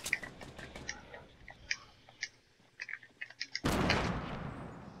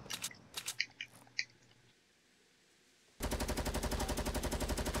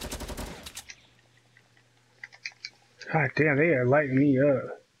 God damn, they are lighting me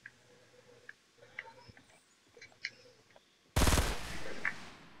up.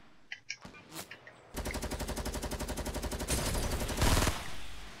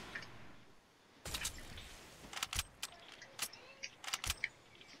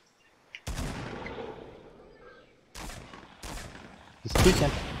 He's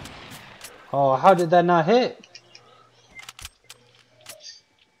peeking. Oh, how did that not hit?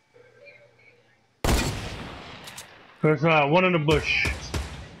 There's one in the bush.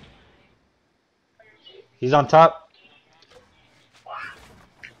 He's on top.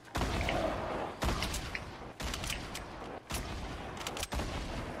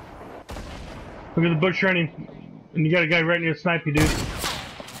 Look at the bush running. And you got a guy right near snipe you, dude.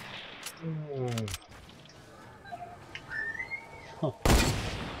 What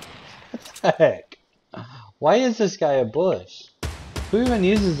the heck? Why is this guy a bush? Who even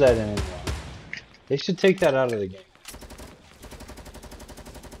uses that anymore? They should take that out of the game.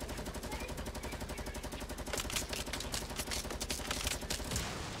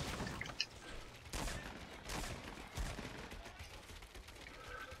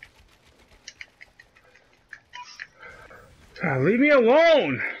 Leave me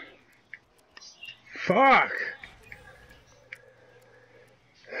alone! Fuck!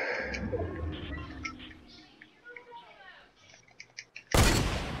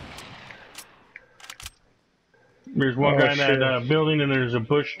 There's one guy in that building, and there's a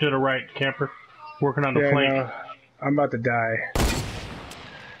bush to the right, camper, working on the flank. No, I'm about to die.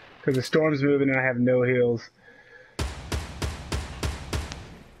 Because the storm's moving and I have no heals.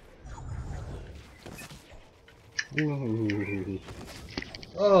 Ooh.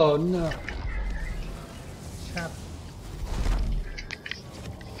 Oh no.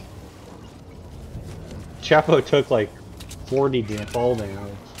 Chapo took like 40 fall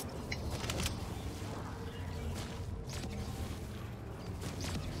damage.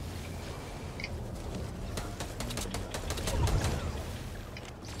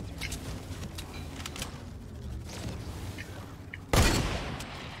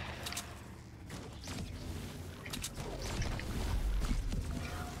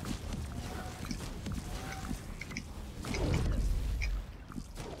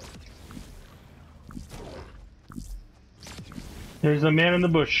 There's a man in the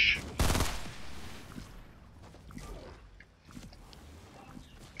bush.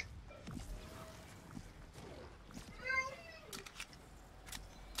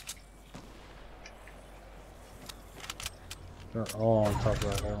 They're all on top of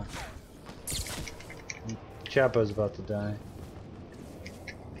that hill. Chapo's about to die.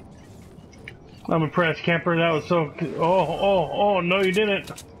 I'm impressed, camper. That was so. Oh, no, you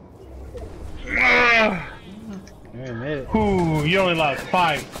didn't. Yeah, you made it. Ooh, you only lost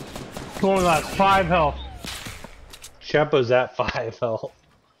 5. You only lost 5 health. Chapo's at 5 health.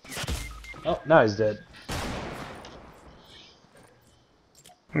 Oh, now he's dead.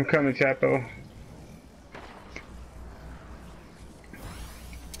 I'm coming, Chapo.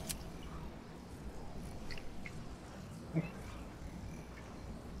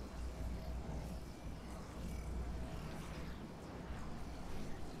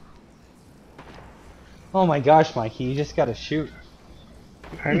 Oh my gosh, Mikey, you just gotta shoot.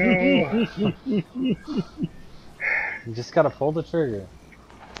 I know. You just gotta pull the trigger.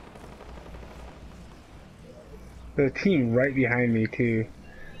 There's a team right behind me, too.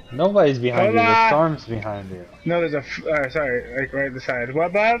 Nobody's behind you, the Hola! storm's behind you. No, there's a. Sorry, like right at the side.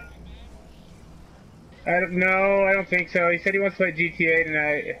 What, Bob? I don't know. I don't think so. He said he wants to play GTA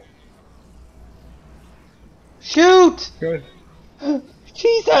tonight. Shoot! Good.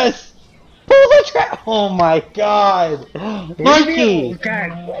 Jesus! Pull the trap! Oh my god! Mikey!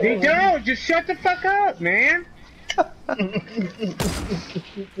 God, they don't! Just shut the fuck up, man!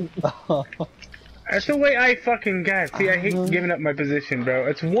 That's the way I fucking get. See, I hate giving up my position, bro.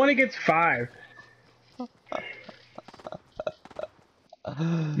 It's 1 against 5.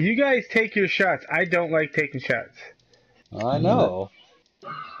 You guys take your shots. I don't like taking shots. I know.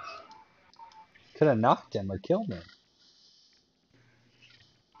 Could have knocked him or killed him.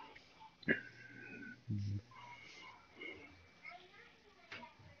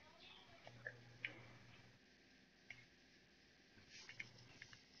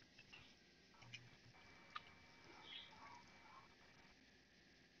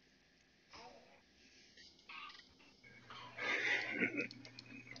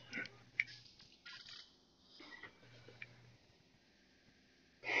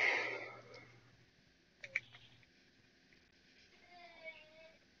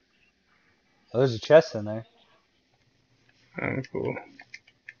 Oh, there's a chest in there. Oh, cool.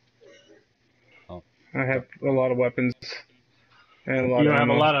 Oh. I have a lot of weapons. And a lot You of don't have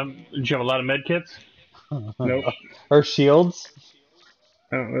ammo. a lot of. Did you have a lot of med kits? Nope. Or shields.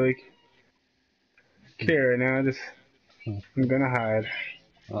 I don't really care right now. I'm gonna hide.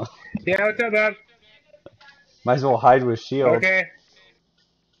 Oh. Yeah, what's up, Bob? Might as well hide with shields. Okay.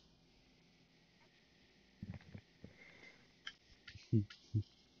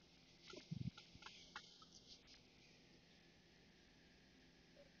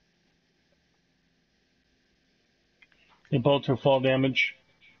 The bullets are fall damage.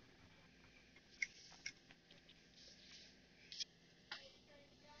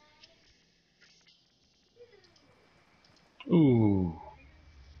 Ooh.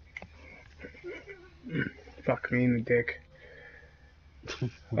 Fuck me in the dick.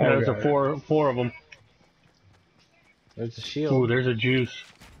 There's God. four of them. There's a shield. Ooh, there's a juice.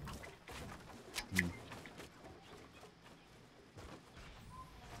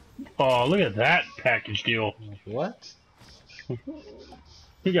 Oh, look at that package deal. What?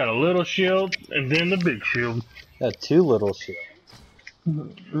 He got a little shield and then the big shield. Got two little shields.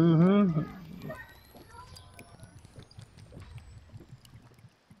 Mm-hmm.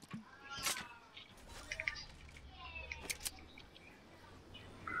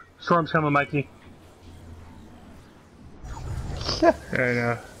 Storm's coming, Mikey. I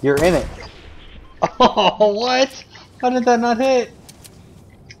know. You're in it. Oh, what? How did that not hit?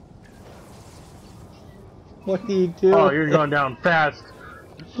 What do you do? Oh, you're going down fast.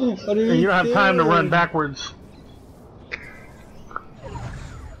 What are And you don't have time to run doing? backwards.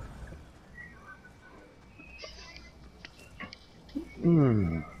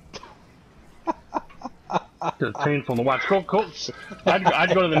 Mm. It's painful to watch. Go. I'd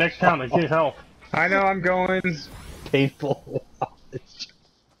go to the next town and get help. I know I'm going. Painful. It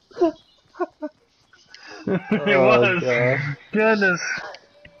Oh, was. God. Goodness.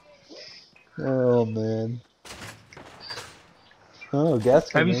 Oh, man. Oh, gas.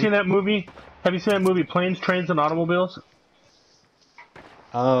 Have you seen that movie? Have you seen that movie, Planes, Trains, and Automobiles?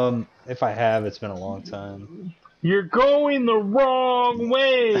 If I have, it's been a long time. You're going the wrong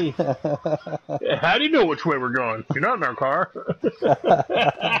way. How do you know which way we're going? You're not in our car.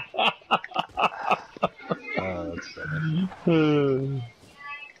 Oh, that's funny.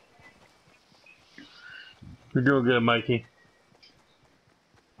 You're doing good, Mikey.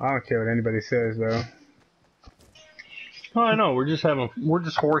 I don't care what anybody says though. Oh, I know. We're just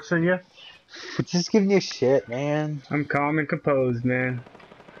horsing you. Just giving you shit, man. I'm calm and composed, man.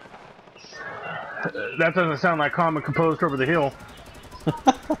 That doesn't sound like calm and composed over the hill.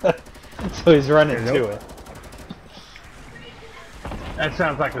 So he's running Nope. to it. That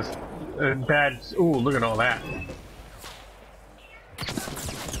sounds like a bad. Ooh, look at all that.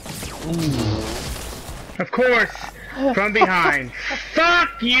 Of course, from behind.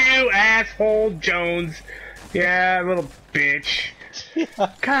 Fuck you, asshole Jones. Yeah, little bitch.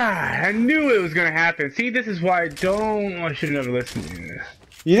 God, I knew it was gonna happen. See, this is why I should have never listened to you.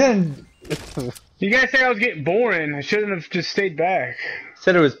 You didn't. You guys said I was getting boring. I shouldn't have just stayed back.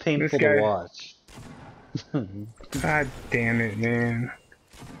 Said it was painful This guy- to watch. God damn it, man.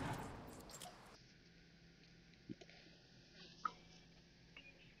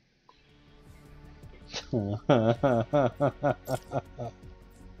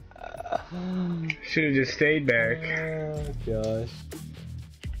 Should have just stayed back. Oh, gosh.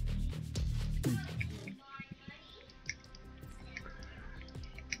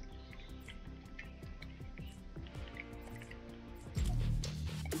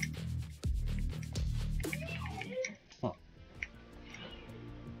 Huh.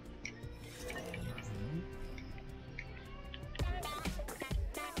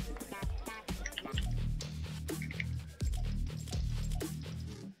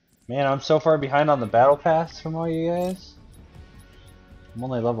 Man, I'm so far behind on the battle pass from all you guys. I'm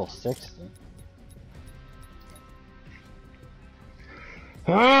only level 60.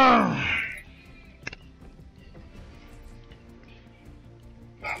 Ah!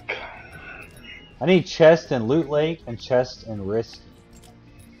 I need chest and loot lake and chest and risk.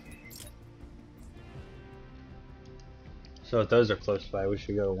 So if those are close by, we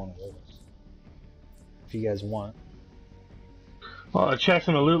should go to one of those. If you guys want. Well, a chest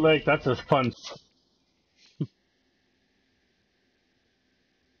and a loot lake, that's just fun.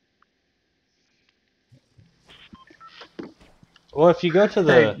 Well, if you go to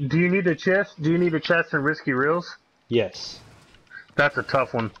the... Hey, do you need a chest? Do you need a chest and risky reels? Yes. That's a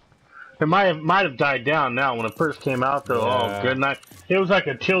tough one. It might have died down now. When it first came out, though, Yeah. oh, good night. It was like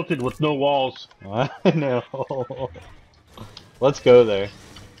a tilted with no walls. I know. Let's go there.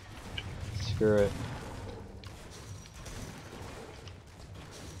 Screw it.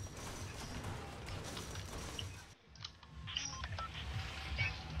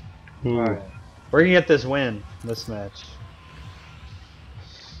 Alright. We're gonna get this win, this match.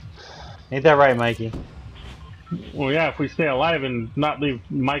 Ain't that right, Mikey? Well, yeah, if we stay alive and not leave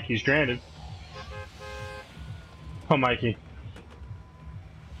Mikey stranded. Oh, Mikey.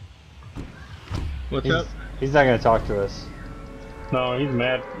 What's up? He's not gonna talk to us. No, he's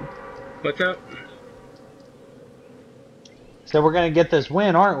mad. What's up? So we're gonna get this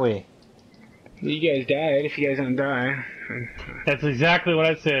win, aren't we? You guys died. If you guys don't die. That's exactly what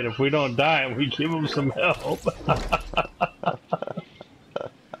I said. If we don't die, we give him some help.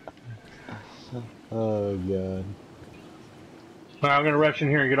 Oh god. Alright, I'm gonna rush in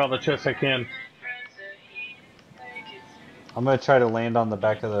here and get all the chests I can. I'm gonna try to land on the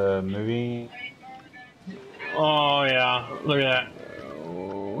back of the movie. Oh yeah, look at that.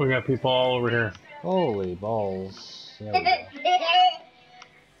 We got people all over here. Holy balls. There we go.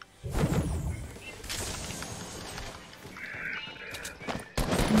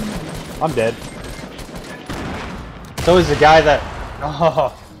 I'm dead. So is the guy that...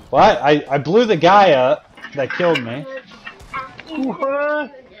 Oh, what? I blew the guy up that killed me.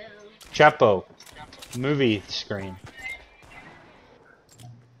 What? Chapo. Movie screen.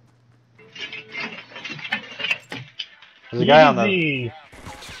 There's a guy on the... Easy.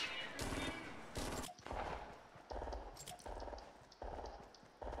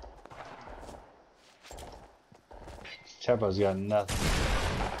 Chapo's got nothing.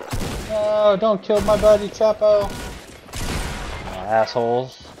 No, don't kill my buddy Chapo. Oh,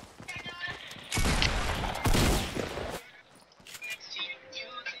 assholes.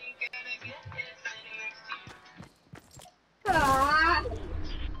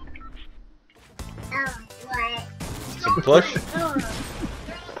 Some push.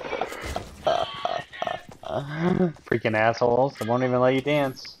 Freaking assholes. They won't even let you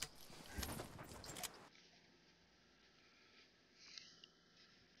dance.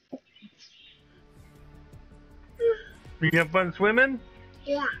 You have fun swimming?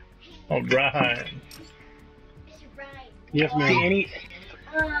 Yeah. All right. Yes, See,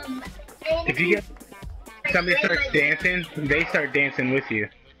 ma'am. if you get somebody starts dancing, they start dancing with you.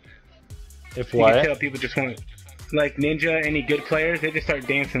 If You what? can tell people just want, like Ninja, any good players, they just start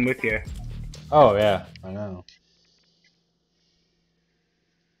dancing with you. Oh yeah, I know.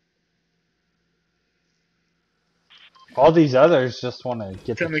 All these others just want to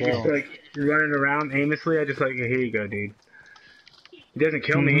get the Somebody kill. just like running around aimlessly. I just like, here you go, dude. He doesn't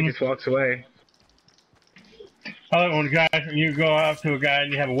kill me. He just walks away. I like when guys, you go out to a guy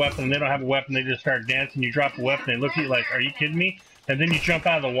and you have a weapon, and they don't have a weapon, they just start dancing, you drop a weapon, they look at you like, are you kidding me? And then you jump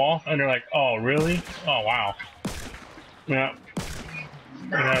out of the wall, and they're like, oh, really? Oh, wow. Yeah.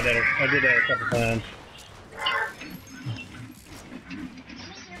 I did that a couple times.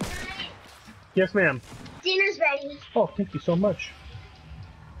 Yes, ma'am. Dinner's ready. Oh, thank you so much.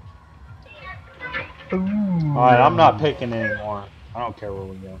 Alright, I'm not picking anymore. I don't care where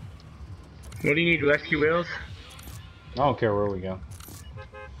we go. What do you need? Rescue wheels? I don't care where we go.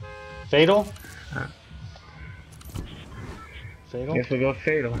 Fatal? Fatal? Guess we'll go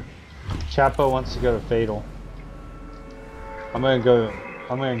Fatal. Chapo wants to go to Fatal. I'm gonna go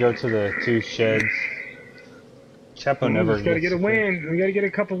to the two sheds. Chapo We never just gotta gets get a win. We gotta get a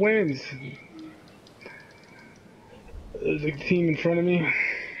couple wins. There's a team in front of me.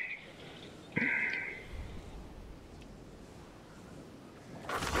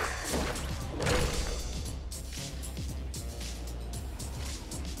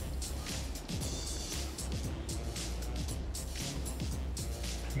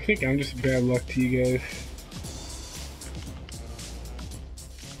 I think I'm just bad luck to you guys.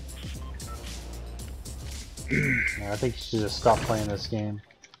 I think you should just stop playing this game.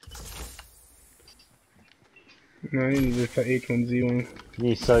 No, I need this H1Z1. You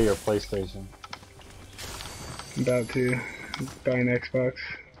need to sell your PlayStation. I'm about to buy an Xbox.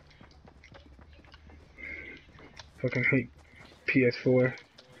 Fucking hate PS4.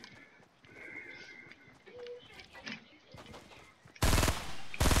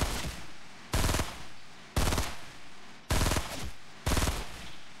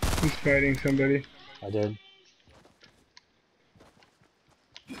 He's fighting somebody. I did.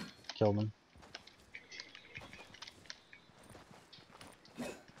 Killed him.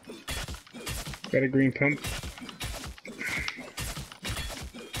 Got a green pump.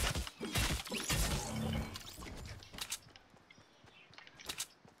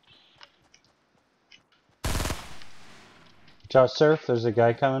 Watch out, Surf. There's a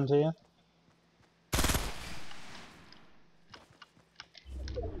guy coming to you.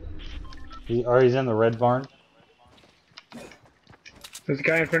 He's in the red barn. There's a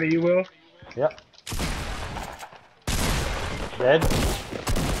guy in front of you, Will. Yep. Dead.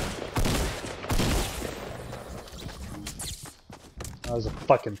 That was a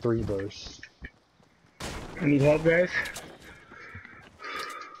fucking 3 burst. I need help, guys.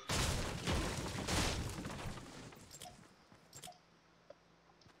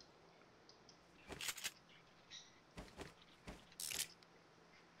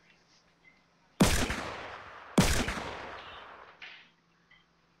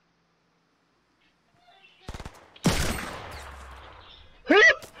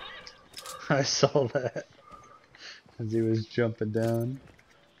 I saw that as he was jumping down.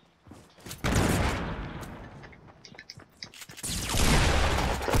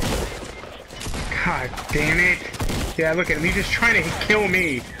 God damn it. Yeah, look at him. He's just trying to kill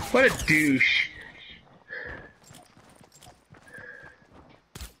me. What a douche.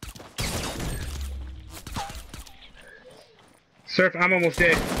 Surf, I'm almost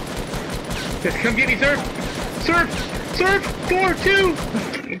dead. Just come get me, Surf. Surf! Surf! 4,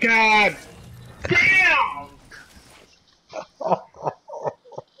 2! God! Damn!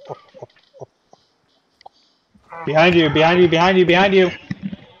 Behind you, behind you, behind you, behind you!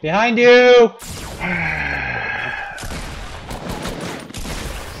 Behind you!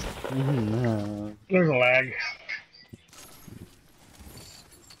 There's a lag.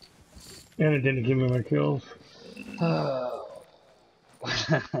 And it didn't give me my kills.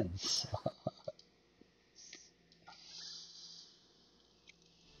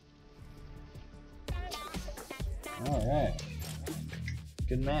 Alright.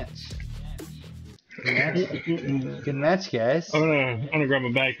 Good match. Good match. Good match, guys. I'm gonna grab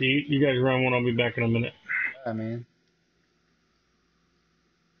a back. You guys run one, I'll be back in a minute. I mean.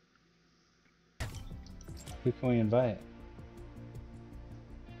 Who can we invite?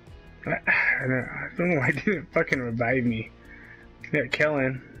 I don't know why he didn't fucking revive me. Yeah,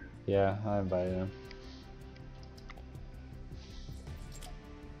 Kellen. Yeah, I invited him.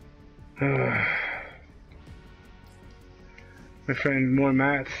 My friend More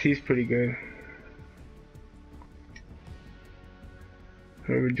Mats, he's pretty good.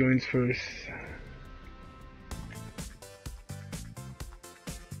 Whoever joins first.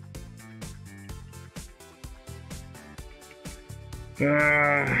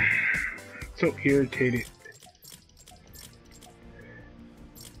 So irritated.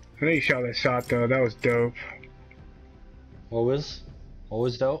 I know you shot that shot though, that was dope. What was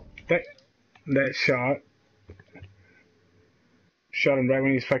dope? That shot. Shot him right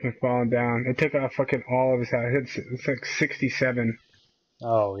when he was fucking falling down. It took out fucking all of his health. It's like 67.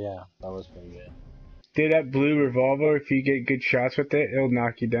 Oh yeah, that was pretty good. Dude, that blue revolver, if you get good shots with it, it'll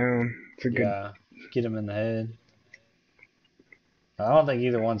knock you down. It's a good. Yeah, get him in the head. I don't think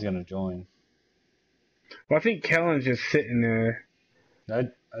either one's gonna join. Well, I think Kellen's just sitting there. I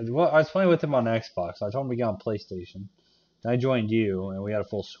was playing with him on Xbox. I told him to get on PlayStation. And I joined you, and we had a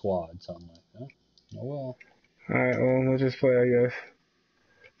full squad. So I'm like, oh well. Alright, well, we'll just play, I guess.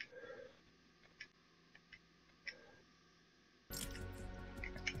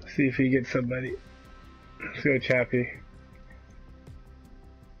 See if he gets somebody. Let's go, Chappie.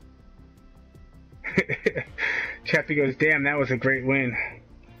 Chappie goes, damn, that was a great win.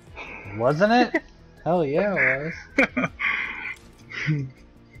 Wasn't it? Hell yeah, it was.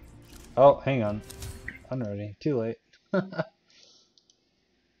 Oh, hang on. I'm ready. Too late.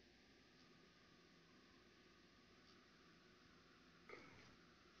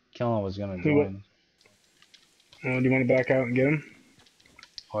 Kellen was gonna join. Do you want to back out and get him?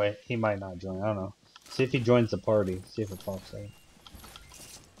 Oh, wait, he might not join. I don't know. See if he joins the party. See if it pops out.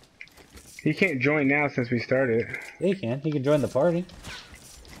 He can't join now since we started. Yeah, he can. He can join the party.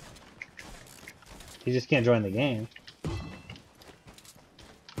 He just can't join the game.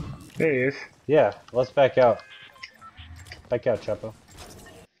 There he is. Yeah, let's back out. Back out, Chapo.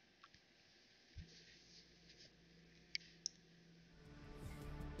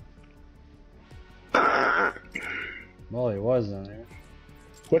 Well, he was in there.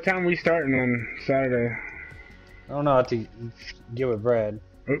 What time are we starting on Saturday? I don't know how to get with Brad.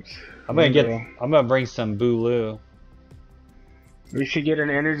 Oops. I'm gonna bring some Booloo. We should get an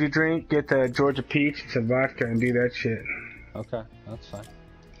energy drink, get the Georgia Peach, some vodka, and do that shit. Okay, that's fine.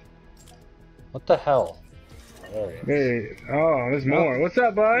 What the hell? There it is. Hey, oh, there's more. What's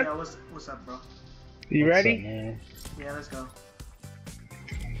up, bud? Yeah, what's up, bro? You What's ready? up, man? Yeah, let's go.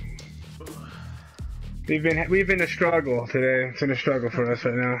 We've been a struggle today. It's been a struggle for us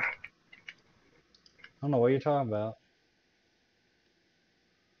right now. I don't know what you're talking about.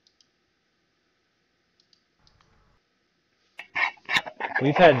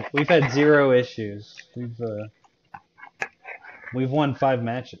 We've had 0 issues. We've won 5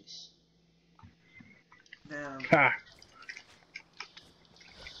 matches. Damn. Ha.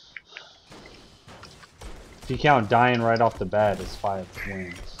 If you count dying right off the bat, it's 5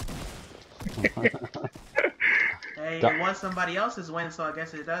 wins. Hey, it was somebody else's win, so I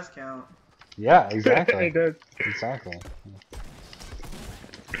guess it does count. Yeah, exactly. It does. Exactly.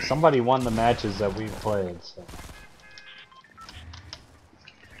 Somebody won the matches that we've played. So.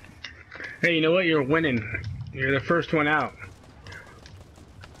 Hey, you know what? You're winning. You're the first one out.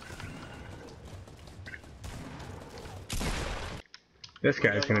 This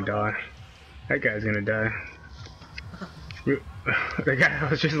guy's gonna die. That guy's gonna die. The guy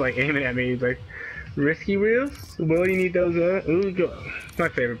was just like aiming at me. He's like, "Risky wheels? Well, you need those. Ooh, go." It's my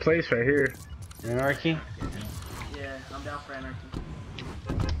favorite place right here. Anarchy? Yeah, I'm down for anarchy.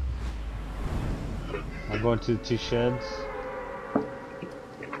 I'm going to the 2 sheds.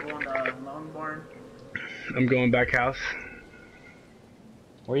 We're going to Long Barn. I'm going back house.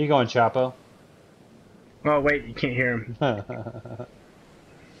 Where are you going, Chapo? Oh wait, you can't hear him.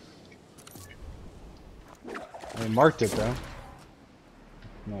 I marked it though.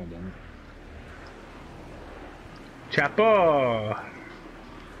 No, I didn't. Chapo.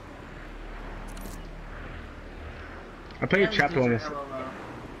 I play with Yeah, Chapo these dudes are almost. hella low.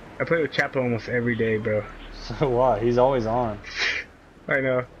 I play with Chapo almost every day, bro. So what? He's always on. I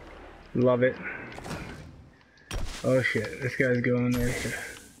know. Love it. Oh shit, this guy's going there.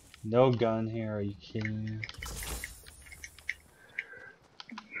 No gun here, are you kidding me?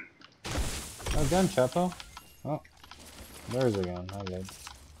 No gun, Chapo. Oh, there's a gun. Oh, good.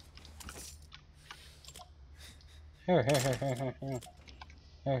 Here.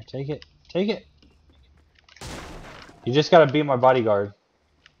 Here, take it. Take it. You just gotta beat my bodyguard.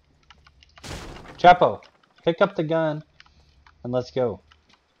 Chapo, pick up the gun and let's go.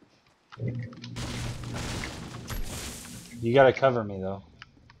 You gotta cover me though.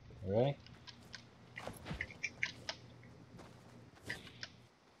 You ready?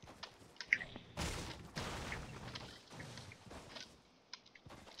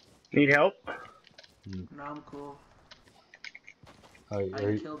 Need help? No, I'm cool. Oh, I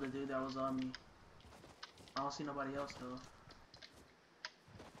are you, killed the dude that was on me. I don't see nobody else though.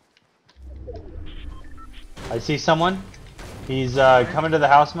 I see someone. He's coming to the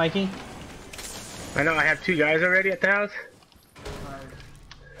house, Mikey. I know, I have 2 guys already at the house. Alright.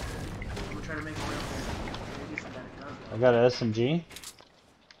 I'm gonna try to make a way up there. Maybe somebody does I got an SMG.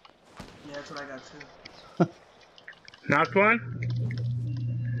 Yeah, that's what I got too. Knocked one.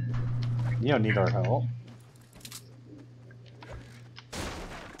 You don't need our help.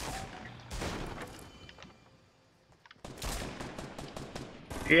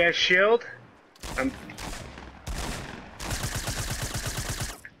 He has shield.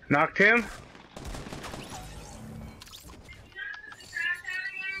 Knocked him.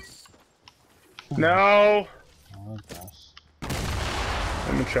 No. Oh gosh.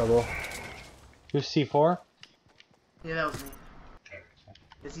 I'm in trouble. Who's C4? Yeah, that was me.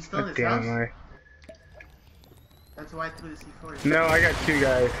 Is he still in God his house? damn, That's why I threw the C4. No, I got 2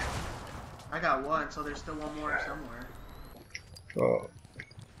 guys. I got 1, so there's still 1 more somewhere. Oh,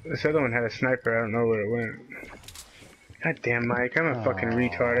 this other one had a sniper. I don't know where it went. God damn, Mike, I'm a fucking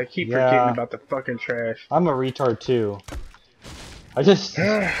retard. I keep yeah. forgetting about the fucking trash. I'm a retard too. I just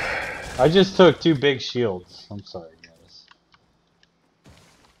took 2 big shields. I'm sorry, guys.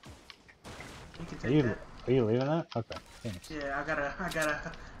 You can take that. Are you leaving that? Okay. Thanks. Yeah, I got a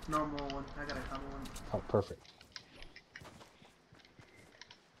normal one. I got a common one. Oh, perfect.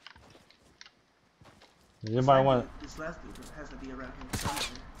 Does anybody want? This last dude has to be around here somewhere.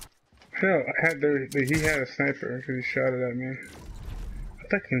 No, I had he had a sniper because he shot it at me.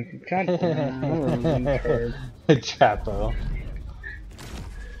 Fucking goddamn retard. Chapo.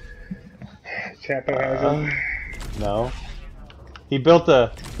 Chapo has him. No. He built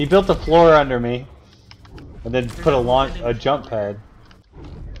a floor under me, and then put a jump pad.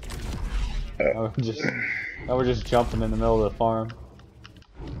 Now we're just jumping in the middle of the farm.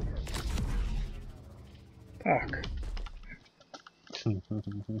 Fuck.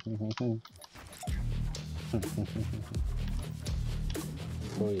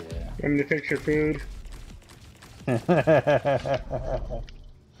 Oh yeah. I'm to fix your food. There's like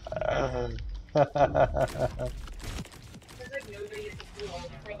nobody at the pool.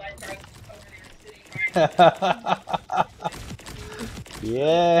 Pro lifeguards over there sitting right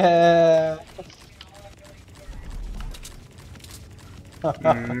Yeah.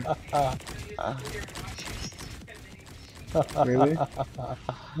 Really?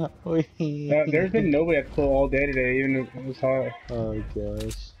 There's been nobody at the pool all day today, even if it was hot. Oh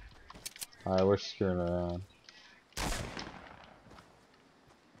gosh. Alright, we're screwing around.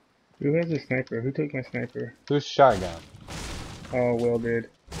 Who has a sniper? Who took my sniper? Who's shotgun? Oh, Will did.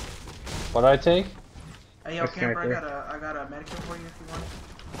 What'd I take? Hey, yo, A camper, sniper. I got a medicine for you if you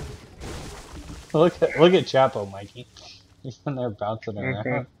want. Look at Chapo, Mikey. He's in there bouncing around.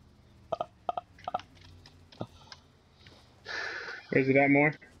 Okay. Where's it at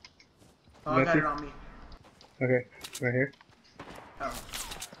more? Oh, I got it on me. Okay, right here. Oh.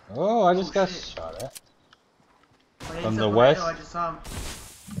 Oh, I just got shit. shot at. Oh, yeah, From he's the up on west? hill, I just saw him.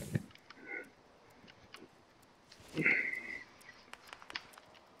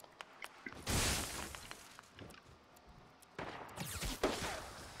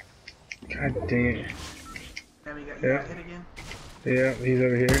 God dang it. Damn, you got Yeah. hit again? Yeah, he's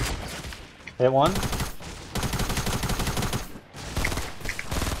over here. Hit one.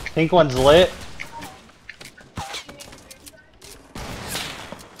 Pink one's lit.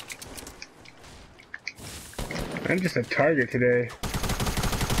 I'm just a target today.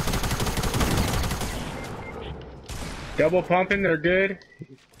 Double pumping, they're good.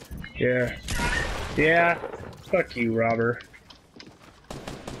 Yeah. Yeah. Fuck you, robber.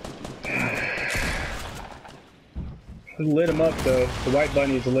 Lit him up though. The white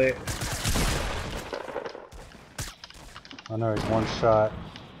bunny's lit. I know he's one shot.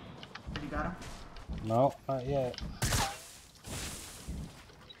 You got him? No, not yet.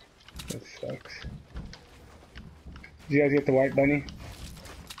 That sucks. Did you guys get the white bunny?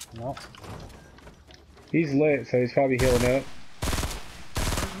 No. He's lit, so he's probably healing up.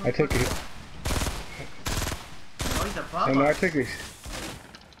 I took it. Oh, he's above I know, us.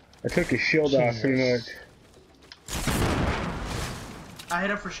 I took his shield off pretty much. I hit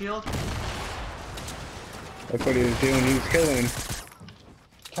him for shield. That's what he was doing. He was killing.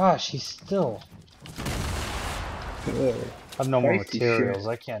 Gosh, he's still. Ugh. I have no more Feisty materials.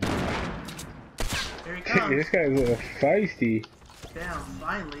 I can't do that. Here he comes. This guy's a little feisty. Damn,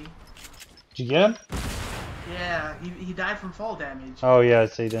 finally. Did you get him? Yeah, he died from fall damage. Oh yeah,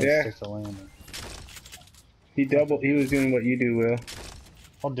 so he didn't Yeah. stick the landing. He was doing what you do, Will.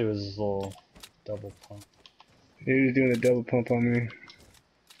 I'll do his little double pump. He was doing a double pump on me.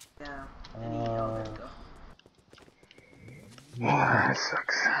 Yeah. And he, oh, there you go. Ah, that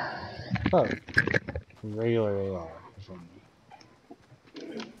sucks. Oh, regular AR. from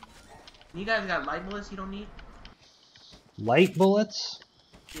me. You guys got light bullets you don't need? Light bullets?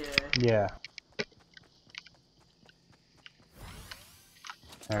 Yeah. Yeah.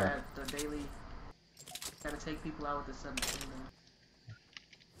 Alright. The daily. Gotta take people out with the 17.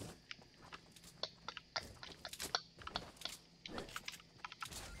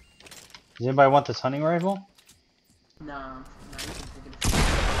 Does anybody want this hunting rifle? No, you can take it.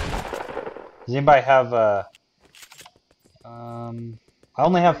 Does anybody have I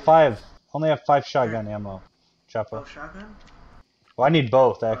only have five shotgun ammo. Chapo. Oh, shotgun? Well, I need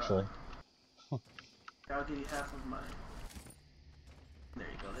both actually. I'll give you half of mine. There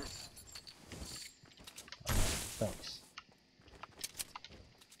you go. This. Thanks.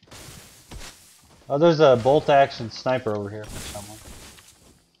 Oh, there's a bolt action sniper over here for someone.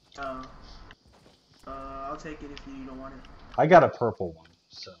 I'll take it if you don't want it. I got a purple one,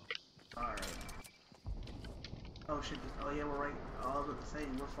 so. Alright. Oh shit. Oh yeah, we're right. I was about to say,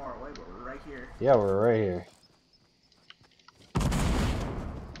 we're far away, but we're right here. Yeah, we're right here.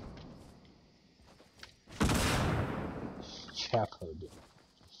 Chapo, dude.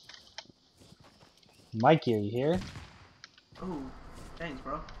 Mikey, are you here? Ooh, thanks,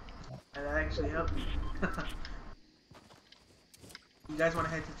 bro. That actually helped me. You guys want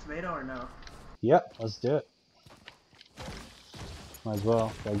to head to Tomato or no? Yep, let's do it. Might as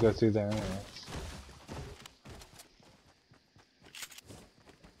well. Gotta go through there anyway.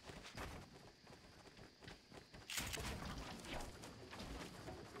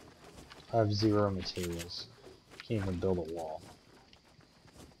 I have 0 materials. Can't even build a wall.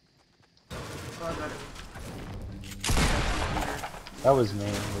 Oh, I got it. That was me.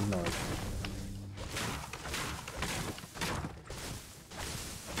 Ignore it.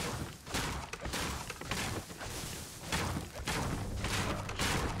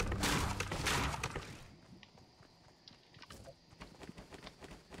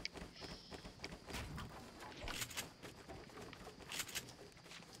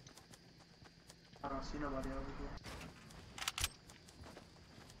 don't see nobody over here.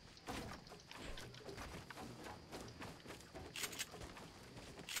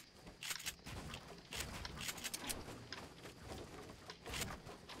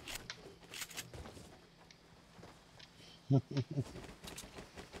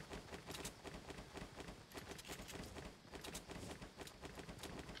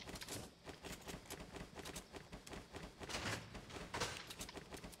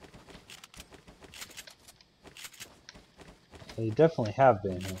 They definitely have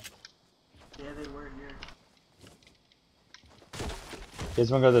been here. Yeah, they were here. You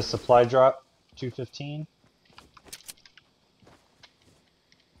guys wanna go to the supply drop? 215?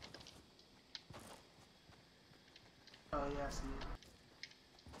 Oh yeah, I see it.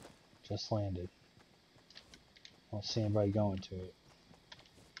 Just landed. I don't see anybody going to it.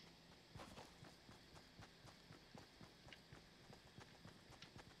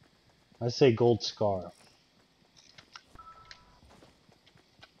 I say gold scar.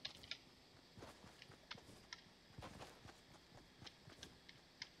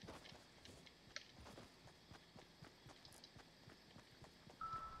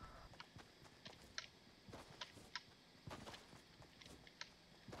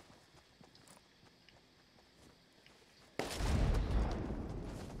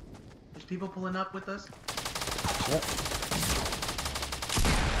 There's people pulling up with us. Yep.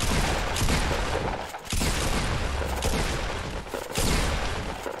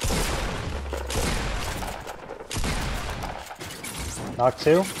 Knock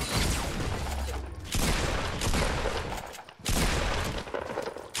 2.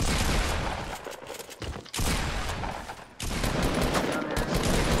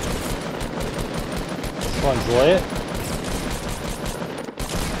 This one's lit.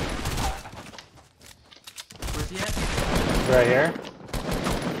 Where's he at? Right here.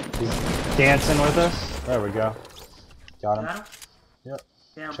 He's dancing with us. There we go. Got him. Got him? Yep.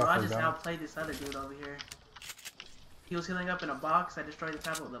 Damn, bro, Shuffle I just down. outplayed this other dude over here. He was healing up in a box. I destroyed the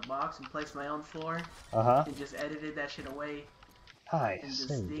top of the box and placed my own floor. Uh-huh. And just edited that shit away. And Nice. just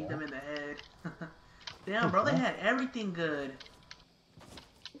There you dinged go. them in the head. Damn, bro, they had everything good.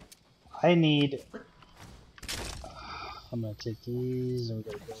 I need... I'm gonna take these and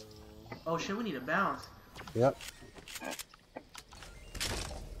we're gonna go... Oh shit, we need a bounce. Yep.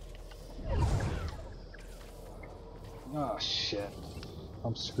 Oh shit.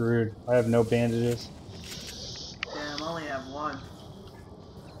 I'm screwed. I have no bandages. Damn, I only have one.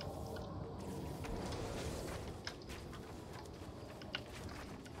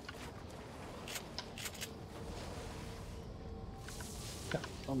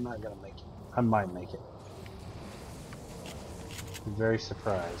 I'm not gonna make it. I might make it. I'm very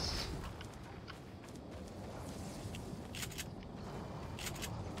surprised.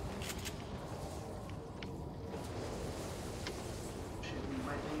 Shit, we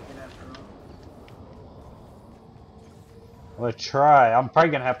might make it after all. I'm gonna try. I'm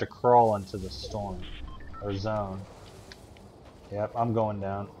probably gonna have to crawl into the storm. Or zone. Yep, I'm going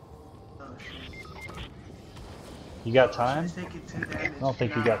down. Oh shit. You got time? She's taking 2 damage. I don't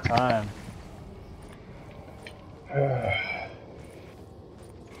think you got time. Damn.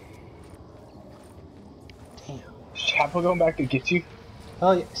 Is Chapo going back to get you?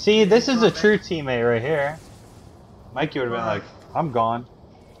 Oh, yeah. See, this is a true teammate right here. Mikey would have been like, I'm gone.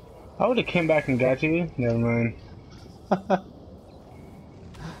 I would have came back and got you. Never mind.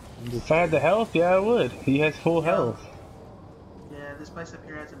 If I had the health, yeah, I would. He has full health. Yeah, this place up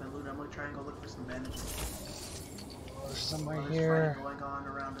here hasn't been looted. I'm gonna try and go look for some bandages. There's somebody There's here. fighting going on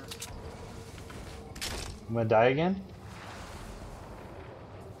around us. I'm gonna die again?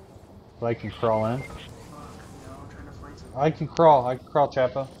 But I can crawl in. Fuck, no, I'm trying to find some. I can crawl,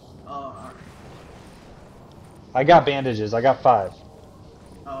 Chapo. Oh, alright. I got bandages, I got 5.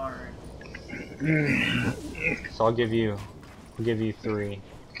 Oh, alright. So I'll give you 3.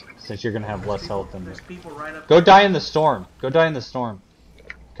 Since you're gonna have less health than me. There's people right up Go die in the storm. Go die in the storm.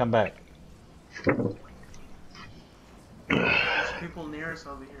 Come back. There's people near us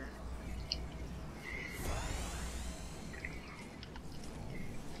over here.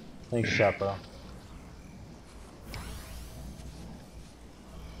 Thanks, Chapo.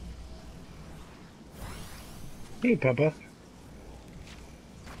 Hey, Papa.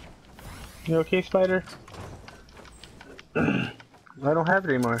 You okay, Spider? I don't have it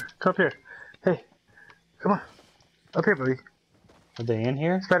anymore. Come up here. Hey, come on. Up here, buddy. Are they in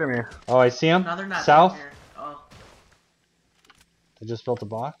here? Spider-Man. Oh, I see them. No, they're not South. in here. Oh, I just built a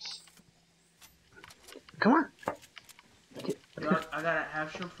box. Come on. yo, I got a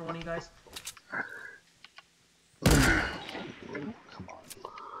half shield for one of you guys. Come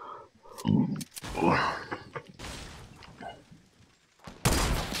on.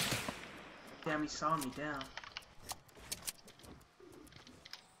 Damn, he saw me down.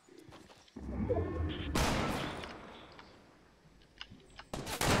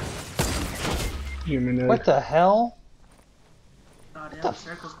 What the hell? Oh damn, the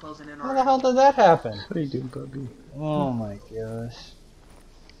circle's closing in How on the hell did that happen? What are you doing, Bubby? Oh my gosh.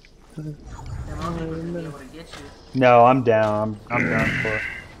 Damn, I don't think we're gonna be able to get you. No, I'm down. I'm done for.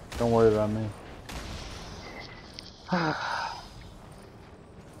 Don't worry about me. I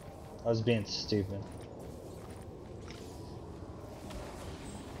was being stupid.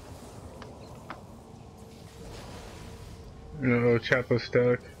 No, Chapo's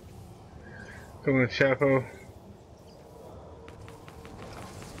stuck. Come on, Chapo.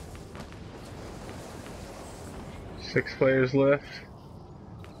 Six players left.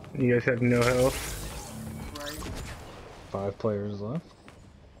 You guys have no health. Right. 5 players left.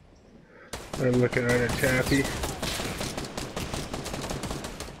 I'm looking right at Chappie.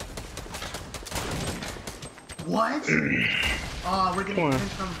 What? Oh, we're Come getting on.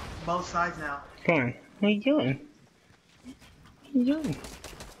 pinched from both sides now. Come on. What are you doing? What are you doing?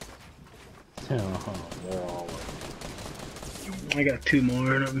 Oh, they're all I got 2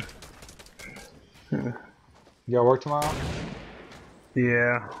 more in them. You got work tomorrow?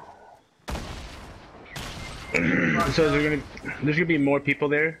 Yeah. So there's gonna be more people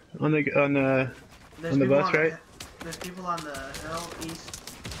there on the There's on the people bus, right? There's people on the hill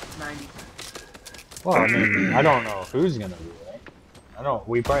east 90. Well, I mean, I don't know who's gonna be there.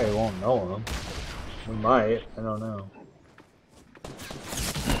 We probably won't know them. We might. I don't know.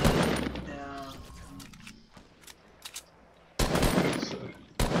 Yeah.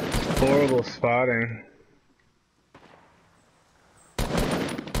 Horrible spotting.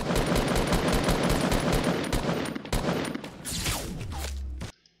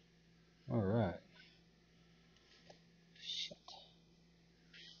 All right. Shit.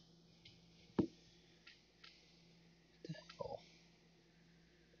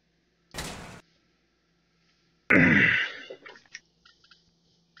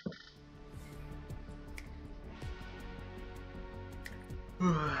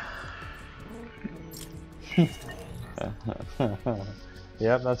 What the hell?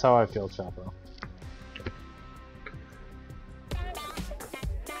 Yep, that's how I feel, Chapo.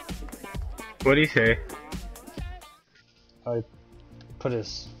 What'd he say? I put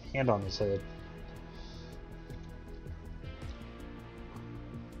his hand on his head.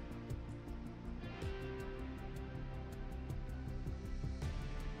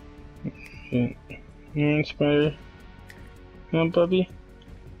 Spider. Come on, Bubby.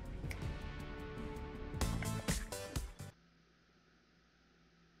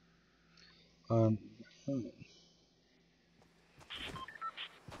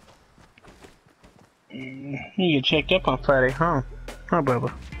 You get checked up on Friday, huh? Huh,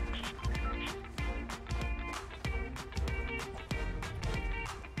 Bubba?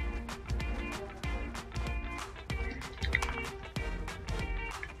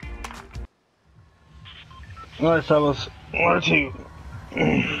 Alright, fellas. 1 or 2.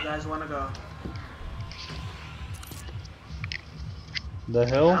 Where you guys wanna go? The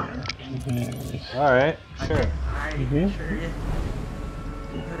hill? Alright, sure. Alright, sure, yeah.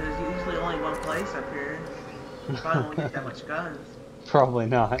 But there's usually only one place up here. You probably won't get that much guns. Probably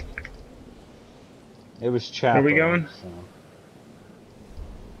not. It was Chapo. Where we going? So.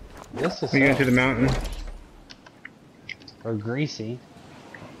 This is We going to the mountain. Or Greasy.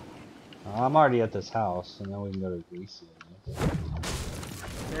 I'm already at this house, and then we can go to Greasy.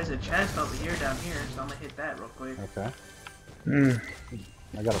 There's a chest over here down here, so I'm gonna hit that real quick. Okay. Mm.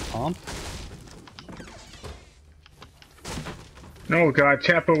 I got a pump. Oh god,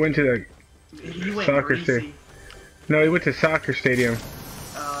 Chapo went to the He went soccer greasy. stadium. No, he went to soccer stadium.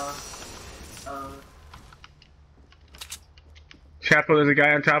 Chapo, there's a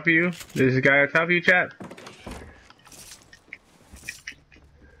guy on top of you. There's a guy on top of you, Chap.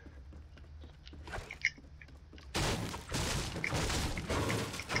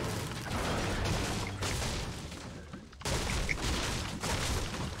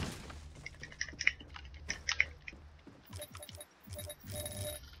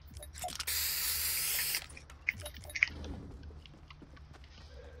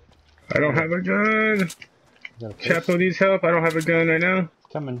 I don't have a gun. Chapo needs help. I don't have a gun right now.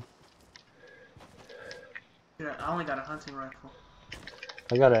 Coming. Yeah, I only got a hunting rifle.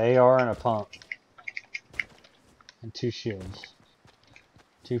 I got an AR and a pump. And 2 shields.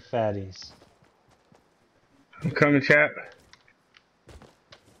 2 fatties. I'm coming, Chap.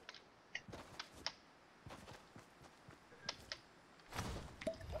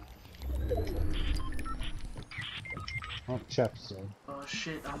 Oh, Chap's dead. Oh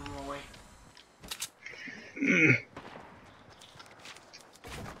shit, I'm on my way.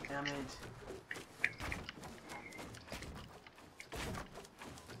 Damn it.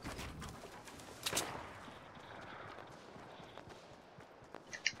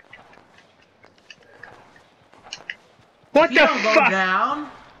 What You the don't go fuck? down.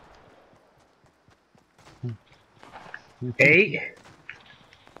 8?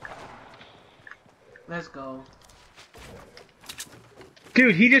 Let's go.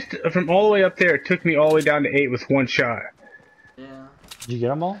 Dude, he just, from all the way up there, took me all the way down to 8 with one shot. Yeah. Did you get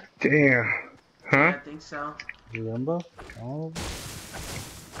them all? Damn. Huh? Yeah, I think so. Did you get them both? All of them?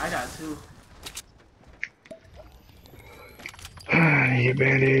 I got 2. You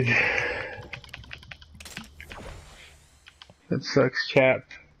banded. That sucks, chap.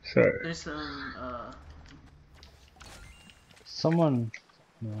 Sorry. There's some, Someone.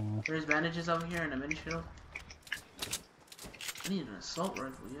 No. there's bandages over here and a mini shield. I need an assault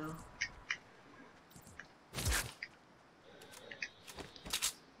rifle, yo.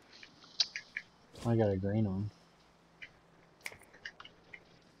 I got a green one.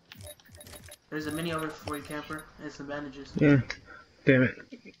 There's a mini over for you, camper, and some bandages. Yeah. Damn it.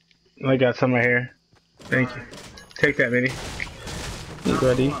 I got some right here. Thank you. Take that, Minnie. Hey,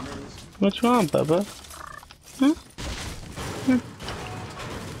 buddy. What's wrong, Bubba? Huh?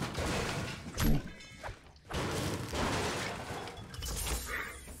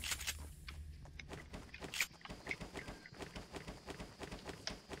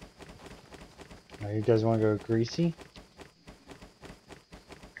 You guys want to go greasy?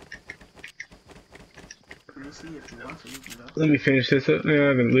 Greasy, if you want to, you can go. Let me finish this up. Yeah, I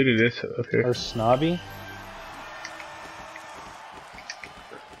haven't looted this up here. Or snobby?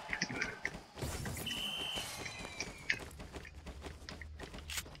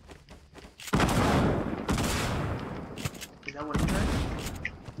 Is that what you got?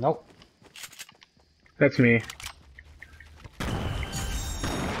 Nope. That's me.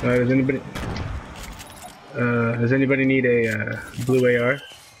 Does anybody need a blue AR?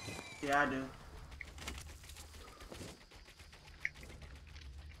 Yeah, I do.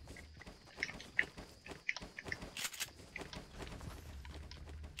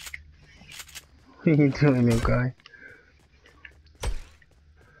 What are you doing, new guy?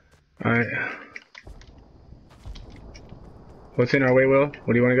 Alright. What's in our way, Will?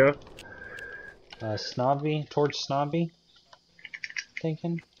 Where do you want to go? Snobby, towards Snobby.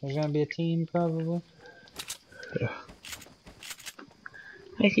 Thinking there's gonna be a team probably.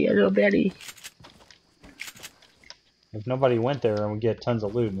 I see a little Betty. If nobody went there and we get tons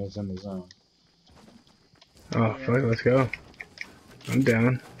of loot and it's in the zone. Oh, fuck, let's go. I'm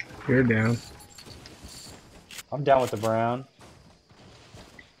down. You're down. I'm down with the brown.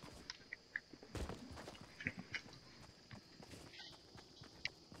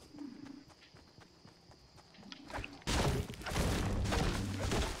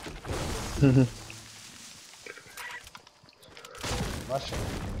 Russian.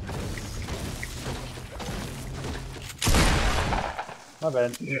 My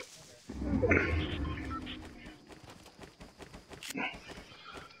bad. Yeah.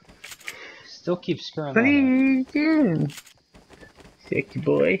 Still keep screwing What are that up. you doing? Sexy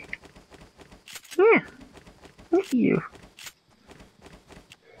boy. Yeah. Look at you.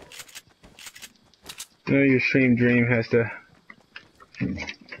 No, your stream dream has to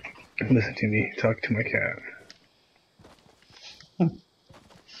listen to me talk to my cat.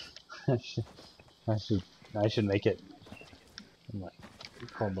 I should make it like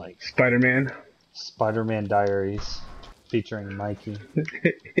called like Spider-Man. Spider-Man Diaries featuring Mikey.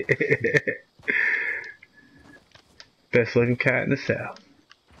 Best looking cat in the South.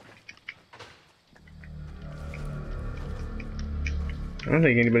 I don't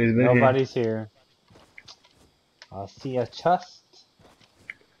think anybody's been Nobody's here. I see a chest.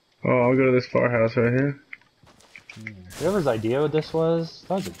 here. Oh, I'll go to this farmhouse right here. Whoever's idea what this was,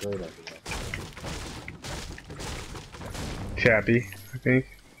 that was a great idea. Chappie, I think.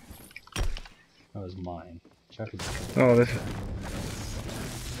 That was mine. Chuck is Oh, this.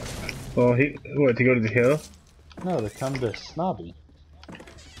 Well, he what to go to the hill? no, to come to Snobby.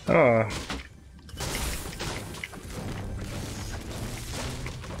 Oh.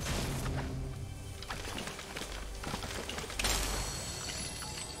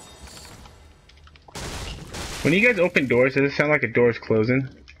 When you guys open doors, does it sound like a door's closing?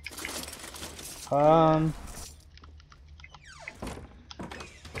 To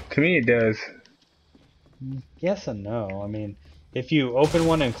me, it does. Yes and no. I mean, if you open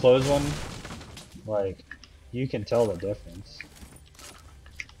one and close one, like, you can tell the difference.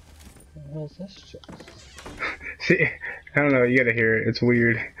 the hell is this chest? See, I don't know. You gotta hear it. It's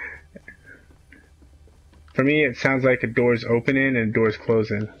weird. For me, it sounds like a door's opening and a door's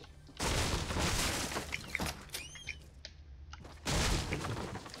closing.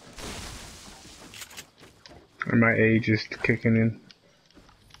 Or my age is kicking in.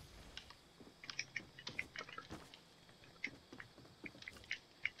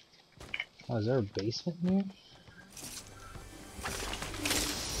 Oh, is there a basement here?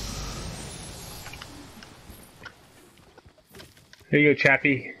 Here you go,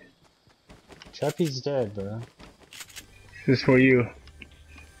 Chappie. Chappie's dead, bro. This is for you.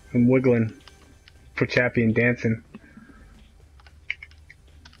 I'm wiggling for Chappie and dancing.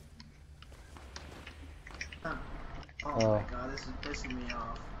 Oh my god, this is pissing me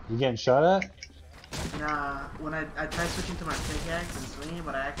off. You getting shot at? Nah, when I tried switching to my pickaxe and swinging,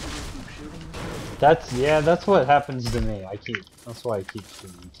 but I actually just keep shooting. That's what happens to me. That's why I keep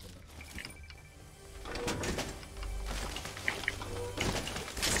shooting too.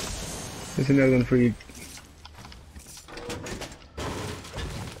 There's another one for you.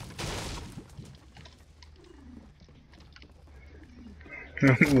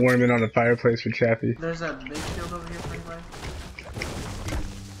 I'm warming on the fireplace for Chappie. There's a big shield over here for anybody.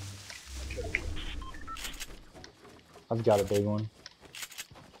 I've got a big one.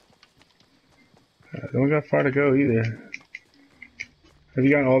 Don't got far to go either. Have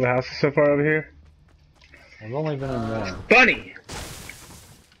you gotten all the houses so far over here? I've only been in one. Bunny!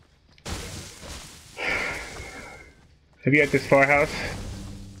 Have you got this far house?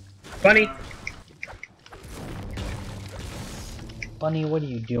 Bunny! Bunny, what are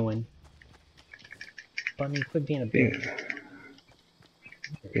you doing? Bunny, quit being a bitch.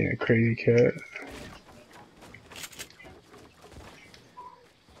 Being a crazy cat.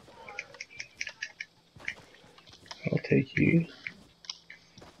 I'll take you.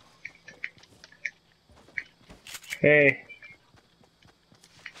 Hey.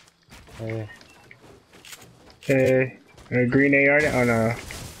 Hey. Hey. A green AR? Oh no.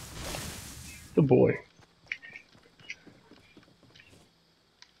 The boy.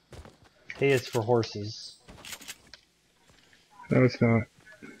 Hey is for horses. No, it's not.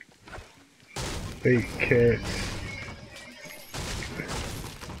 Big cats.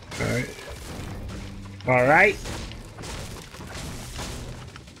 Alright. Alright.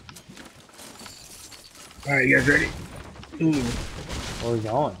 Alright, you guys ready? Ooh. Where are we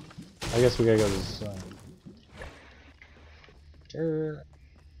going? I guess we gotta go to the sun.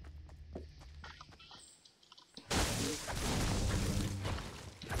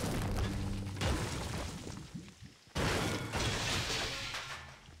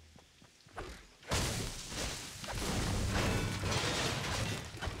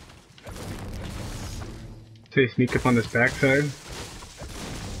 So you sneak up on this backside.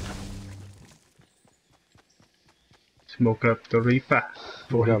 Smoke up the reaper.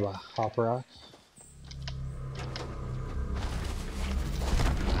 We got a hop rock.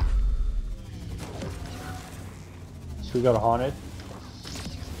 So we got a haunted.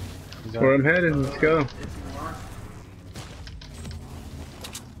 That's where I'm headed. Let's go.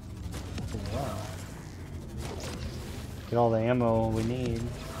 Wow. Get all the ammo we need.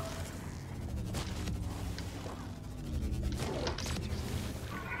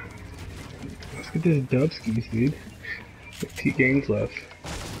 Let's get this dubskis, dude. Got 2 games left.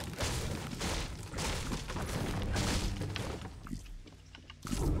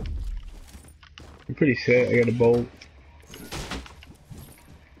 I'm pretty set. I got a bolt.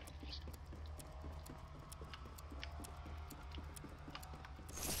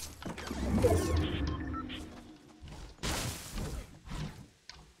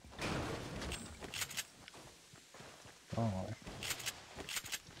 Oh.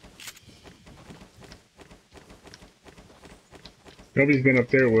 Nobody's been up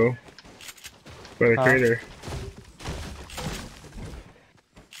there, Will. By the crater.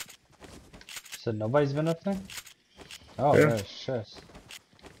 So nobody's been up there? Oh, Yeah. there's chest.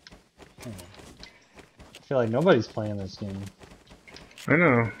 I feel like nobody's playing this game. I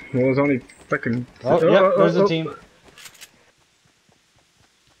know. Well, there's only fucking. Oh, yep, there's a team.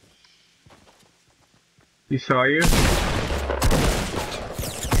 He saw you?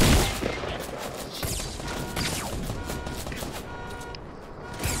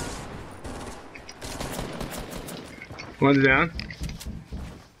 One's down.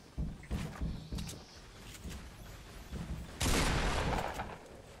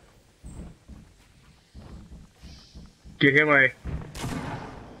 Get him away.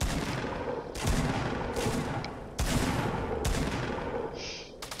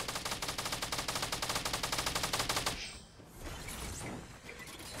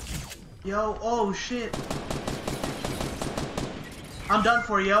 Yo, oh shit. I'm done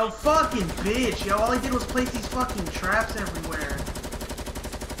for, yo. Fucking bitch, yo. All he did was place these fucking traps everywhere.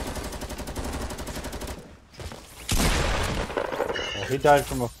 Well, he died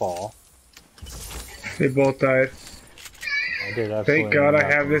from a fall. They both died. I did absolutely Thank God I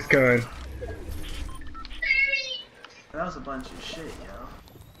nothing. have this gun. That was a bunch of shit, yo.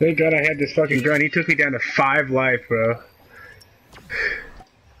 Thank God I had this fucking gun. He took me down to 5 life, bro.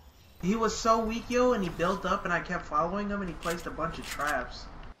 He was so weak, yo, and he built up, and I kept following him, and he placed a bunch of traps.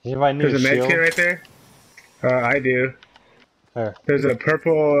 You have my new There's a med shield. kit right there. I do. There. There's a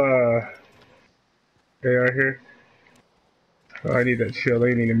purple AR here. Oh, I need that shield. I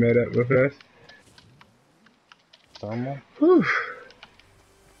need to med up real fast. Thermal. Whew.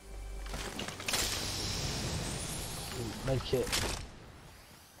 Med kit.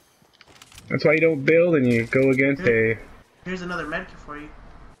 That's why you don't build and you go against a... Here's another medkit for you.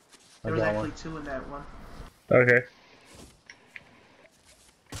 I There was got actually one. 2 in that one. Okay.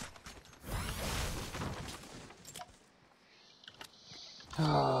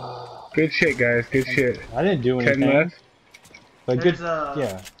 Good shit, guys. Good shit. I didn't do 10 anything. left. But There's good. a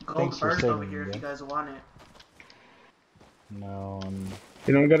Yeah. gold Thanks for burst saving over me, here if you guys. guys want it. No.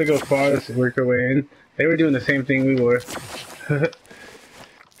 You don't gotta go far. Let's work our way in. They were doing the same thing we were.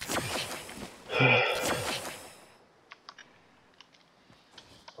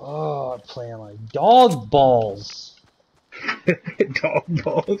 Oh, I'm playing like dog balls. Dog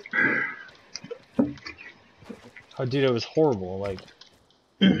balls. Oh, dude, it was horrible. Like,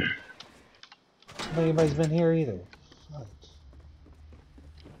 I don't think anybody's been here either. Fuck.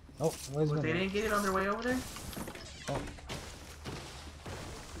 Oh, where's Well, my they didn't get it on their way over there?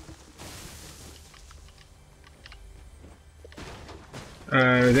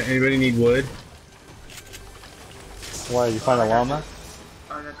 Does anybody need wood? Why, did you find a llama?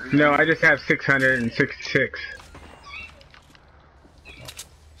 Oh, I got 3. No, I just have 666.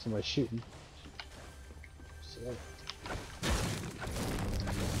 Somebody's shooting. See that?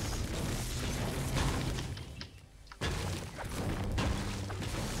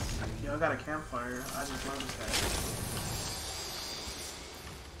 Yo, I got a campfire. I just noticed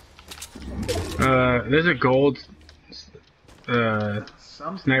that. There's a gold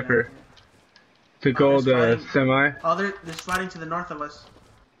Some sniper. It's a gold semi. Oh, they're fighting to the north of us.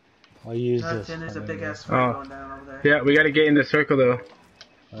 I'll use this. Then there's a I big mean, ass fight Oh. going down over there. Yeah, we gotta get in the circle though.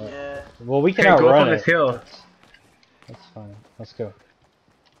 Yeah. Well, we can Hey, go up outrun on it. this hill. That's fine. Let's go.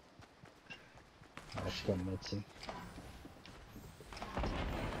 Let's go, Mitzi.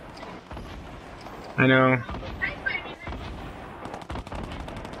 I know.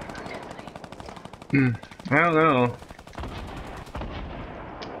 I don't know.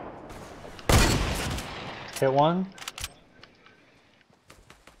 Hit one.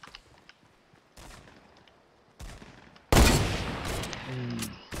 I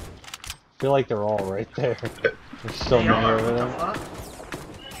feel like they're all right there. There's so They many are, over what the there. fuck?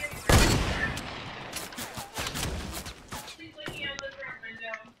 She's looking at the front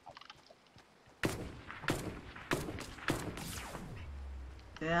window.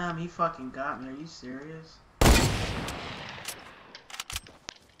 Damn, he fucking got me. Are you serious?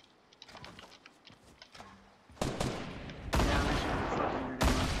 Damn, I should have fucking heard him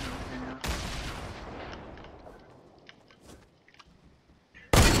right now.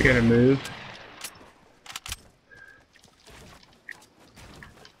 You gotta move.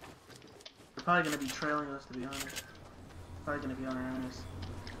 They're probably gonna be trailing us, to be honest. Probably gonna be on our ass.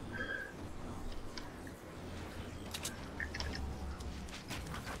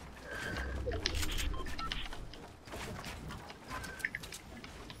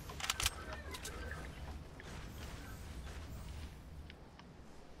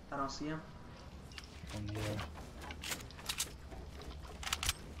 I don't see him.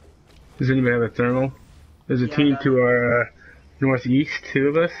 Does anybody have a thermal? There's a Yeah, I team got to it. our northeast, 2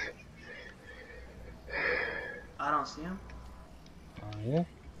 of us. I don't see him. Oh, yeah?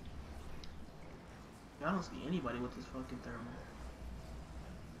 I don't see anybody with this fucking thermal.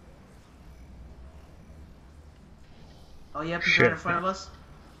 Oh, yep, he's right in Shit. front of us.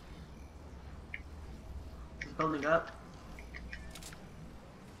 He's building up.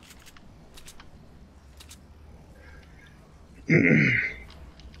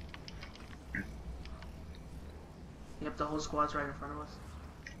 Yep, the whole squad's right in front of us.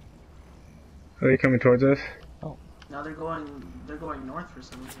 Are they coming towards us? Now they're going north for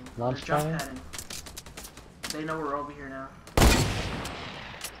some reason. Launch They're jump padding? padding. They know we're over here now.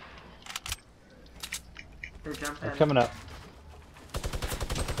 They're jump They're padding. coming up.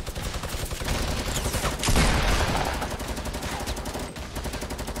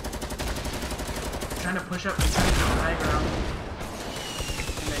 trying to push up and trying to get high ground.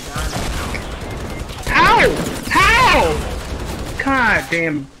 And they got it. Ow! How? God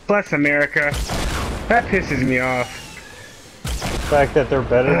damn, bless America. That pisses me off. The fact that they're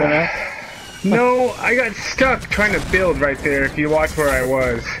better than us? No, I got stuck trying to build right there, if you watch where I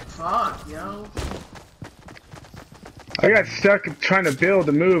was. Fuck, yo. I got stuck trying to build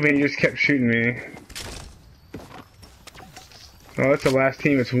the move and he just kept shooting me. Oh, that's the last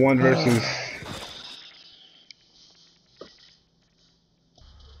team. It's 1 versus...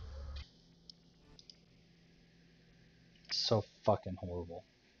 So fucking horrible.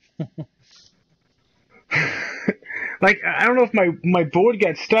 Like, I don't know if my board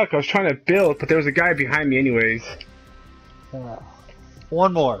got stuck. I was trying to build, but there was a guy behind me anyways.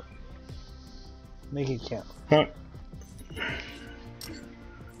 One more. Make it count. Huh.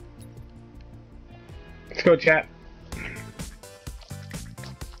 Let's go, chat.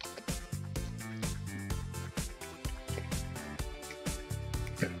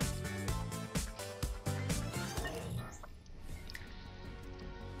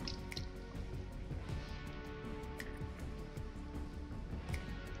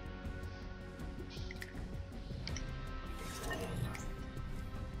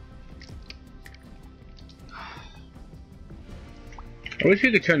 I wish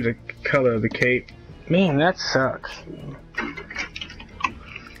you could change the color of the cape. Man, that sucks.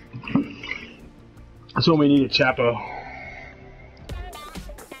 That's what we need at Chapo.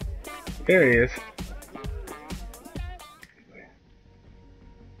 There he is.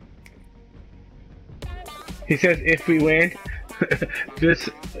 He says if we win, this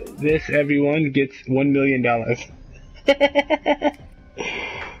everyone gets $1 million.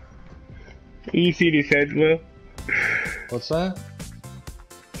 You see what he said, Will? What's that?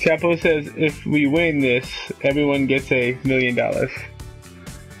 Chapo says if we win this, everyone gets $1 million.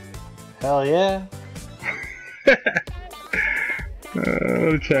 Hell yeah.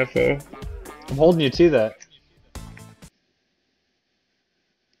 Oh, Chapo. I'm holding you to that.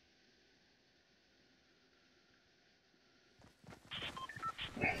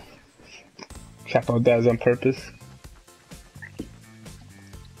 Chapo does on purpose.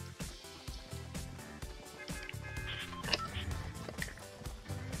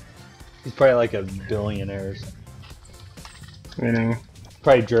 He's probably like a billionaire or something. I know.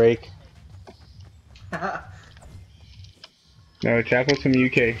 Probably Drake. No, Chapo's from the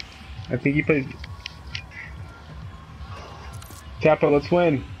UK. I think he plays. Chapo, let's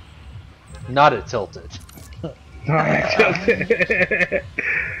win. Not at Tilted. Alright, Tilted.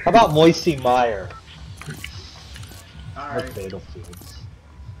 How about Moisey Meyer? Alright. Or Battlefields.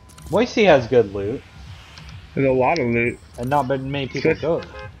 Moisey has good loot. There's a lot of loot. And not many people go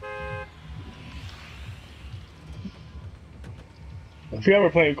there. I forgot we're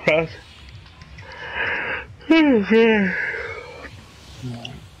playing Cross. You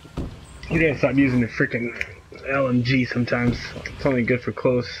gotta stop using the freaking LMG sometimes. It's only good for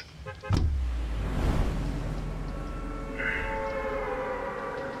close.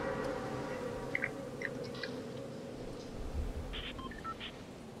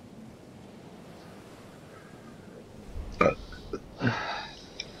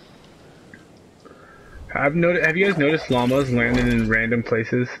 Have you guys noticed llamas landing in random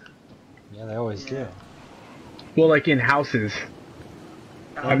places? Yeah, they always do. Well, like in houses.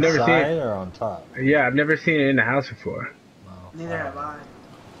 I've never seen it. Or on top? Yeah, I've never seen it in a house before. Neither have I.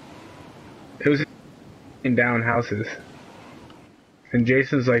 It was in down houses. And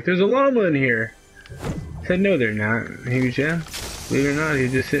Jason's like, there's a llama in here. I said, no, they're not. And he was, yeah, believe it or not,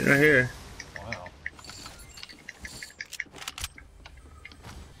 he's just sitting right here. Wow.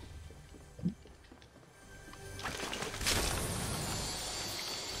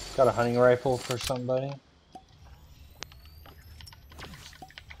 Got a hunting rifle for somebody?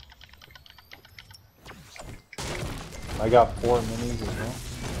 I got 4 minis as well.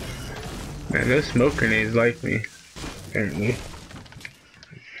 Man, those smoke grenades like me, apparently.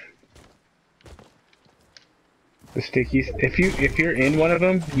 The stickies. If you're in one of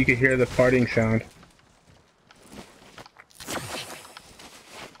them, you can hear the farting sound.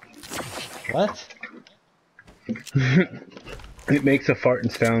 What? It makes a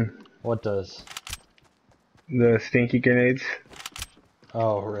farting sound. What does? The stinky grenades.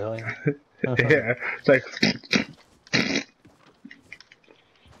 Oh, really? Yeah, it's like.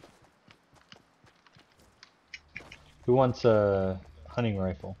 Who wants a hunting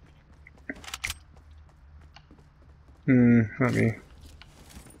rifle? Not me.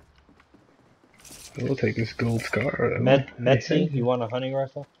 We'll take this gold scar. Metzi, you want a hunting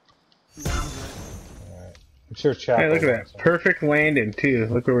rifle? No, I'm good. Alright. I'm sure Chapo. Hey, look at that. Perfect landing, too.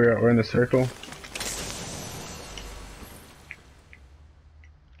 Look where we're at. We're in the circle.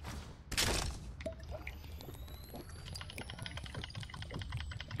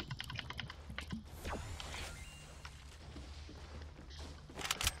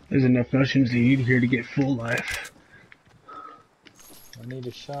 There's enough mushrooms to eat here to get full life. I need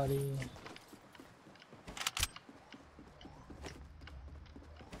a shotty.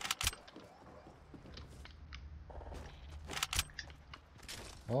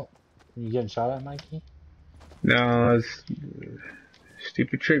 Oh, you getting shot at, Mikey? No, it's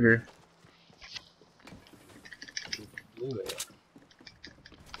stupid trigger. Blew it.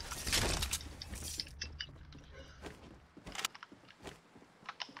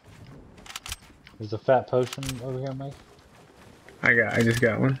 There's a fat potion over here, Mike. I just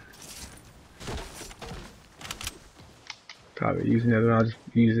got one. Probably use another one. I'll just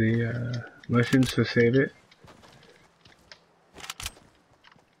use the mushrooms to save it.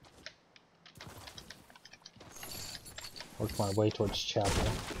 Work my way towards chapel.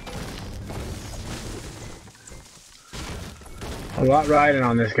 A lot riding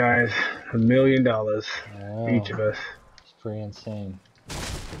on this, guys. $1 million Oh, each of us. it's pretty insane.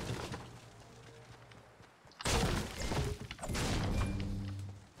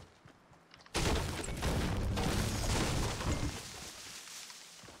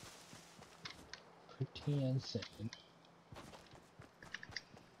 Pretty insane.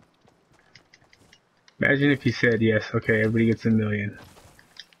 Imagine if you said yes. Okay, everybody gets $1 million.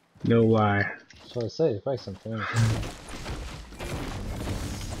 No lie. That's what I say. It's probably something.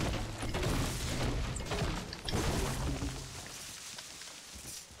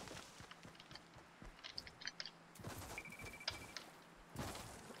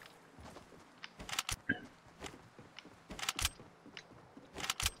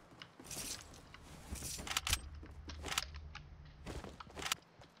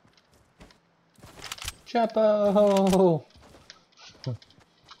 Chapo!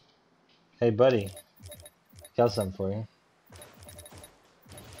 Hey, buddy. Got something for you.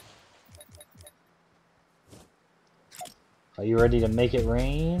 Are you ready to make it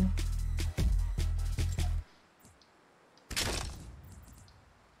rain?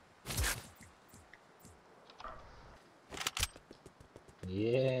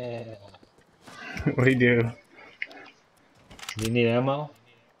 Yeah. What do you do? Do you need ammo?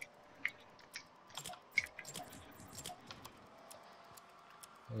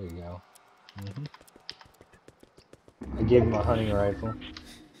 There you go. I gave him a hunting rifle.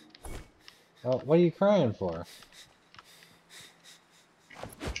 Oh, what are you crying for?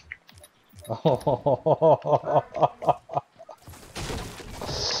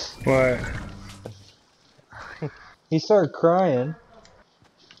 What? He started crying.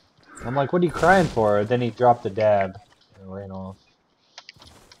 I'm like, what are you crying for? Then he dropped the dab and ran off.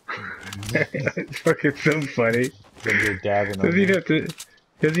 It's fucking so funny. Then you're dabbing on Doesn't me. even have to.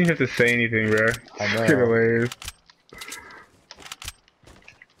 Doesn't even have to say anything, bro. I know. Fucking hilarious.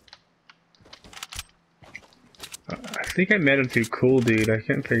 I think I met him through Cool Dude. I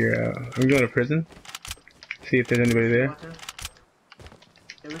can't figure out. I'm going to prison. See if there's anybody there.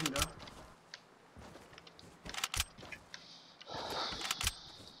 Yeah, we can go.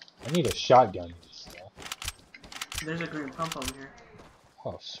 I need a shotgun. and stuff. There's a green pump over here.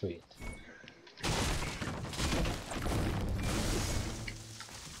 Oh, sweet.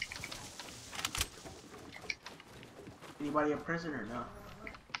 Anybody in prison or no?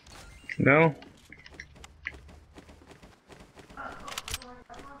 No?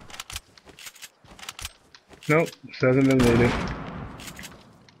 Nope. This hasn't been looted.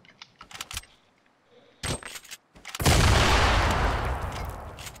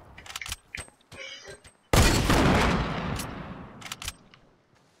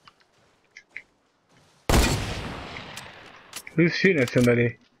 Who's shooting at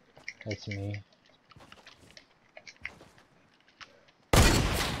somebody? That's me.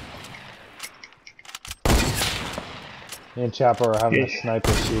 Me and Chapo are having a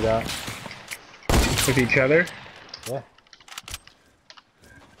sniper shootout. With each other? Yeah.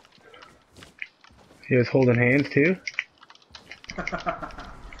 You guys holding hands too?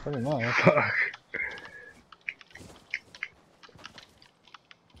 Pretty much. Fuck.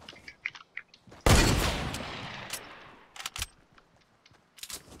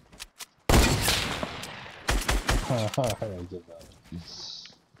 I give up.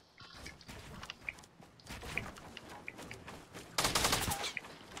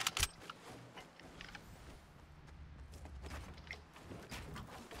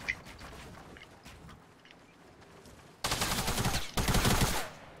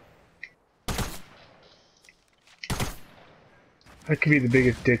 I could be the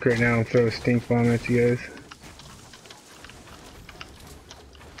biggest dick right now and throw a stink bomb at you guys.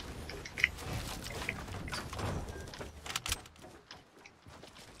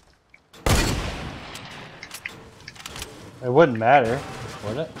 It wouldn't matter.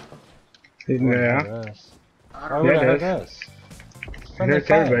 Would it? Yeah. Why would Yeah, it it hurt does. us? It Friendly hurts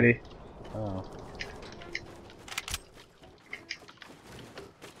fire. everybody. Oh.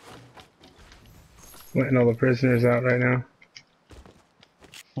 Letting all the prisoners out right now.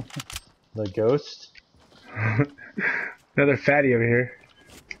 The ghost? Another fatty over here.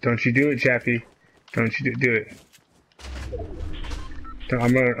 Don't you do it, Chappie. Don't you do it.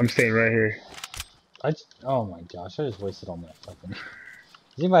 I'm staying right here. Oh my gosh, I just wasted all my fucking...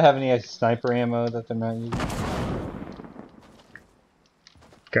 Does anybody have any sniper ammo that they're not using?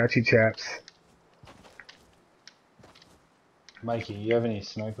 Got you, chaps. Mikey, you have any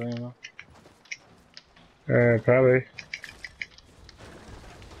sniper ammo? Probably.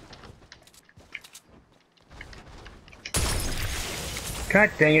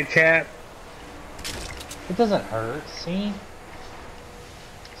 God dang it, chap. It doesn't hurt, see?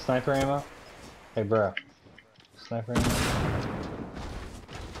 Sniper ammo? Hey, bro. Sniper ammo?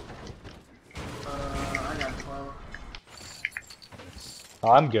 I got 12.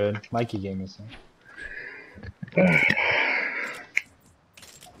 Oh, I'm good. Mikey gave me some.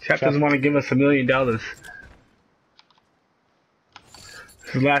 Chap doesn't want to give us $1 million. This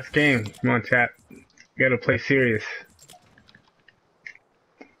is the last game. Come on, chap. You gotta play serious.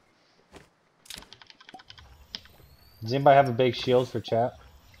 Does anybody have a big shield for chat?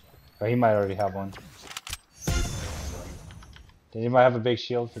 Or he might already have one. Does anybody have a big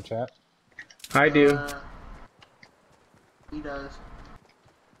shield for chat? I do. He does.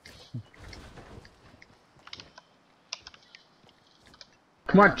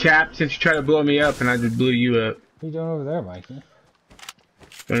 Come on, chap, since you tried to blow me up and I just blew you up. What are you doing over there, Mikey?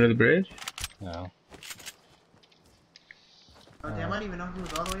 Under the bridge? No. Oh, damn, I didn't even know he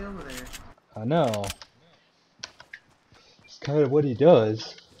was all the way over there. I know. It's kind of what he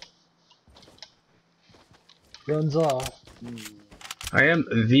does. Runs off. I am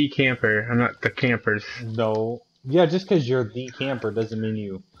the camper. I'm not the campers. No. Yeah, just because you're the camper doesn't mean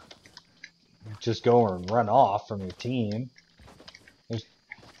you just go and run off from your team.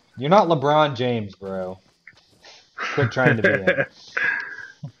 You're not LeBron James, bro. Quit trying to be him.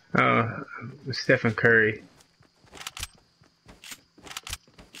 Oh, Stephen Curry.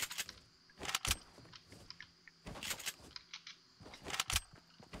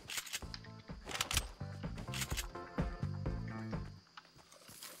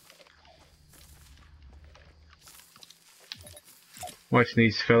 Watching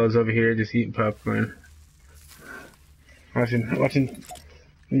these fellas over here just eating popcorn. Watching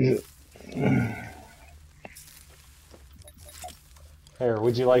these. Here,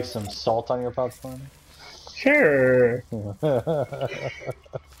 would you like some salt on your popcorn? Sure. Do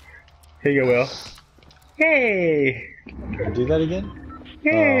Here you go, Will. Yay! that again?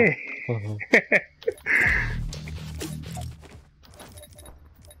 Yay! Oh.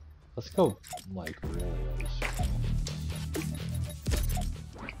 Let's go, like, really strong.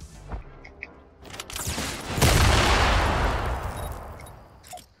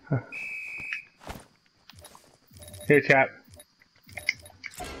 Here, chap.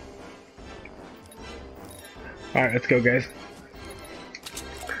 Alright, let's go, guys.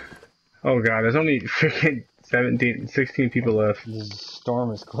 Oh god, there's only freaking 16 people left. This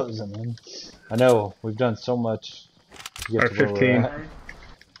storm is closing in. I know, we've done so much to get Or to where 15. we're at.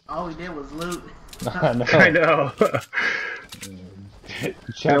 All we did was loot. I know. I know.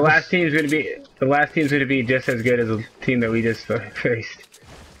 Chap the last team's gonna be just as good as the team that we just faced.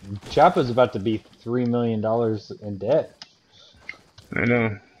 Chapa's about to be $3 million in debt. I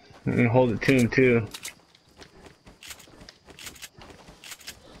know. I'm gonna hold it to him too.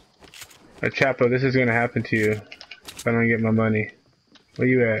 Chapo, this is gonna happen to you if I don't get my money. Where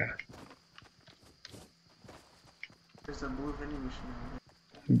you at? There's a blue vending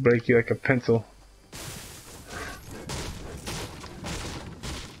machine. Break you like a pencil.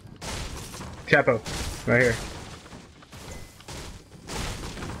 Chapo, right here.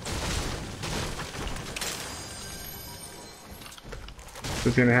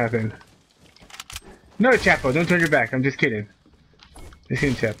 What's gonna happen? No, Chapo, don't turn your back. I'm just kidding. Just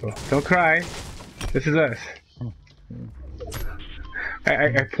kidding, Chapo. Don't cry. This is us.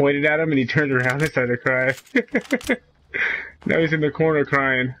 I pointed at him and he turned around and started to cry. Now he's in the corner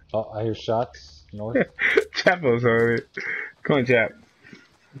crying. Oh, I hear shots north. Chapo's on it. Come on, Chap.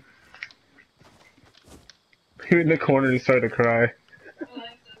 He was in the corner and he started to cry.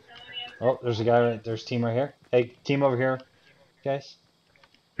 Oh, there's a guy, there's a team right here. Hey, team over here, guys.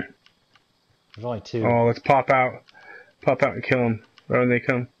 There's only two. Oh, let's pop out. Pop out and kill them. Right when they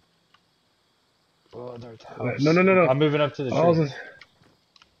come. Oh, there's No. I'm moving up to the tree.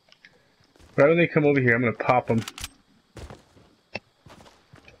 Right when they come over here, I'm gonna pop them.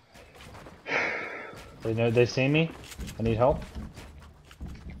 They know they see me. I need help.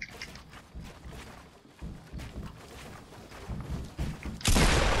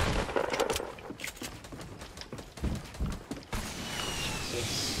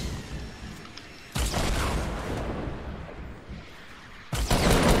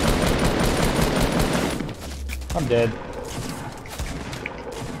 I'm dead.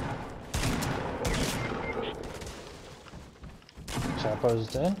 Chapo's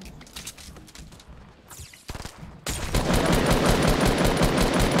dead.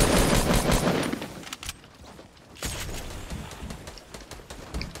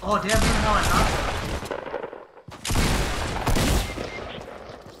 Oh damn! Somehow I knocked him.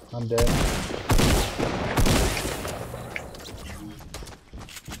 I'm dead.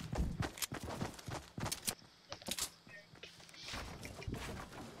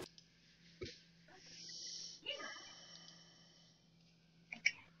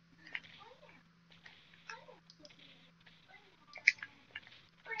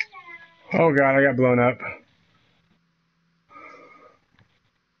 Oh god, I got blown up.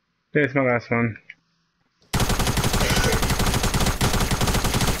 There's my last one.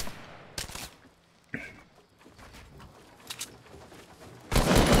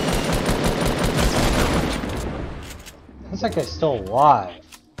 Looks like guy's still alive.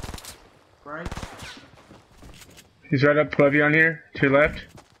 Right? He's right up above you on here, to your left.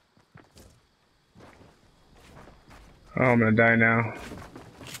 Oh, I'm gonna die now.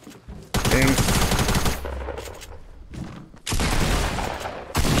 Dang.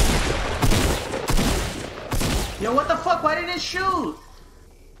 Yo, what the fuck? Why didn't it shoot?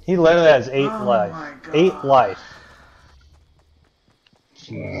 He literally has 8 Oh life. my God. 8 life.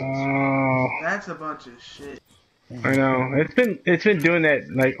 Oh, That's a bunch of shit. I know. It's been doing that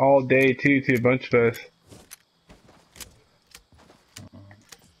like all day too to a bunch of us.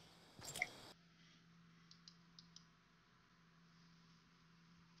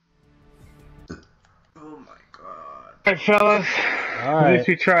 Oh my god. Alright, fellas. All At right. least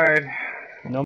we tried.